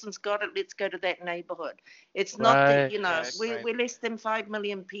person's got it, let's go to that neighborhood. It's not that, you know, we're less than 5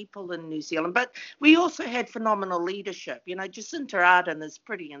 million people in New Zealand, but we also had phenomenal leadership. You know, Jacinta Ardern is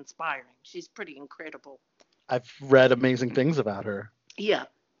pretty inspiring. She's pretty incredible. I've read amazing things about her. Yeah.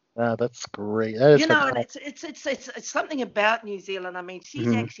 That's great. That is, you know, and it's something about New Zealand. I mean,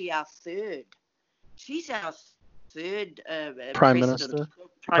 she's actually our third. She's our third Prime Minister,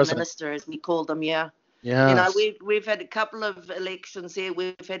 as we call them. Yeah. Yeah. You know, we've had a couple of elections here.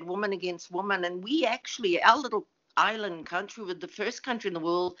 We've had woman against woman, and we actually, our little island country, was the first country in the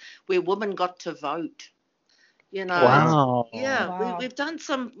world where women got to vote. You know. Wow. Yeah. Wow. We've done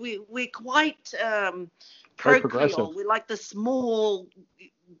some. We're quite progressive. We're like the small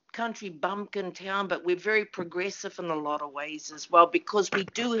country bumpkin town, but we're very progressive in a lot of ways as well, because we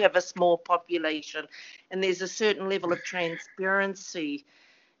do have a small population, and there's a certain level of transparency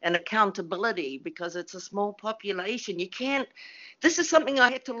and accountability because it's a small population. You can't. This is something I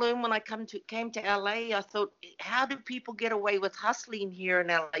had to learn when I came to LA. I thought, how do people get away with hustling here in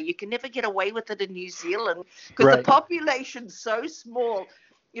LA? You can never get away with it in New Zealand because the population's so small.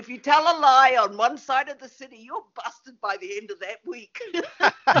 If you tell a lie on one side of the city, you're busted by the end of that week.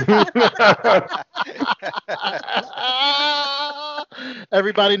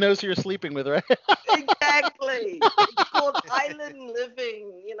 Everybody knows who you're sleeping with, right? Exactly. It's called island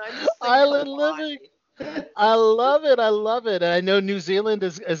living. You know, island living. I love it. I love it. And I know New Zealand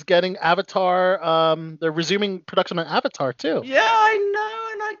is getting Avatar. They're resuming production on Avatar too. Yeah, I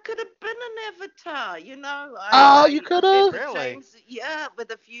know, and I could have been an Avatar. You know. You could have. Really? Yeah,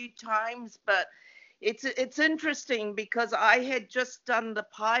 with a few times, but it's interesting because I had just done the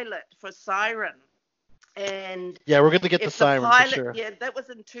pilot for Siren, and yeah, we're going to get the Siren pilot, for sure. Yeah, that was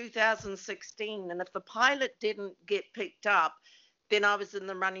in 2016, and if the pilot didn't get picked up, then I was in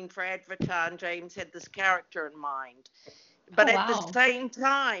the running for Avatar, and James had this character in mind. But at the same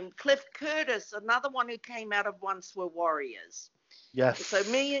time, Cliff Curtis, another one who came out of Once Were Warriors. Yes. So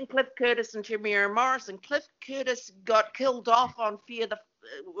me and Cliff Curtis and Tamira Morrison. Cliff Curtis got killed off on Fear the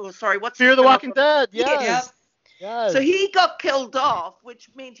Walking Dead. Yes. Yes. So he got killed off, which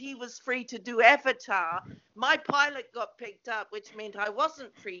meant he was free to do Avatar. My pilot got picked up, which meant I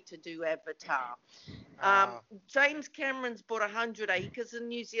wasn't free to do Avatar. James Cameron's bought 100 acres in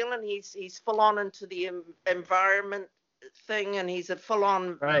New Zealand. He's full on into the environment thing, and he's a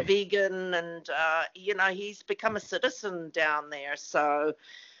full-on vegan, and you know, he's become a citizen down there. So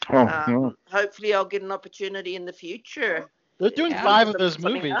hopefully I'll get an opportunity in the future. They're doing 5 of those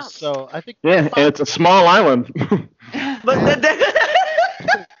movies, so I think. Yeah, and it's a small island. But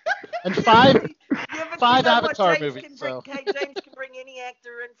and 5 Avatar movies. James can bring any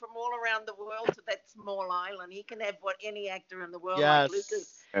actor in from all around the world to that small island. He can have any actor in the world. Yes. Like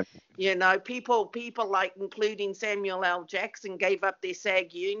Lucas. You know, people like, including Samuel L. Jackson, gave up their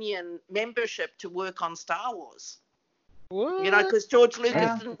SAG union membership to work on Star Wars. What? You know, because George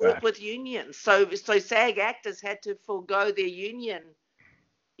Lucas didn't work with unions, so SAG actors had to forego their union.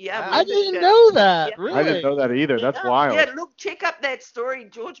 Yeah, I didn't know that. Yeah. Really? I didn't know that either. That's wild. Yeah, look, check up that story,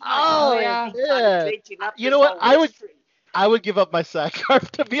 George. You know what? I would give up my SAG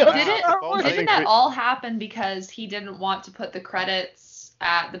card to be honest. Didn't that all happen because he didn't want to put the credits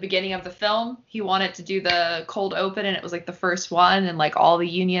at the beginning of the film? He wanted to do the cold open, and it was like the first one, and like all the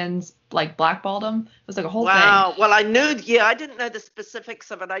unions like blackballed him. It was like a whole thing. Wow. Well, I didn't know the specifics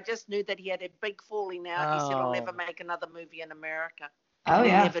of it. I just knew that he had a big falling out. He said he'll never make another movie in America. Oh, He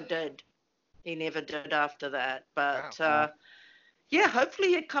never did. He never did after that. But yeah,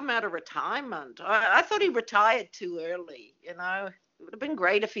 hopefully he'd come out of retirement. I thought he retired too early. You know, it would have been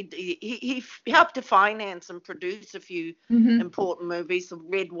great if he helped to finance and produce a few important movies. The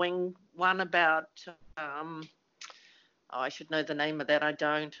Red Wing one about I should know the name of that. I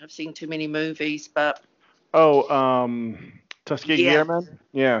don't. I've seen too many movies, but Tuskegee Airmen.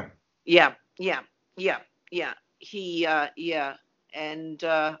 Yeah. He and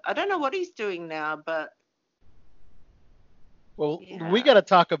I don't know what he's doing now, but we got to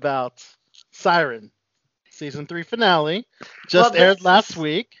talk about Siren season 3 finale just aired last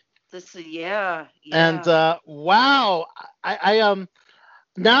week. And wow, I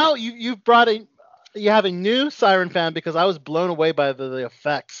now you've brought you have a new Siren fan, because I was blown away by the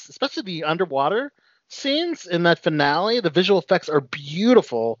effects, especially the underwater scenes in that finale. The visual effects are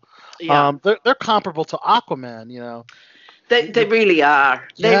beautiful. Yeah. They're comparable to Aquaman, you know. They really are.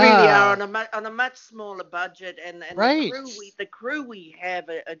 They Yeah. really are on a much smaller budget, and Right. the crew we have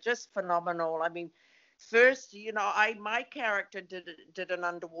are just phenomenal. I mean, first, my character did an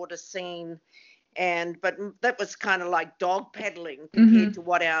underwater scene, but that was kind of like dog paddling compared to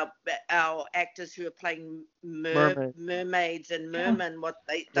what our actors who are playing mermaids and mermen, what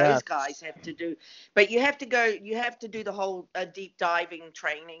those guys have to do. But you have to do the whole deep diving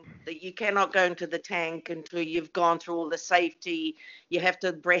training. That you cannot go into the tank until you've gone through all the safety. You have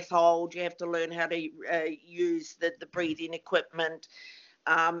to breath hold. You have to learn how to use the breathing equipment.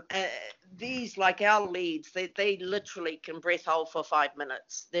 These, like our leads, they literally can breath hold for 5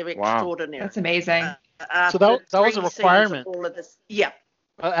 minutes. They're extraordinary. That's amazing. So that was a requirement. All of this. Yeah.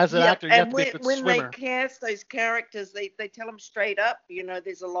 As an actor, you have to be a good when swimmer. they cast those characters, they tell them straight up.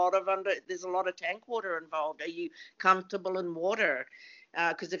 There's a lot of tank water involved. Are you comfortable in water?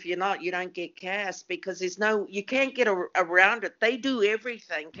 Because if you're not, you don't get cast, because you can't get around it. They do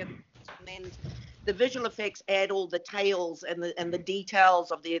everything, and then the visual effects add all the tails and the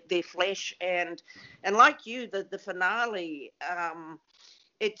details of their flesh, and like the finale.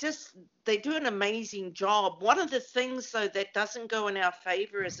 They do an amazing job. One of the things, though, that doesn't go in our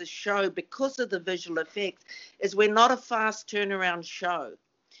favor as a show because of the visual effects is we're not a fast turnaround show.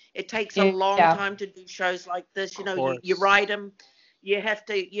 It takes a long time to do shows like this. You write them, you have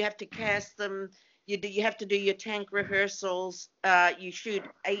to cast them. You have to do your tank rehearsals. You shoot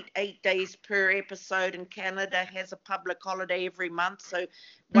eight days per episode, and Canada has a public holiday every month. So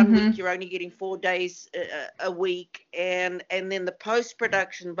one week you're only getting 4 days a week. And then the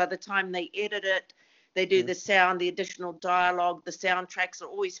post-production, by the time they edit it, they do the sound, the additional dialogue, the soundtracks are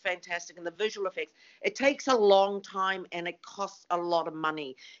always fantastic, and the visual effects. It takes a long time, and it costs a lot of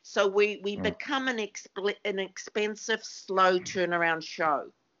money. So we become an expensive, slow turnaround show.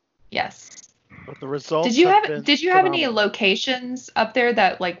 Yes. But the results. Did you have any locations up there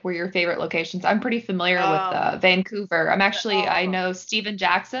that were your favorite locations? I'm pretty familiar with Vancouver. I know Steven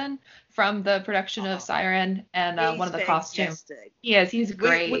Jackson from the production of Siren and one of the costumes. He's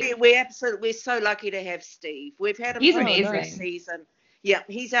great. We're so lucky to have Steve. We've had him for every season. Yeah,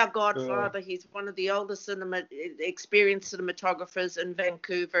 he's our godfather. He's one of the oldest experienced cinematographers in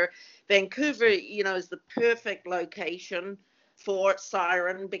Vancouver. Vancouver, is the perfect location for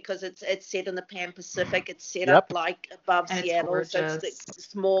Siren because it's set in the Pan Pacific. It's set up like above Seattle, so it's a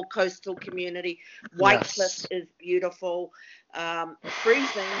small coastal community. White Cliff is beautiful.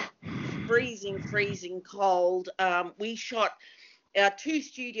 Freezing cold. We shot our 2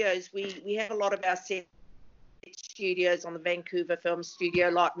 studios. We have a lot of our set studios on the Vancouver Film Studio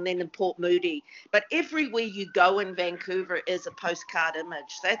lot, and then in Port Moody. But everywhere you go in Vancouver is a postcard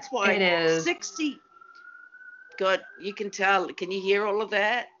image. That's why it is 60. Good. You can tell. Can you hear all of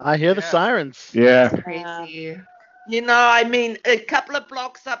that? I hear the sirens. Yeah. Crazy. A couple of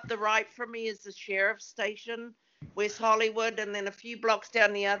blocks up the right from me is the sheriff's station, West Hollywood, and then a few blocks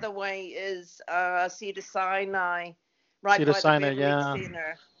down the other way is Cedars-Sinai, right by the Beverly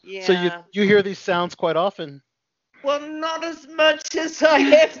Center. Yeah. So you hear these sounds quite often? Well, not as much as I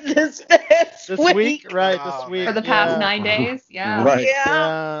have this past week. Right, this week. For the past 9 days, yeah. Right.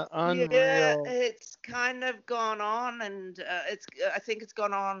 Yeah, unreal. Yeah, it's kind of gone on, and I think it's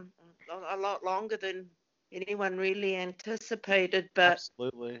gone on a lot longer than anyone really anticipated, but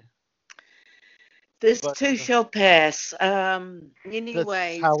absolutely. This too shall pass.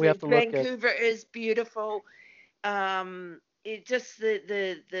 Anyway, how we have to Vancouver is beautiful. It just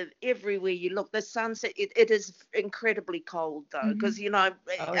the everywhere you look, the sunset. It is incredibly cold though, because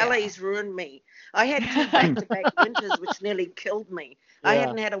LA's ruined me. I had 2 back-to-back winters, which nearly killed me. Yeah. I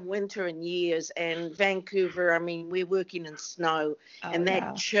hadn't had a winter in years, and Vancouver. I mean, we're working in snow and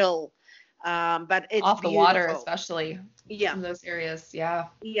that chill. But it's off the beautiful. Water, especially. Yeah. In those areas, yeah.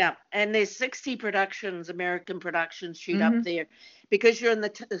 Yeah, and there's 60 productions, American productions, shoot up there, because you're in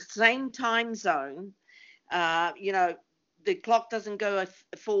the same time zone. The clock doesn't go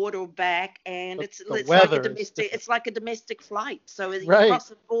forward or back, and it's like a domestic. It's like a domestic flight. So you cross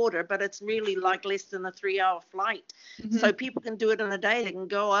the border, but it's really like less than a 3-hour flight. Mm-hmm. So people can do it in a day. They can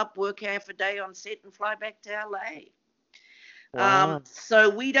go up, work half a day on set, and fly back to LA. Wow.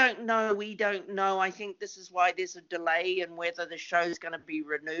 So we don't know. I think this is why there's a delay in whether the show's going to be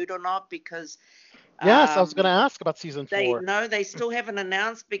renewed or not, because yes, I was going to ask about season 4. They still haven't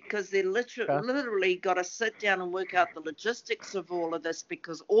announced, because they literally got to sit down and work out the logistics of all of this,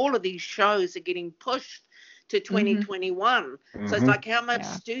 because all of these shows are getting pushed to 2021. Mm-hmm. So it's like, how much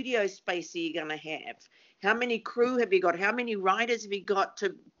studio space are you going to have? How many crew have you got? How many writers have you got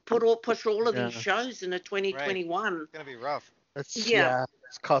to push all of these shows into 2021? Right. It's going to be rough.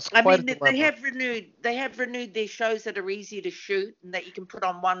 It's cost I quite mean, a dilemma. they have renewed their shows that are easy to shoot and that you can put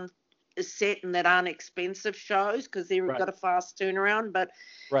on one set and that aren't expensive shows because they've Right. got a fast turnaround. But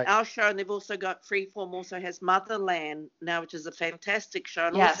Right. our show, and they've also got Freeform, also has Motherland now, which is a fantastic show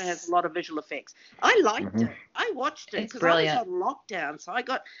and Yes. also has a lot of visual effects. I liked Mhm. it. I watched it It's because I was brilliant. on lockdown. So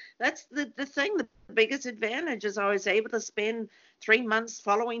that's the thing. The biggest advantage is I was able to spend 3 months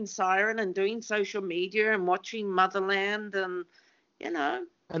following Siren and doing social media and watching Motherland and, you know.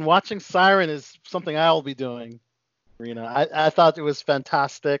 And watching Siren is something I'll be doing, Rena. I thought it was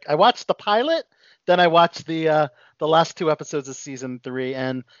fantastic. I watched the pilot, then I watched the last 2 episodes of season 3,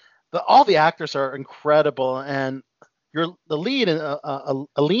 and all the actors are incredible. And the lead,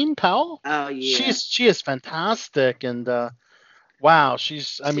 Aline Powell, Oh, yeah. she is fantastic. And wow, she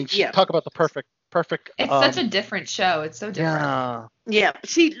Yeah. talk about the perfect. It's such a different show. It's so different. Yeah. Yeah,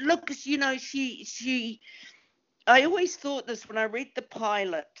 she looks, I always thought this when I read the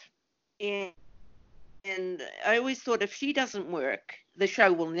pilot, and I always thought if she doesn't work, the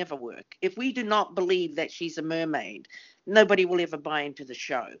show will never work. If we do not believe that she's a mermaid, nobody will ever buy into the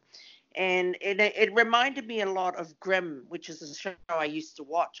show. And it reminded me a lot of Grimm, which is a show I used to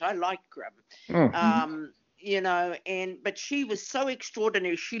watch. I like Grimm. But she was so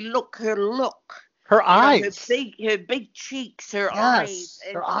extraordinary. Her look, her eyes, her big cheeks, her yes, eyes,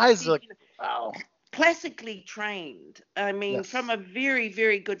 and her eyes look wow. Classically trained. I mean, Yes. from a very,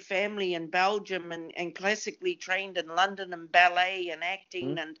 very good family in Belgium and classically trained in London and ballet and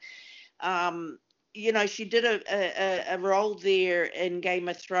acting. And, she did a role there in Game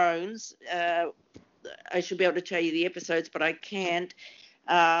of Thrones. I should be able to tell you the episodes, but I can't.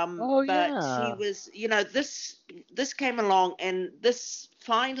 But yeah. she was, this came along and this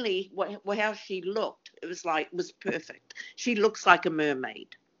finally, how she looked, it was perfect. She looks like a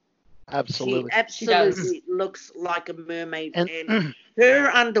mermaid. Absolutely. She absolutely looks like a mermaid. And her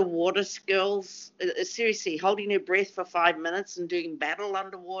underwater skills, seriously, holding her breath for 5 minutes and doing battle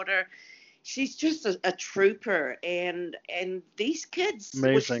underwater, she's just a trooper. And these kids,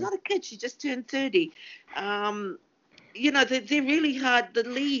 well, she's Amazing. not a kid, she just turned 30. They're really hard. The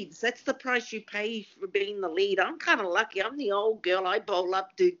leads, that's the price you pay for being the lead. I'm kind of lucky. I'm the old girl. I bowl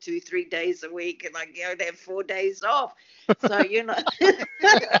up, do 2-3 days a week, and I go to have 4 days off. So,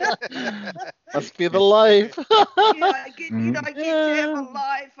 Must be the life. I get to have a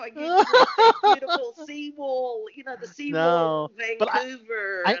life. I get to see beautiful seawall, the seawall in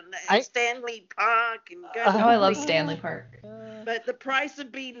Vancouver and Stanley Park. And go to I love Stanley Park. But the price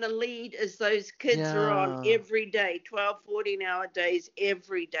of being the lead is those kids are on every day, 12, 14-hour days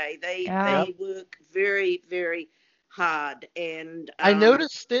every day. They work very, very hard. And I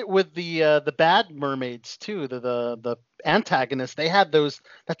noticed it with the Bad Mermaids too. The antagonists, they had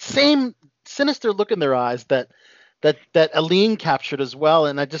that same sinister look in their eyes that Aline captured as well.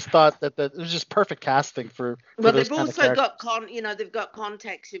 And I just thought that it was just perfect casting for well, those they've kind of also characters. got they've got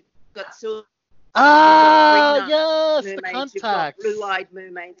contacts. You've got silver. Yes, mermaids, the you've got contacts. blue-eyed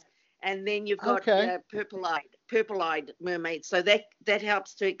mermaids, and then you've got purple-eyed mermaids. So that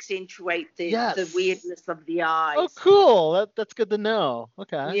helps to accentuate the weirdness of the eyes. Oh, cool. That's good to know.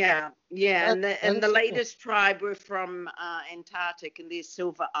 Okay. Yeah. And the cool. latest tribe were from Antarctic, and they're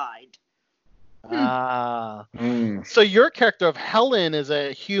silver-eyed. So your character of Helen is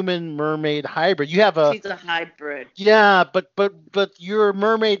a human mermaid hybrid. You have She's a hybrid. Yeah, but your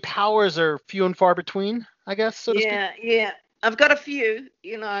mermaid powers are few and far between, I guess, so to speak. Yeah. I've got a few.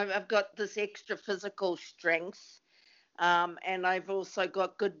 I've got this extra physical strength. And I've also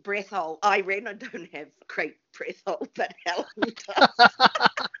got good breath hold. I don't have great breath hold, but Helen does.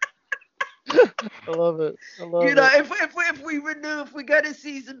 I love it. If we renew, if we go to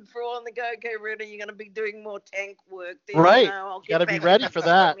season 4 and they go, okay, Rena, you're going to be doing more tank work. Then, right. I'll You got to be back ready into for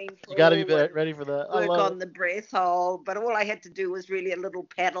that. swimming You got to be pool ready for that. Work on the breath hold, but all I had to do was really a little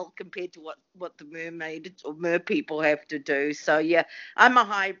paddle compared to what the mermaid or mer people have to do. So yeah, I'm a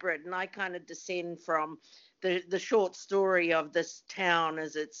hybrid, and I kind of descend from the short story of this town.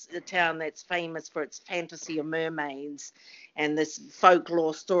 Is it's a town that's famous for its fantasy of mermaids, and this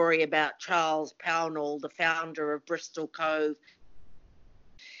folklore story about Charles Pownall, the founder of Bristol Cove,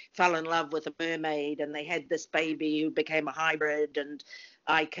 fell in love with a mermaid, and they had this baby who became a hybrid, and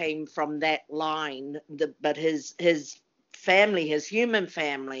I came from that line. But his family, his human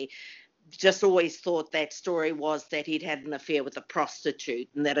family, just always thought that story was that he'd had an affair with a prostitute,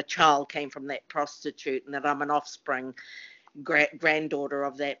 and that a child came from that prostitute, and that I'm an offspring granddaughter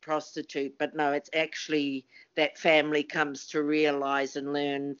of that prostitute. But no, it's actually that family comes to realize and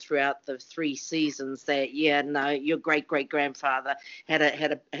learn throughout the 3 seasons that your great grandfather had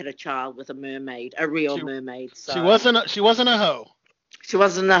a child with a mermaid, a real mermaid. So she wasn't a hoe. She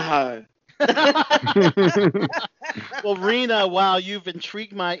wasn't a hoe. Well, Rena, wow, you've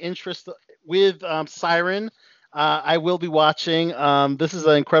intrigued my interest with Siren. I will be watching. This is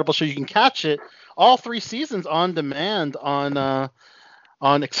an incredible show. You can catch it all 3 seasons on demand on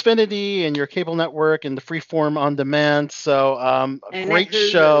Xfinity and your cable network and the Freeform on demand. So a great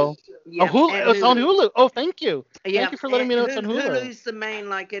show. Yeah, Hulu. It's on Hulu. Oh, thank you. Yeah, Thank you for letting me know it's on Hulu. Hulu's the main,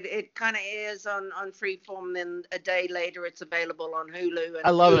 like it kind of airs on Freeform, then a day later it's available on Hulu. And I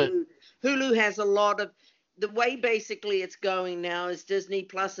love it. Hulu has a lot of, the way basically it's going now is Disney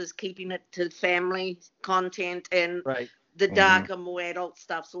Plus is keeping it to family content, and the darker, more adult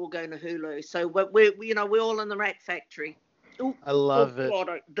stuff's all going to Hulu. So we're all in the rat factory. Ooh, I love it.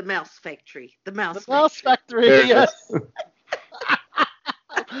 The mouse factory. The mouse factory. Yes.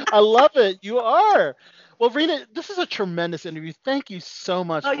 I love it. You are. Well, Rena, this is a tremendous interview. Thank you so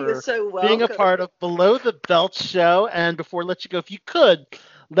much for you're so being a part of Below the Belt show. And before I let you go, if you could,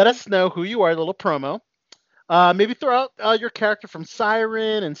 let us know who you are, a little promo. Maybe throw out your character from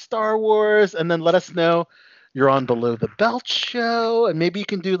Siren and Star Wars, and then let us know you're on Below the Belt show. And maybe you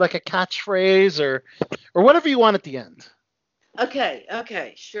can do like a catchphrase or whatever you want at the end.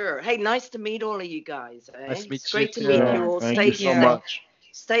 Okay, sure. Hey, nice to meet all of you guys. Nice to meet it's great you to too. meet you all. Thank Stay you so safe. much.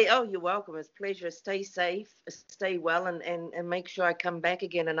 You're welcome. It's a pleasure. Stay safe, stay well, and make sure I come back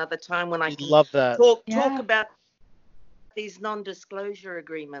again another time when I can love that. talk about these non-disclosure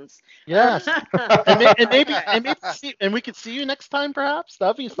agreements. Yes. and we could see you next time, perhaps.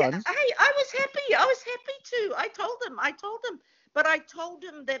 That'd be fun. Yeah, I was happy to. I told him. But I told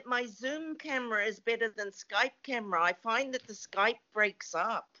him that my Zoom camera is better than Skype camera. I find that the Skype breaks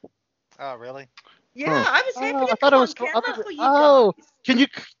up. Oh, really? Yeah, I was happy to I come thought it was on camera for you Oh, guys. can you?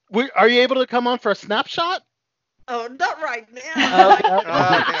 Are you able to come on for a snapshot? Oh, not right now.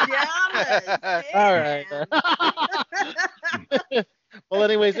 All right. Well,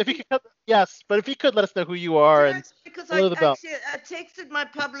 anyways, if you could, if you could let us know who you are and because below the belt. I texted my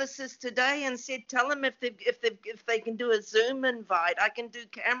publicist today and said, tell them if they can do a Zoom invite, I can do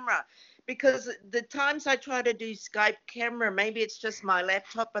camera, because the times I try to do Skype camera, maybe it's just my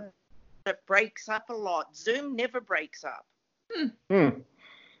laptop, but it breaks up a lot. Zoom never breaks up.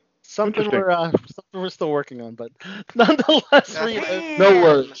 Something we're still working on, but nonetheless,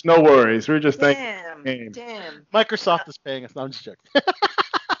 no worries. We're just Damn. Microsoft is paying us. No, I'm just joking.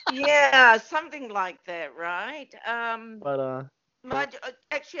 Yeah, something like that, right?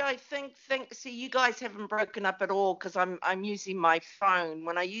 Actually, I think. See, you guys haven't broken up at all because I'm using my phone.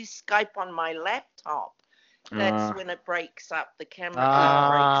 When I use Skype on my laptop, that's when it breaks up. The camera breaks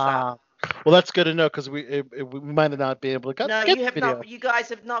up. Well, that's good to know because we might not be able to get you have video. not. You guys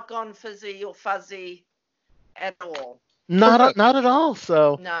have not gone fizzy or fuzzy at all. Not at all.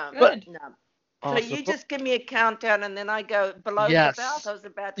 So no. Awesome. So you just give me a countdown and then I go below the belt. I was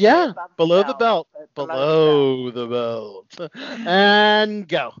about to say above below the belt. Below the belt. And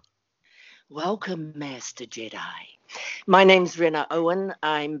go. Welcome, Master Jedi. My name's Rena Owen.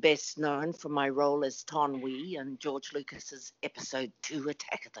 I'm best known for my role as Ton Wee in George Lucas's Episode 2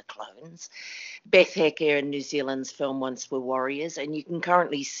 Attack of the Clones, Beth Hecker in New Zealand's film Once Were Warriors, and you can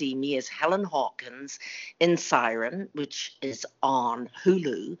currently see me as Helen Hawkins in Siren, which is on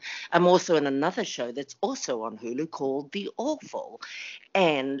Hulu. I'm also in another show that's also on Hulu called The Awful,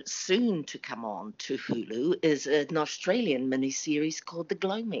 and soon to come on to Hulu is an Australian miniseries called The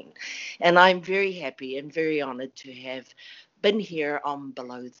Gloaming, and I'm very happy and very honoured to have been here on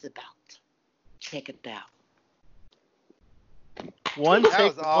Below the Belt. Check it out. One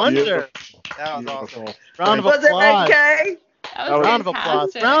take wonder. That was awesome. Round of applause. Was it okay? Round of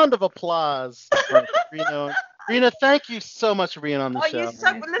applause. Round of applause. Rena, thank you so much for being on the show.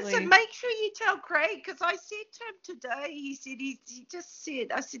 Listen, make sure you tell Craig, because I said to him today, he just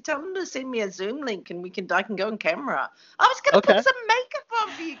said, I said, tell him to send me a Zoom link and I can go on camera. I was going to put some makeup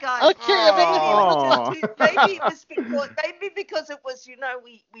on for you guys. Okay. Maybe because it was,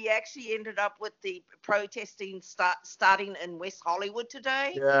 we actually ended up with the protesting starting in West Hollywood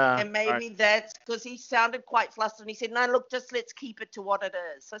today. Yeah. And maybe that's because he sounded quite flustered and he said, no, look, just let's keep it to what it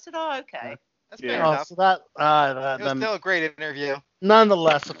is. So I said, oh, okay. That's fair enough. So that it was still a great interview.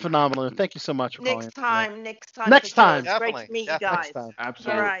 Nonetheless, phenomenal. Thank you so much for calling. Next time. Next time. It's great to meet you guys.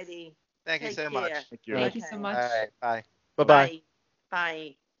 Absolutely. Alrighty. Thank you so much. Thank you so much. All right. Bye. Bye-bye.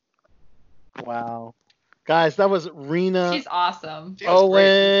 Bye. Wow. Guys, that was Rena. She's awesome.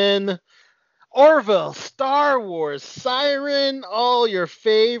 Owen. Orville, Star Wars, Siren, all your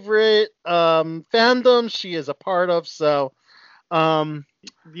favorite fandoms she is a part of. So,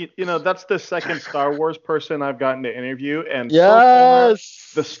 You know, that's the second Star Wars person I've gotten to interview, and so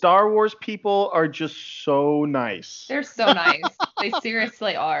Yes. far, the Star Wars people are just so nice. They're so nice. They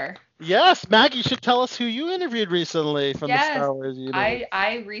seriously are. Yes, Maggie, you should tell us who you interviewed recently from the Yes, Star Wars universe.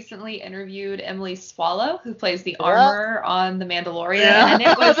 I recently interviewed Emily Swallow, who plays the armor on The Mandalorian, and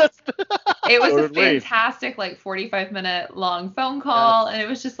it was So a did we. fantastic 45-minute long phone call, and it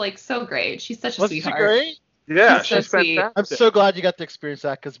was just like so great. She's such a Wasn't she sweetheart. great? Yeah, She's so she's sweet. fantastic. I'm so glad you got to experience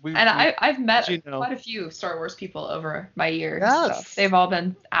that because And I've met you know. quite a few Star Wars people over my years. Yes. So they've all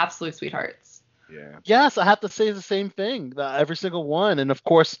been absolute sweethearts. Yeah. Yes, I have to say the same thing. Every single one, and of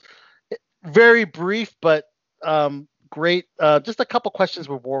course, very brief but great. Just a couple questions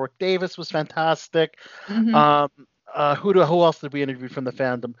with Warwick Davis was fantastic. Mhm. Who else did we interview from the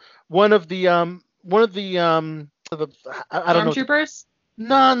fandom? One of the I don't know. Stormtroopers?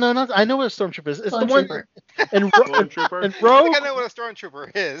 No. I know what a stormtrooper is. It's the one Stormtrooper. in Stormtrooper? in I Rogue. think I know what a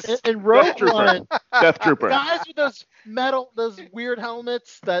stormtrooper is. In Rogue Trooper. One, Death Trooper. guys with those weird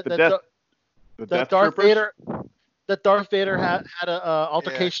helmets that The that Death Darth Troopers? Vader had a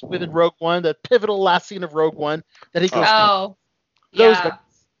altercation with in Rogue One, the pivotal last scene of Rogue One that he goes. Oh, Those yeah. guys.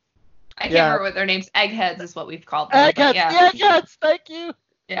 I can't Yeah. remember what their names. Eggheads is what we've called them. but Eggheads, Yeah. the Eggheads, thank you.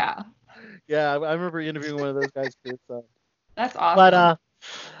 Yeah. Yeah, I remember interviewing one of those guys too. So. That's awesome.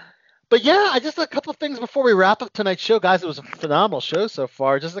 But yeah, just a couple of things before we wrap up tonight's show, guys. It was a phenomenal show so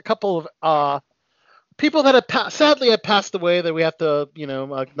far. Just a couple of people that have sadly have passed away that we have to,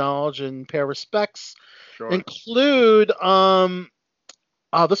 acknowledge and pay our respects. Sure. Include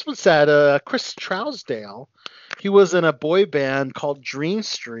this one's sad. Chris Trousdale. He was in a boy band called Dream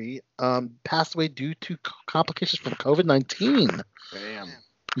Street. Passed away due to complications from COVID-19. Damn.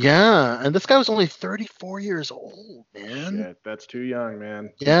 Yeah, and this guy was only 34 years old, man. Shit, that's too young,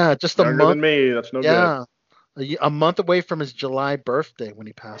 man. Yeah, just a Younger month. than me. That's no Yeah, a month away from his July birthday when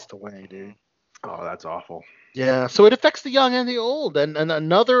he passed away, dude. good. Oh, that's awful. Yeah, so it affects the young and the old. And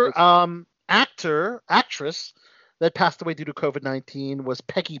another actress that passed away due to COVID-19 was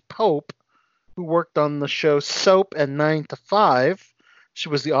Peggy Pope, who worked on the show Soap and 9 to 5. She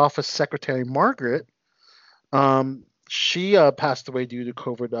was the office secretary, Margaret. She passed away due to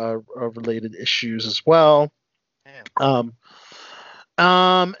COVID related issues as well.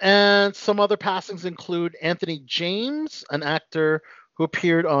 And some other passings include Anthony James, an actor who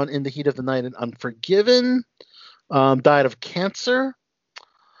appeared on In the Heat of the Night and Unforgiven, died of cancer.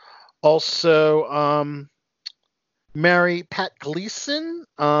 Also, Mary Pat Gleason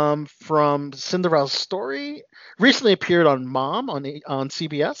from Cinderella's Story recently appeared on Mom on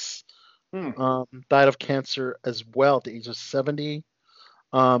CBS. Died of cancer as well at the age of 70.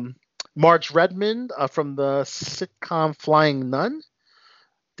 Marge Redmond from the sitcom Flying Nun,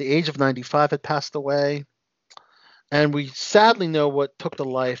 the age of 95, had passed away. And we sadly know what took the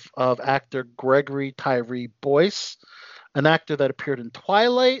life of actor Gregory Tyree Boyce, an actor that appeared in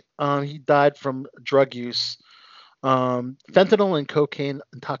Twilight. He died from drug use, fentanyl and cocaine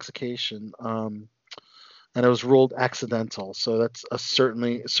intoxication. And it was ruled accidental. So that's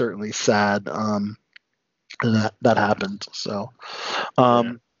certainly sad that happened. So,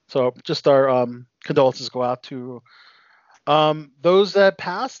 so just our condolences go out to those that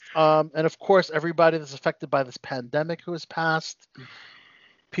passed, and of course everybody that's affected by this pandemic who has passed.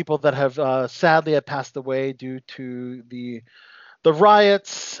 People that have sadly have passed away due to the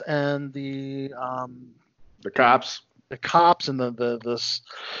riots and the cops, and the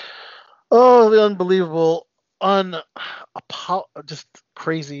unbelievable, just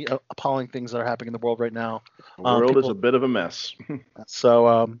crazy, appalling things that are happening in the world right now. The world is a bit of a mess.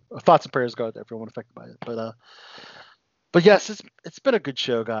 So thoughts and prayers go out to everyone affected by it. But yes, it's been a good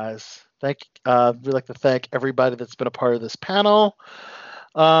show, guys. We'd like to thank everybody that's been a part of this panel.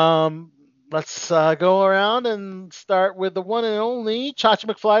 Let's go around and start with the one and only Chachi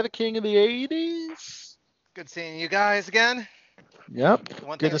McFly, the king of the 80s. Good seeing you guys again. Yep.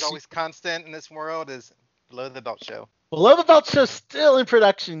 One thing that's always constant in this world is Below the Belt Show. Below the Belt Show still in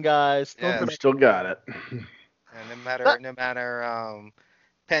production, guys. Still got it. And no matter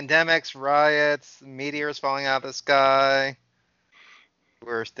pandemics, riots, meteors falling out of the sky,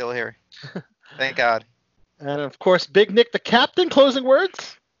 we're still here. Thank God. And of course, Big Nick, the captain, closing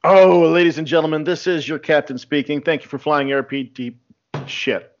words. Oh, ladies and gentlemen, this is your captain speaking. Thank you for flying Air BT.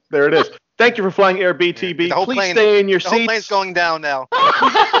 Shit, there it is. Thank you for flying Air BTB. The whole Please plane, stay in your the whole seats plane's going down now.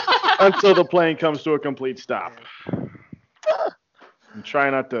 until the plane comes to a complete stop. And try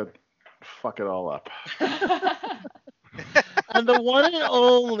not to fuck it all up. And the one and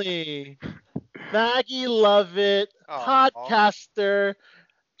only Maggie Lovett, podcaster,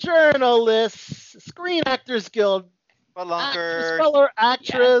 journalist, Screen Actors Guild Spelunker, speller,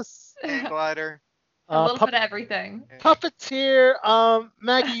 actress, Yes. glider. A little bit of everything. puppeteer.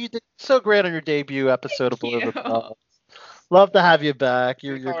 Maggie, you did so great on your debut episode of Below the you. Belt. Love to have you back.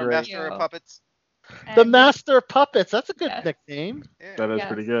 You're Call her great. Master of Puppets. The And- Master of Puppets. That's a good Yes. nickname. Yeah. That is Yes.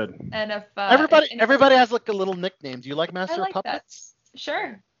 pretty good. And if Everybody has like a little nickname. Do you like I Master like of that. Puppets?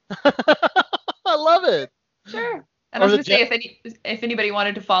 Sure. I love it. Sure. And Or I was the going to say, if anybody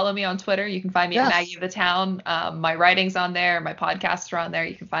wanted to follow me on Twitter, you can find me Yes. at Maggie of the Town. My writing's on there. My podcasts are on there.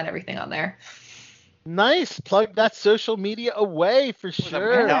 You can find everything on there. Nice. Plug that social media away for Was that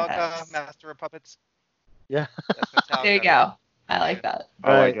sure. Yeah. Metallica, Master of Puppets? Yeah. That's Metallica. There you go. I like that.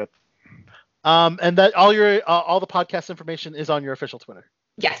 I like it. And that all the podcast information is on your official Twitter.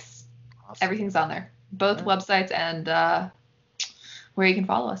 Yes. Awesome. Everything's on there. Both Yeah. websites and where you can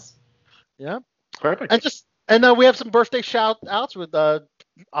follow us. Yeah. Perfect. And we have some birthday shout outs with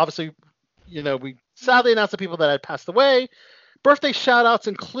obviously, we sadly announced the people that had passed away. Birthday shout outs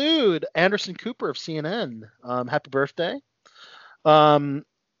include Anderson Cooper of CNN. Happy birthday.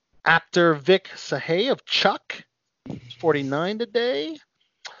 Actor Vic Sahay of Chuck, 49 today.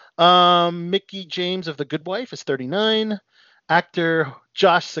 Mickey James of The Good Wife is 39. Actor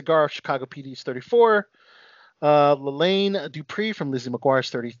Josh Segar of Chicago PD is 34. Lelaine Dupree from Lizzie McGuire is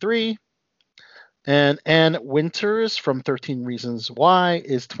 33. And Ann Winters from 13 Reasons Why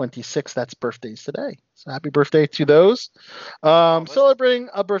is 26. That's birthdays today. So happy birthday to those. Celebrating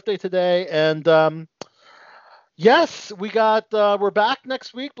a birthday today. And yes, we're back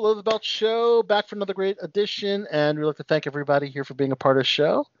next week, Below the Belt Show, back for another great edition. And we'd like to thank everybody here for being a part of the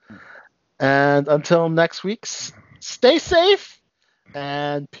show. And until next week, stay safe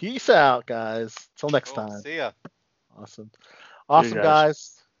and peace out, guys. Until next time. See ya. Awesome. See you Awesome,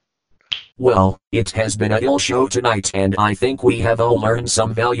 guys. Well, it has been a ill show tonight and I think we have all learned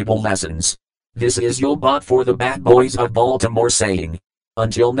some valuable lessons. This is your bot for the Bad Boys of Baltimore saying,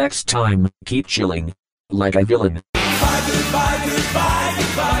 until next time, keep chilling. Like a villain. Goodbye, goodbye, goodbye,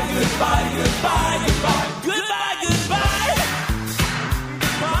 goodbye, goodbye, goodbye.